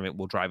winning a tournament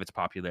will drive its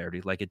popularity,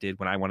 like it did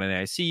when I won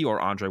NIC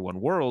or Andre won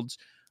Worlds.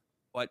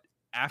 But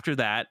after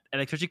that, and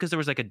especially because there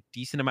was like a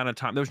decent amount of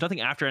time, there was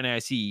nothing after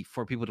NIC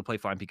for people to play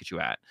Flying Pikachu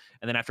at.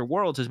 And then after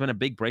Worlds, there's been a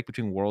big break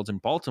between Worlds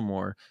and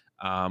Baltimore.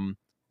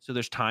 So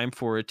there's time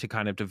for it to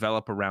kind of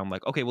develop around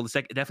like, okay, well, this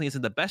deck definitely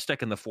isn't the best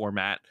deck in the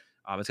format.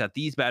 It's got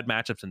these bad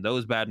matchups and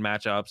those bad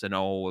matchups,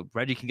 and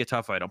Reggie can get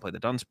tough if I don't play the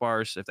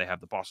Dunsparce, if they have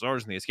the Boss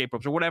Orders and the Escape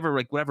Ropes or whatever,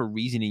 like whatever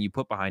reasoning you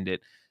put behind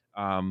it.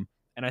 And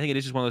I think it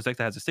is just one of those decks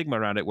that has a stigma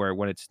around it where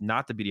when it's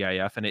not the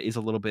BDIF and it is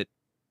a little bit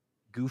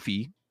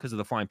goofy because of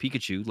the Flying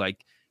Pikachu,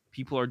 like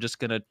people are just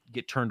going to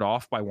get turned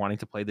off by wanting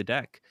to play the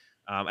deck.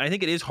 And I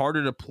think it is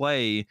harder to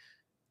play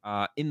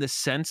in the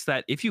sense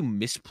that if you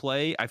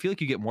misplay, I feel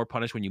like you get more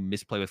punished when you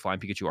misplay with Flying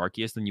Pikachu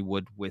Arceus than you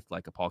would with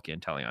like a Palkia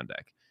and Teleon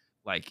deck.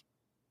 Like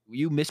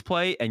you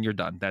misplay and you're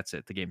done. That's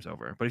it. The game's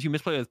over. But if you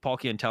misplay with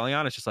Palkia and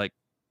Teleon, it's just like,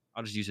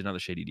 I'll just use another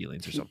Shady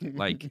Dealings or something.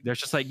 Like there's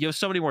just like, you have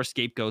so many more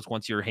scapegoats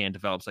once your hand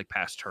develops like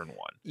past turn 1.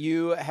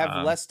 You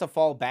have less to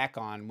fall back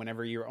on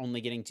whenever you're only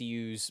getting to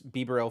use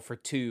Bibarel for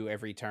 2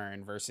 every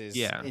turn versus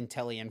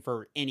Inteleon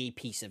for any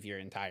piece of your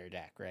entire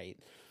deck, right?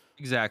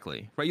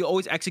 Exactly. Right. You'll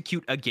always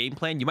execute a game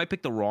plan. You might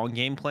pick the wrong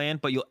game plan,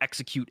 but you'll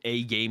execute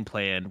a game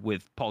plan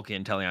with Palkia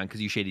and Teleon because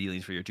you Shady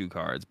Dealings for your 2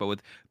 cards. But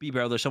with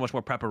B-Barrel, there's so much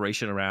more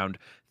preparation around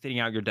thinning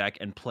out your deck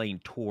and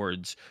playing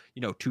towards,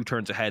 2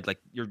 turns ahead. Like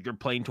you're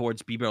playing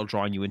towards B-Barrel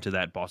drawing you into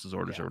that boss's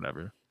orders or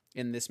whatever.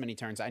 In this many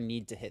turns, I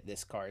need to hit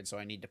this card, so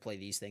I need to play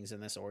these things in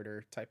this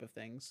order type of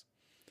things.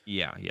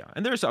 Yeah.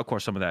 And there's, of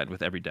course, some of that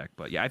with every deck.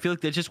 But yeah, I feel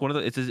like it's just one of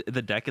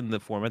the deck in the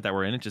format that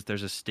we're in. It's just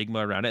there's a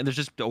stigma around it. And there's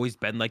just always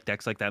been like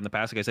decks like that in the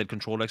past. Like I said,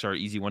 control decks are an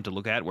easy one to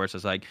look at where it's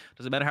just like,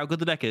 doesn't matter how good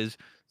the deck is,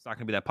 it's not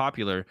going to be that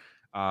popular.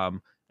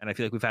 And I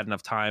feel like we've had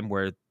enough time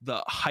where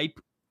the hype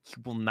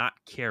will not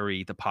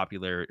carry the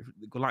popularity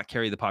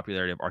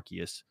of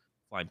Arceus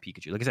Flying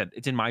Pikachu. Like I said,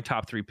 it's in my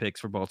top 3 picks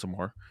for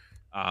Baltimore,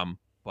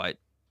 but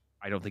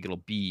I don't think it'll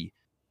be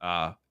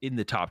in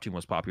the top 2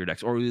 most popular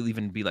decks, or it'll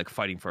even be like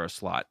fighting for a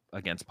slot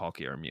against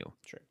Palkia or Mew.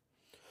 Sure.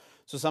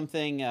 So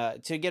something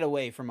to get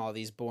away from all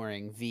these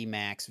boring V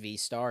Max, V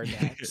Star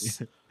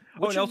decks.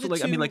 Oh, Which and of also the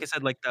like I mean, like two? I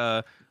said,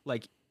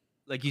 like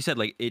like you said,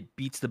 like it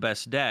beats the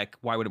best deck.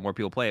 Why wouldn't more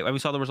people play it? I mean, we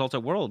saw the results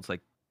at Worlds.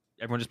 Like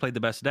everyone just played the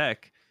best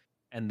deck,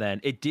 and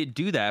then it did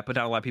do that, but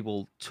not a lot of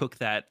people took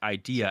that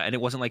idea, and it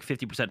wasn't like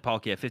 50%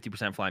 Palkia,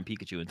 50% Flying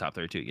Pikachu in top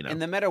 32. You know?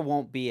 And the meta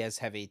won't be as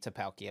heavy to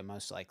Palkia,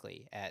 most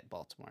likely, at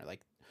Baltimore.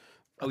 Like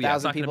a Oh yeah,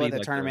 it's thousand not going to people at be the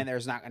like tournament, the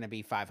there's not going to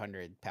be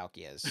 500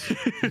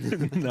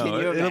 Palkias. Can no,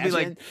 you it'll be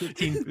like imagine?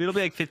 15. It'll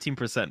be like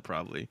 15%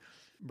 probably.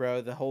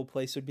 Bro, the whole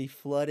place would be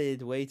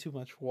flooded. Way too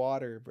much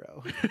water,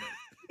 bro.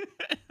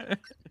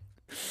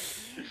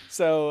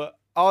 So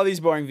all these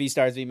boring V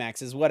stars, V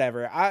maxes,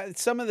 whatever.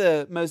 Some of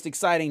the most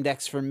exciting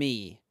decks for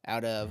me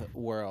out of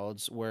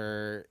Worlds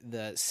were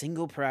the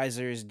single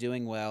prizers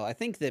doing well. I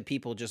think that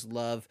people just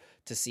love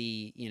to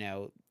see,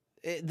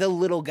 the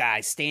little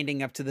guy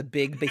standing up to the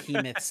big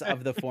behemoths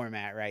of the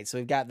format, right? So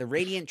we've got the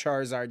Radiant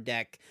Charizard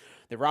deck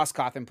that Ross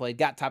Cawthon played,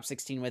 got top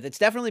 16 with. It's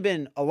definitely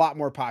been a lot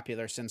more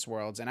popular since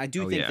Worlds, and I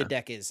do Oh think the yeah.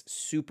 deck is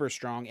super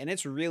strong, and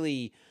it's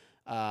really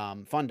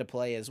fun to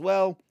play as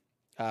well.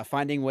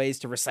 Finding ways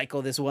to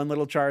recycle this one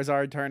little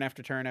Charizard turn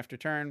after turn after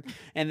turn.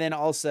 And then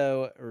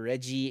also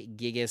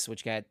Regigigas,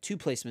 which got 2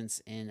 placements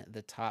in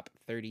the top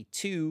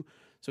 32.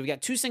 So we've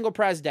got 2 single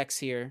prize decks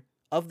here.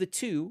 Of the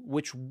 2,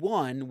 which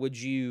one would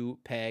you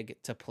peg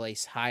to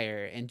place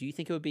higher? And do you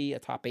think it would be a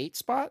top 8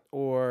 spot?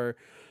 Or,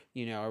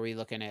 are we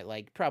looking at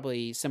like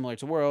probably similar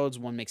to Worlds?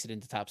 One makes it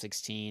into top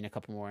 16, a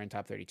couple more in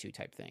top 32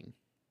 type thing.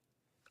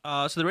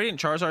 So the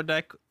Radiant Charizard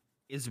deck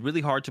is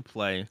really hard to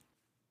play.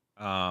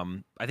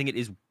 I think it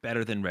is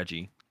better than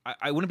Reggie.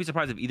 I wouldn't be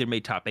surprised if either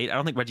made top 8. I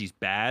don't think Reggie's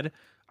bad.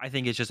 I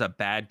think it's just a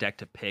bad deck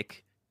to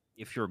pick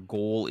if your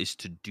goal is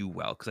to do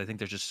well, because I think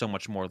there's just so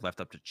much more left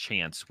up to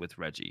chance with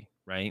Reggie,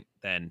 right?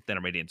 Than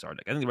a Radiant Zard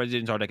deck. I think the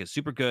Radiant Zard deck is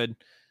super good.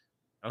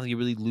 I don't think you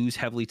really lose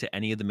heavily to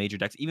any of the major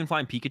decks. Even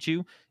Flying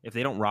Pikachu, if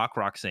they don't rock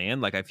Roxanne,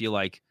 like I feel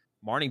like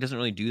Marnie doesn't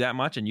really do that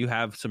much, and you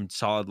have some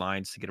solid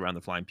lines to get around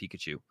the Flying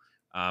Pikachu.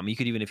 You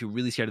could even, if you're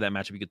really scared of that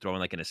matchup, you could throw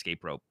in like an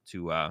escape rope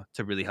to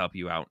really help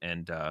you out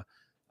and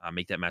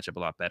make that matchup a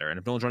lot better. And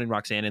if no one's running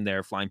Roxanne in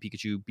their Flying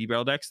Pikachu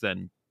B-Barrel decks,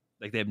 then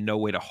like they have no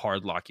way to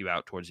hard lock you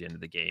out towards the end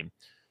of the game.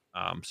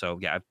 So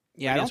yeah,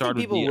 Yeah, I don't think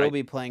people will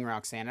be playing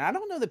Roxanne. And I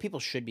don't know that people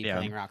should be Yeah.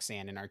 playing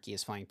Roxanne in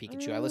Arceus Flying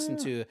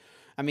Pikachu.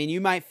 I mean,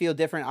 you might feel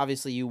different.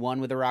 Obviously, you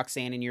won with a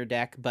Roxanne in your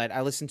deck, but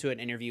I listened to an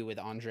interview with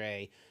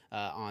Andre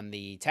on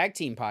the Tag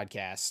Team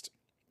podcast.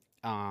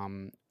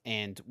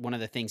 And one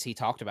of the things he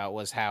talked about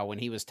was how when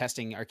he was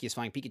testing Arceus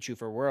Flying Pikachu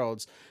for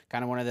Worlds,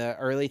 kind of one of the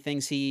early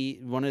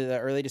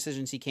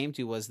decisions he came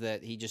to was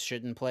that he just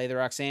shouldn't play the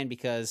Roxanne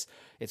because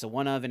it's a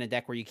one of in a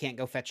deck where you can't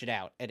go fetch it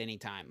out at any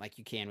time like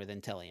you can with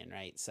Inteleon,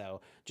 right?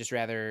 So just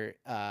rather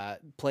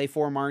play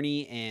for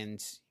Marnie,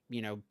 and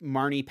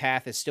Marnie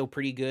path is still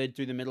pretty good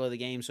through the middle of the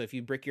game. So if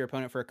you brick your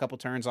opponent for a couple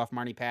turns off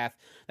Marnie path,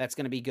 that's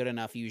going to be good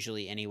enough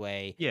usually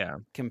anyway. Yeah.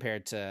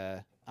 Compared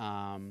to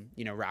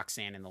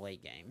Roxanne in the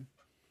late game.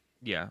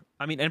 Yeah,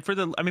 I mean, for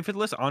the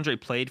list Andre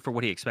played for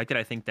what he expected,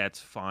 I think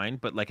that's fine.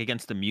 But like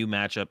against the Mew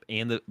matchup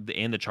and the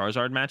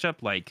Charizard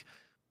matchup, like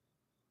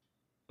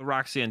the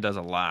Roxanne does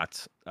a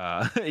lot.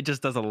 It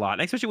just does a lot,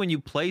 and especially when you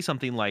play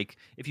something like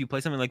if you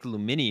play something like the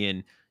Luminion,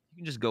 you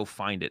can just go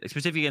find it.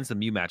 Especially against the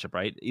Mew matchup,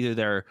 right? Either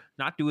they're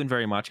not doing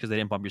very much because they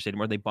didn't bump your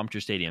stadium, or they bumped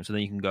your stadium, so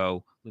then you can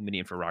go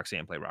Luminion for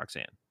Roxanne, play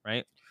Roxanne,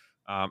 right?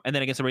 And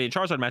then against the Radiant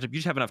Charizard matchup, you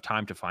just have enough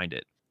time to find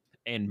it.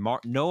 And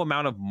no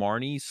amount of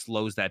Marnie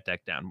slows that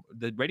deck down.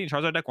 The Radiant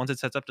Charizard deck, once it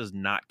sets up, does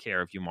not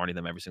care if you Marnie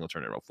them every single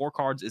turn in a row. 4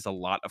 cards is a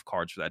lot of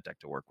cards for that deck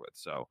to work with.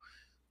 So,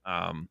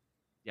 yeah,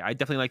 I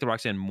definitely like the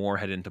Roxanne more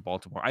headed into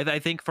Baltimore. I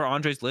think for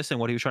Andre's list and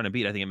what he was trying to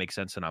beat, I think it makes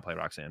sense to not play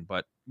Roxanne.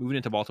 But moving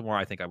into Baltimore,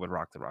 I think I would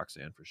rock the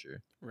Roxanne for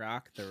sure.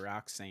 Rock the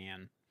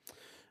Roxanne.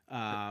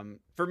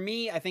 For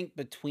me, I think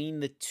between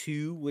the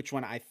two, which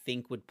one I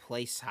think would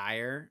place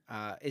higher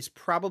is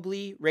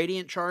probably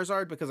Radiant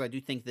Charizard, because I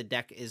do think the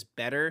deck is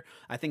better.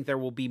 I think there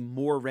will be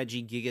more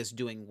Regigigas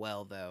doing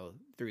well, though,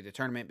 through the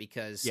tournament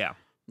because,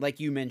 like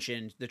you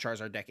mentioned, the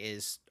Charizard deck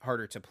is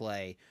harder to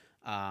play.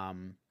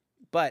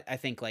 But I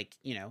think,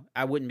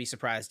 I wouldn't be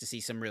surprised to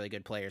see some really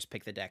good players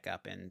pick the deck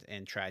up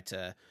and try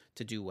to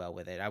do well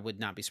with it. I would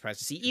not be surprised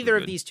to see either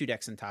of these 2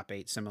 decks in top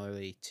 8,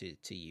 similarly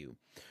to you.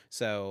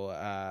 So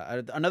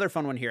another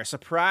fun one here, a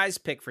surprise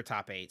pick for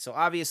top 8. So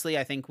obviously,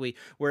 I think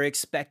we're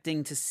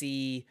expecting to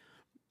see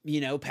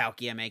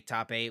Palkia make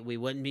top 8. We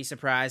wouldn't be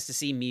surprised to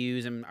see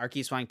Mews and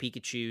Arceus Flying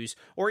Pikachus,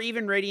 or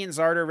even Radiant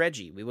Zard or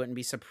Reggie. We wouldn't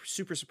be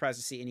super surprised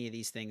to see any of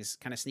these things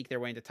kind of sneak their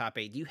way into top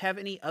 8. Do you have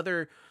any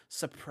other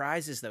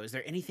surprises, though? Is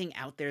there anything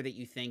out there that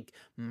you think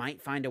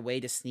might find a way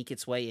to sneak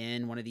its way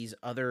in? One of these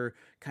other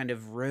kind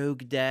of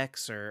rogue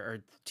decks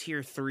or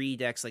tier 3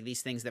 decks, like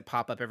these things that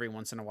pop up every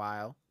once in a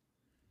while?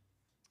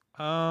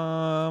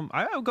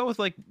 I'll go with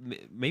like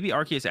maybe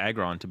Arceus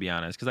Aggron, to be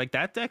honest, because like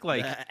that deck,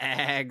 like The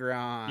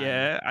Aggron.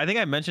 yeah, I think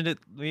I mentioned it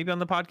maybe on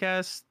the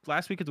podcast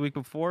last week or the week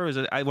before.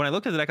 When I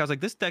looked at the deck, I was like,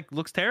 this deck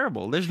looks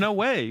terrible. There's no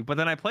way. But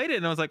then I played it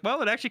and I was like,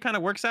 well, it actually kind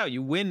of works out.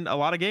 You win a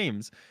lot of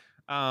games,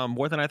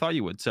 more than I thought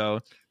you would. So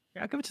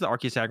yeah, I'll give it to the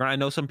Arceus Aggron. I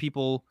know some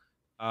people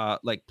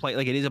like play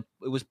like it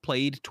was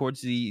played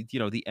towards the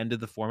the end of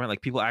the format.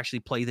 Like people actually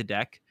play the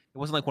deck. It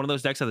wasn't like one of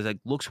those decks that is like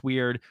looks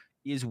weird,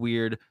 is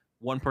weird.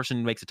 One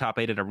person makes a top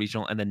 8 at a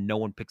regional and then no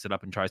one picks it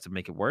up and tries to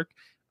make it work.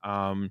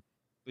 But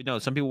no,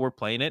 some people were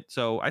playing it,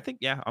 so I think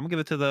yeah, I'm gonna give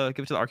it to the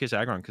Arceus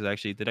Aggron because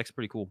actually the deck's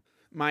pretty cool.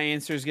 My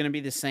answer is going to be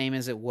the same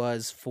as it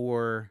was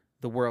for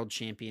the World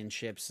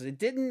Championships. It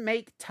didn't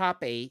make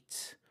top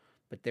 8,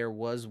 but there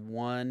was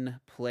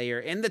one player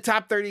in the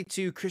top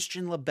 32,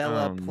 Christian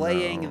Labella, Oh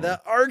playing no,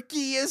 the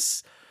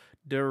Arceus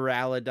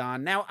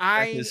Duraludon. Now,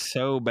 that is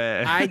so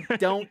bad. I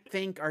don't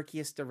think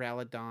Arceus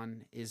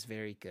Duraludon is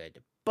very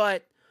good,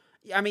 but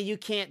I mean, you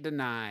can't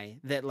deny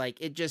that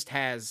like it just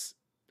has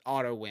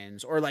auto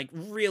wins or like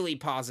really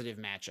positive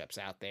matchups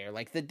out there.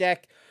 Like the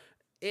deck,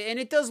 and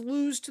it does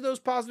lose to those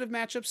positive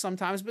matchups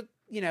sometimes, but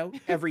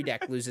every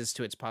deck loses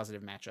to its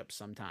positive matchups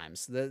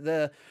sometimes.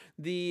 I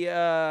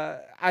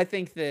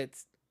think that,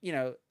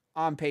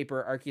 on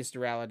paper, Arceus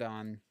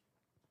Duraludon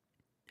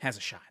has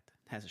a shot.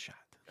 Has a shot.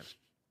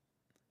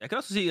 I could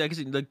also see,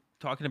 like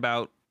talking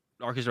about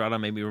Arceus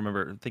Aggron made me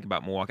think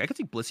about Milwaukee. I could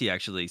see Blissey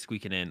actually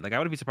squeaking in. Like I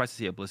wouldn't be surprised to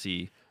see a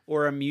Blissey.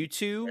 Or a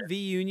Mewtwo V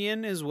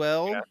Union as Yeah,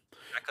 well.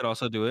 I could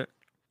also do it.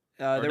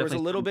 There was a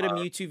little bit of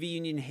Mewtwo V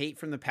Union hate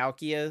from the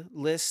Palkia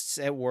lists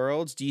at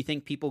Worlds. Do you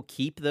think people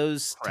keep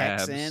those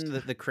techs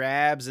in the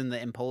crabs and the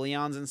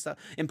Empoleons and stuff?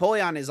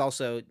 Empoleon is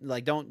also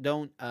like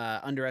don't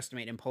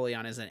underestimate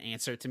Empoleon as an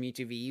answer to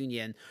Mewtwo V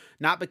Union.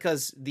 Not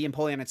because the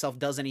Empoleon itself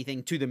does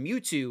anything to the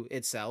Mewtwo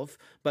itself,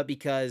 but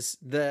because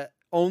the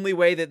only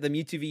way that the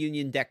Mewtwo V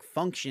Union deck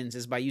functions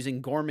is by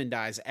using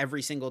Gormandize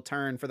every single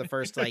turn for the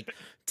first like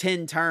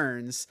 10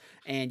 turns,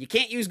 and you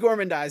can't use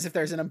Gormandize if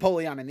there's an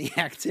Empoleon in the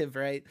active,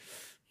 right?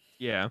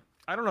 Yeah.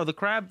 I don't know. The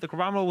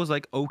Crabominal was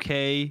like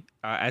okay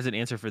as an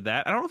answer for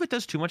that. I don't know if it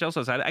does too much else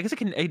outside. I guess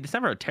it's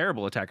never a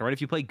terrible attacker, right?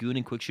 If you play Goon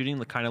and Quick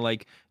Shooting, kind of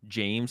like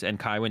James and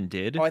Kywin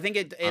did. Oh, I think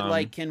it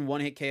like can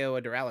one hit KO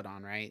a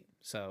Duraludon, right?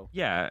 So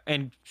yeah,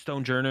 and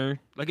Stone Journer.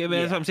 Like I mean,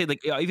 that's what I'm saying.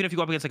 Like even if you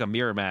go up against like a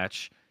mirror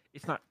match,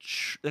 it's not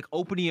like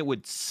opening it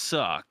would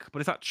suck, but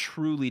it's not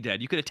truly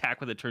dead. You could attack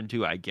with it turn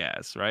 2, I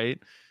guess, right?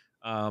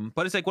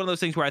 But it's like one of those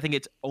things where I think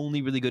it's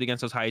only really good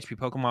against those high HP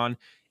Pokemon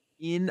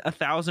in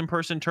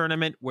 1,000-person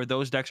tournament where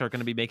those decks are going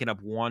to be making up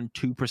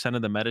 1-2%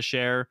 of the meta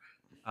share.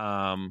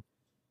 I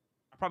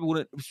probably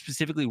wouldn't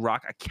specifically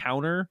rock a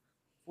counter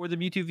for the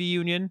Mewtwo V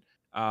Union.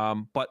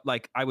 But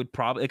like I would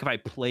probably if I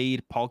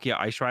played Palkia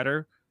Ice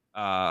Rider,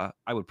 I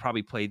would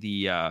probably play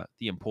the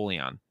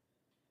Empoleon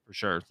for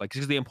sure. Like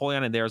because the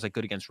Empoleon in there is like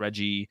good against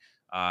Reggie,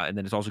 and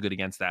then it's also good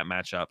against that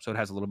matchup, so it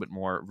has a little bit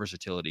more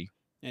versatility.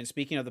 And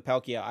speaking of the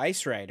Palkia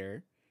Ice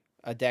Rider,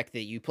 a deck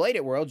that you played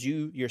at Worlds,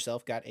 you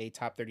yourself got a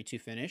top 32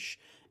 finish,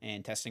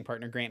 and testing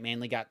partner Grant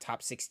Manley got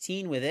top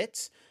 16 with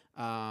it.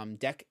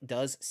 Deck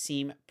does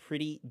seem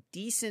pretty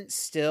decent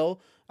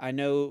still. I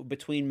know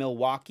between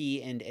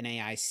Milwaukee and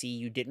NAIC,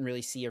 you didn't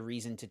really see a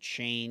reason to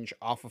change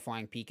off of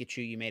Flying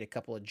Pikachu. You made a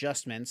couple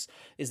adjustments.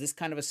 Is this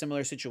kind of a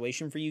similar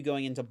situation for you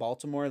going into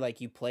Baltimore? Like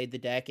you played the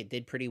deck, it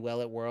did pretty well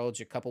at Worlds,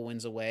 you're a couple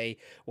wins away,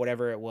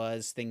 whatever it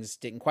was. Things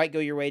didn't quite go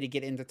your way to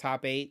get into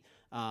top 8.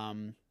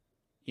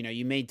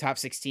 You made top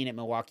 16 at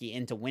Milwaukee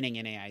into winning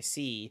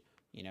NAIC.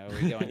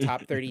 We're going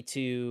top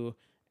 32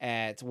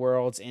 at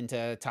Worlds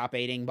into top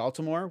 8ing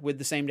Baltimore with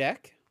the same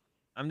deck.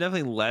 I'm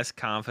definitely less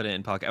confident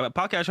in Palkia.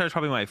 Palkia Ice Rider is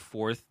probably my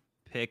 4th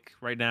pick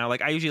right now.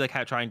 Like I usually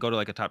try and go to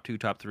like a top 2,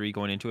 top 3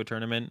 going into a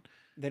tournament.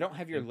 They don't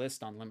have your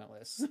list on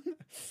Limitless.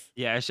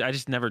 Yeah, I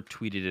just never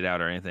tweeted it out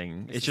or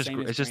anything. It's just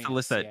a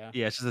list that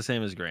it's just the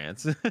same as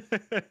Grant's.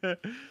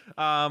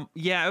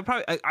 Yeah,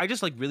 I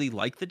just like really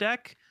like the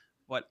deck,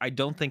 but I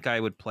don't think I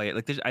would play it.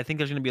 Like I think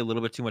there's going to be a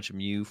little bit too much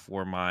Mew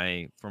for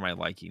my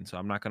liking, so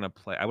I'm not going to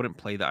play. I wouldn't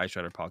play the Ice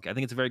Rider Palkia. I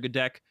think it's a very good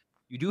deck.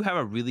 You do have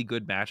a really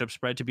good matchup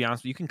spread, to be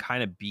honest. You can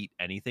kind of beat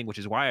anything, which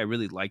is why I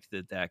really liked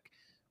the deck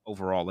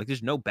overall. Like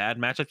there's no bad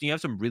matchups. You have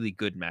some really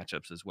good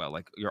matchups as well.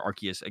 Like your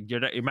Arceus,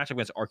 your matchup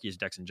against Arceus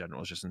decks in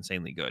general is just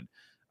insanely good.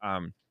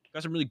 Got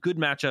some really good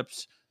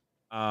matchups.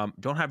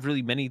 Don't have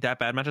really many that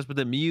bad matchups, but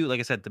the Mew, like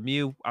I said, the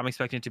Mew, I'm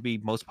expecting it to be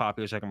most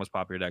popular, second most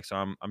popular deck. So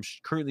I'm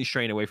currently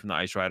straying away from the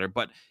Ice Rider.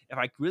 But if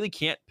I really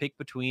can't pick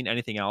between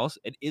anything else,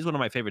 it is one of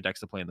my favorite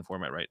decks to play in the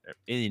format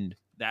in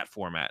that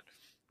format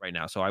right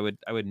now. So I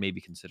would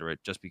maybe consider it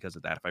just because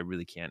of that. If I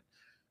really can't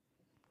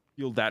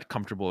feel that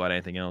comfortable about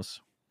anything else.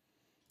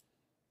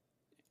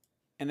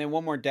 And then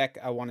one more deck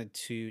I wanted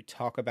to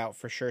talk about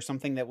for sure.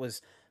 Something that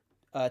was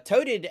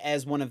touted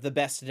as one of the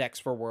best decks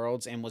for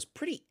Worlds and was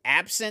pretty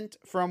absent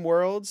from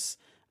Worlds.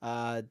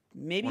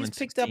 Maybe it's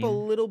picked up a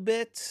little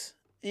bit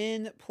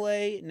in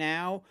play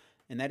now,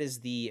 and that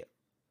is the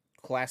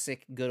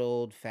classic, good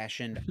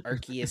old-fashioned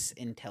Arceus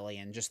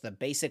Intellion, just the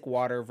basic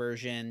water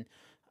version.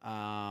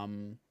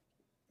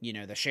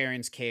 the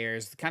Sharon's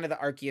Cares, kind of the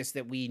Arceus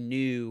that we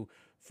knew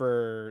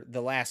for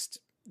the last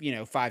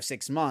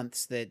 5-6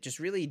 months that just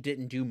really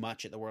didn't do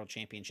much at the World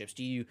Championships.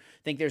 Do you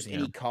think there's Yeah.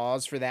 any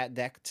cause for that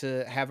deck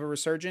to have a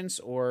resurgence,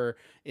 or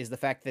is the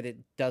fact that it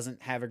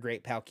doesn't have a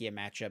great Palkia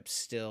matchup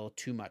still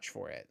too much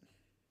for it?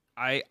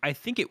 I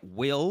think it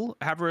will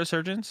have a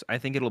resurgence. I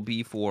think it'll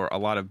be for a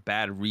lot of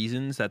bad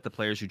reasons that the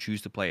players who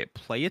choose to play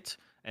it,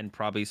 and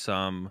probably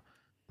some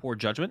poor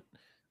judgment.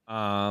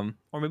 Or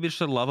maybe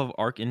just a love of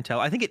Arc Intel.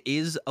 I think it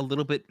is a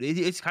little bit.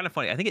 It's kind of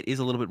funny. I think it is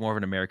a little bit more of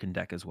an American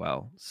deck as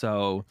well.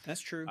 So,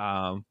 That's true.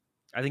 I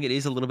think it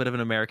is a little bit of an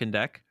American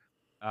deck.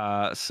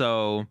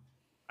 So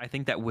I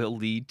think that will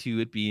lead to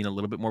it being a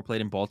little bit more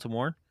played in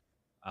Baltimore.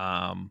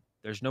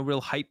 There's no real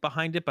hype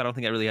behind it, but I don't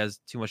think that really has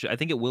too much. I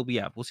think it will be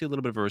up. We'll see a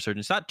little bit of a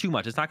resurgence. Not too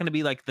much. It's not going to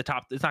be like the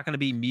top. It's not going to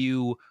be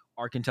Mew,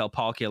 Arcantel,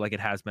 Palkia like it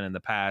has been in the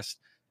past.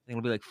 I think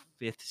it'll be like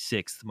 5th,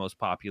 6th most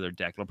popular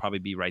deck. It'll probably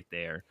be right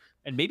there,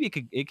 and maybe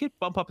it could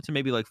bump up to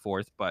maybe like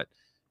 4th, but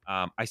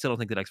I still don't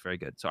think the deck's very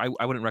good. So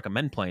I wouldn't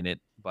recommend playing it,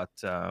 but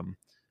I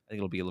think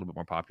it'll be a little bit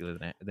more popular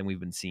than we've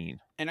been seeing.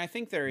 And I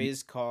think there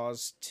is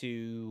cause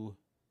to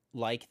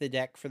like the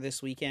deck for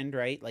this weekend,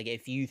 right? Like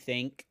if you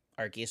think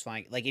Arceus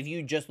flying, like if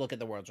you just look at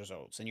the world's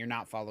results and you're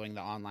not following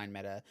the online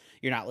meta,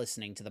 you're not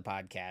listening to the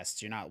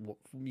podcasts, you're not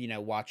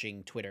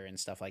watching Twitter and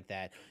stuff like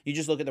that, you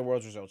just look at the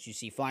world's results, you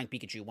see Flying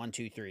Pikachu 1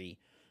 2 3.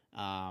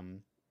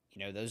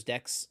 Those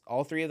decks,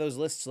 all 3 of those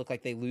lists look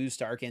like they lose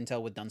to Arc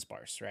Intel with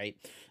Dunsparce, right?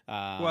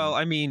 Well,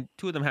 I mean,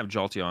 2 of them have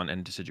Jolteon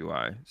and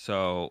Decidueye,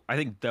 so I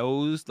think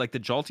those, like the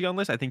Jolteon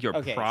list, I think you're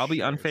probably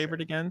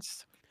unfavored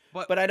against.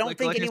 But I don't like,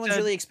 think like anyone's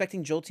really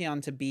expecting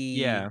Jolteon to be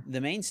Yeah.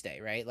 the mainstay,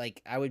 right?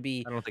 Like I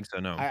don't think so.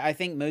 No. I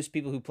think most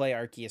people who play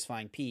Arceus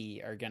Flying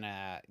P are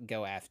gonna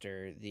go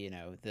after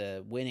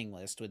the winning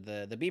list with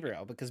the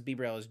Bibarel, because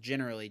Bibarel is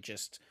generally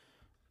just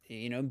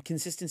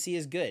consistency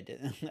is good.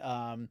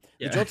 The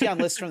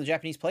Jolteon lists from the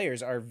Japanese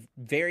players are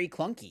very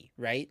clunky,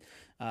 right?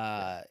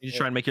 You just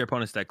try and make your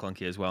opponent's deck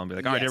clunky as well and be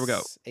like, all right, here we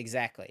go.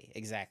 Exactly.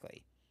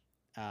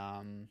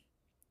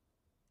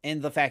 And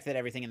the fact that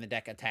everything in the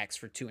deck attacks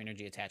for 2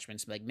 energy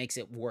attachments like makes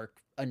it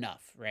work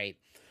enough, right?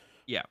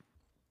 Yeah,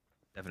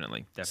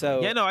 definitely.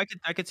 So yeah, no, I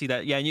could see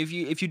that. Yeah, and if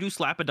you do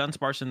slap a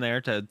Dunsparce in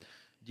there to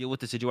deal with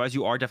the Decidueyes,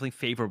 you are definitely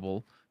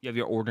favorable. You have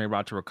your ordinary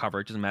route to recover.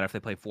 It doesn't matter if they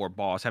play 4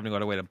 boss. Having to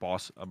go away to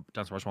boss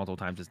Dunsparce multiple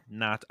times is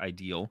not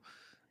ideal.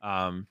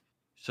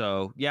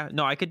 So yeah,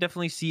 no, I could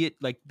definitely see it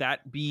like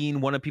that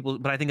being one of people,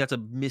 but I think that's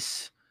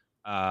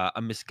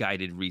a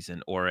misguided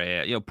reason or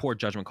a poor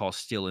judgment call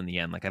still in the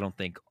end. Like I don't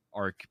think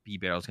Arc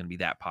Bibarel is going to be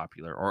that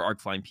popular, or Arc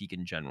Flying Peak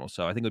in general.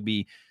 So I think it would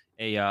be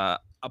a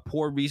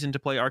poor reason to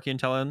play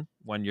Arceus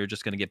when you're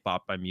just going to get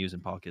bopped by Mews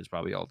and Palkias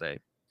probably all day.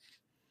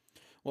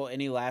 Well,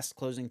 any last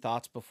closing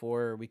thoughts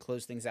before we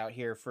close things out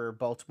here for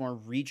Baltimore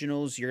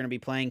Regionals? You're going to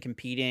be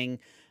competing.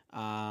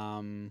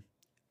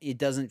 It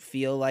doesn't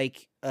feel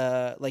like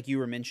you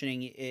were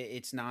mentioning,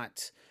 it's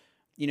not,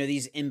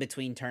 these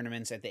in-between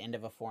tournaments at the end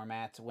of a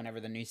format,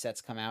 whenever the new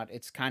sets come out,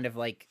 it's kind of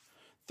like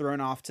thrown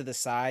off to the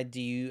side.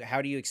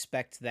 How do you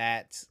expect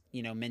that,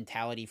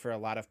 mentality for a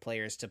lot of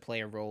players to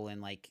play a role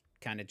in like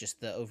kind of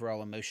just the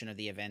overall emotion of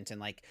the event and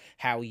like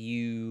how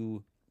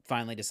you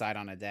finally decide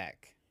on a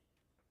deck?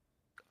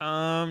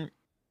 I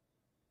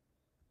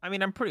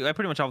mean, I pretty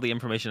much have all the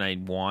information I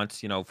want,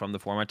 from the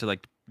format to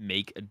like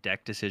make a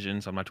deck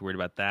decision. So I'm not too worried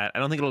about that. I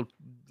don't think it'll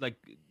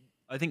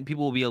I think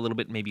people will be a little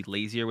bit maybe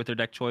lazier with their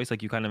deck choice,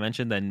 like you kind of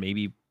mentioned, than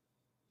maybe,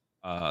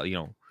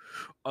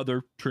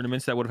 other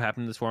tournaments that would have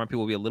happened in this format.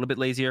 People will be a little bit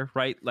lazier,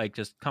 right? Like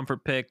just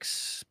comfort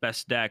picks,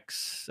 best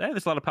decks.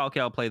 There's a lot of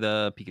Palkia. I'll play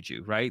the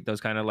Pikachu, right? Those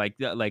kind of like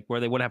where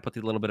they would have put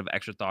a little bit of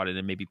extra thought in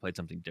and maybe played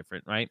something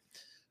different, right?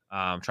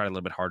 Tried a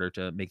little bit harder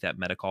to make that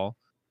meta call.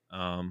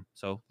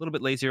 So a little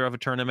bit lazier of a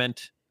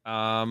tournament.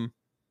 Yeah,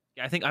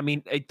 I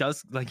mean, it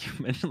does, like you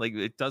mentioned, like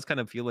it does kind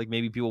of feel like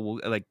maybe people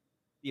will like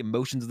the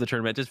emotions of the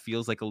tournament just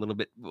feels like a little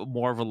bit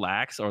more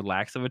relaxed or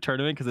lax of a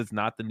tournament because it's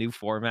not the new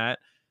format.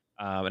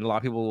 And a lot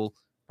of people will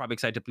probably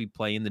excited to be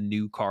playing the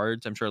new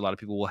cards. I'm sure a lot of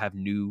people will have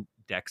new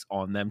decks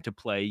on them to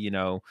play,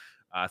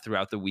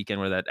 throughout the weekend,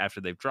 where that after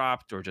they've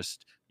dropped or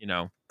just,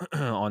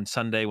 on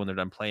Sunday when they're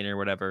done playing or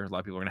whatever. A lot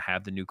of people are going to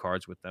have the new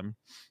cards with them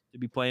to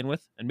be playing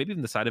with. And maybe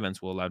even the side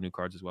events will allow new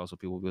cards as well. So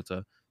people will be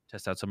able to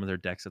test out some of their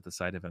decks at the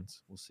side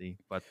events. We'll see.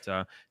 But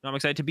no, I'm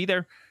excited to be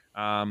there.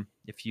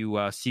 If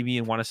you see me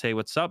and want to say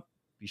what's up,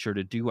 be sure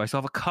to do. I still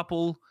have a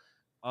couple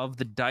of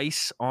the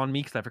dice on me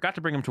because I forgot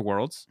to bring them to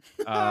Worlds.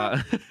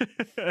 I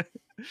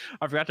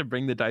forgot to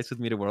bring the dice with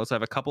me to Worlds. So I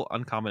have a couple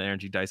uncommon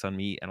energy dice on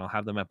me, and I'll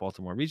have them at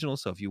Baltimore Regional.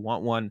 So if you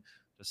want one,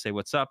 just say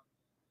what's up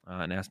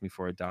and ask me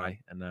for a die,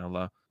 and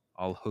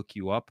I'll hook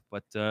you up.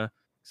 But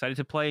excited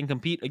to play and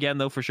compete again,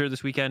 though, for sure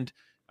this weekend.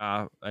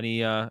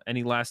 Any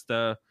last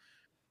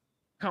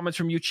comments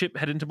from you, Chip,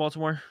 head into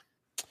Baltimore?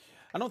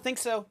 I don't think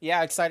so.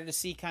 Yeah, excited to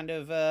see kind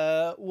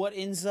of what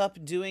ends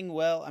up doing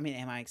well. I mean,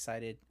 am I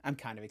excited? I'm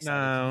kind of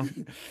excited.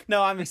 No.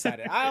 No, I'm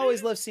excited. I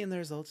always love seeing the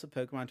results of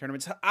Pokemon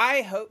tournaments.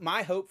 I hope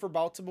my hope for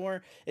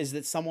Baltimore is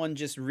that someone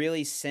just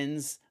really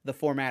sends the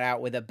format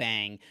out with a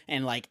bang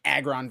and like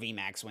Aggron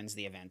VMAX wins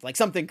the event, like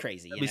something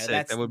crazy. That'd You be know,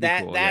 sick. That would be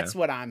cool. Yeah. that's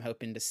what I'm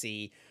hoping to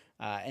see,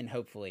 and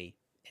hopefully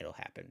it'll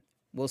happen.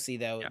 We'll see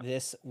though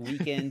this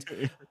weekend.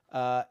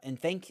 And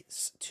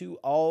thanks to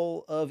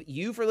all of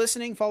you for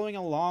listening, following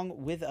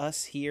along with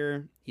us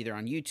here, either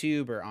on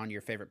YouTube or on your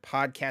favorite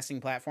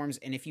podcasting platforms.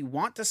 And if you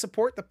want to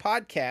support the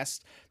podcast,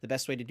 the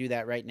best way to do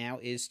that right now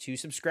is to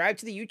subscribe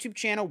to the YouTube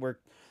channel. We're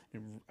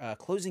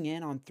closing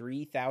in on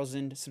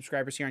 3,000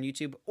 subscribers here on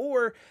YouTube,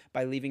 or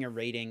by leaving a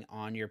rating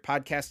on your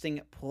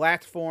podcasting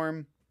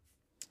platform.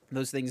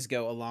 Those things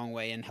go a long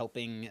way in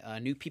helping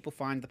new people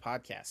find the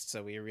podcast.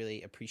 So we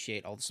really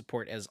appreciate all the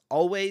support as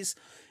always.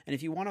 And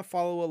if you want to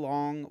follow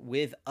along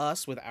with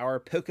us, with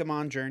our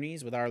Pokemon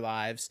journeys, with our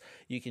lives,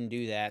 you can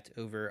do that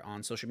over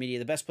on social media.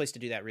 The best place to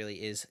do that really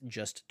is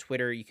just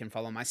Twitter. You can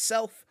follow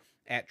myself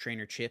at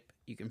Trainer Chip.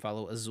 You can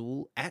follow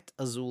Azul at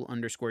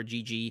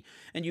Azul_GG.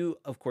 And you,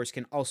 of course,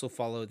 can also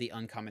follow the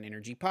Uncommon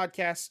Energy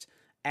podcast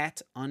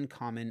at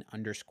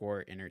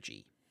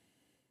Uncommon_Energy.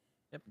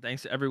 Yep.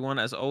 Thanks to everyone,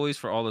 as always,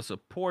 for all the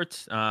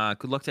support.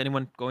 Good luck to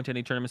anyone going to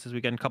any tournaments this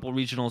weekend. A couple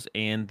regionals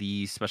and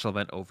the special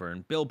event over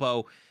in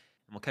Bilbao. And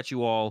we'll catch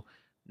you all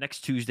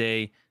next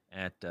Tuesday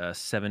at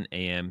 7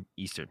 a.m.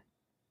 Eastern.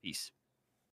 Peace.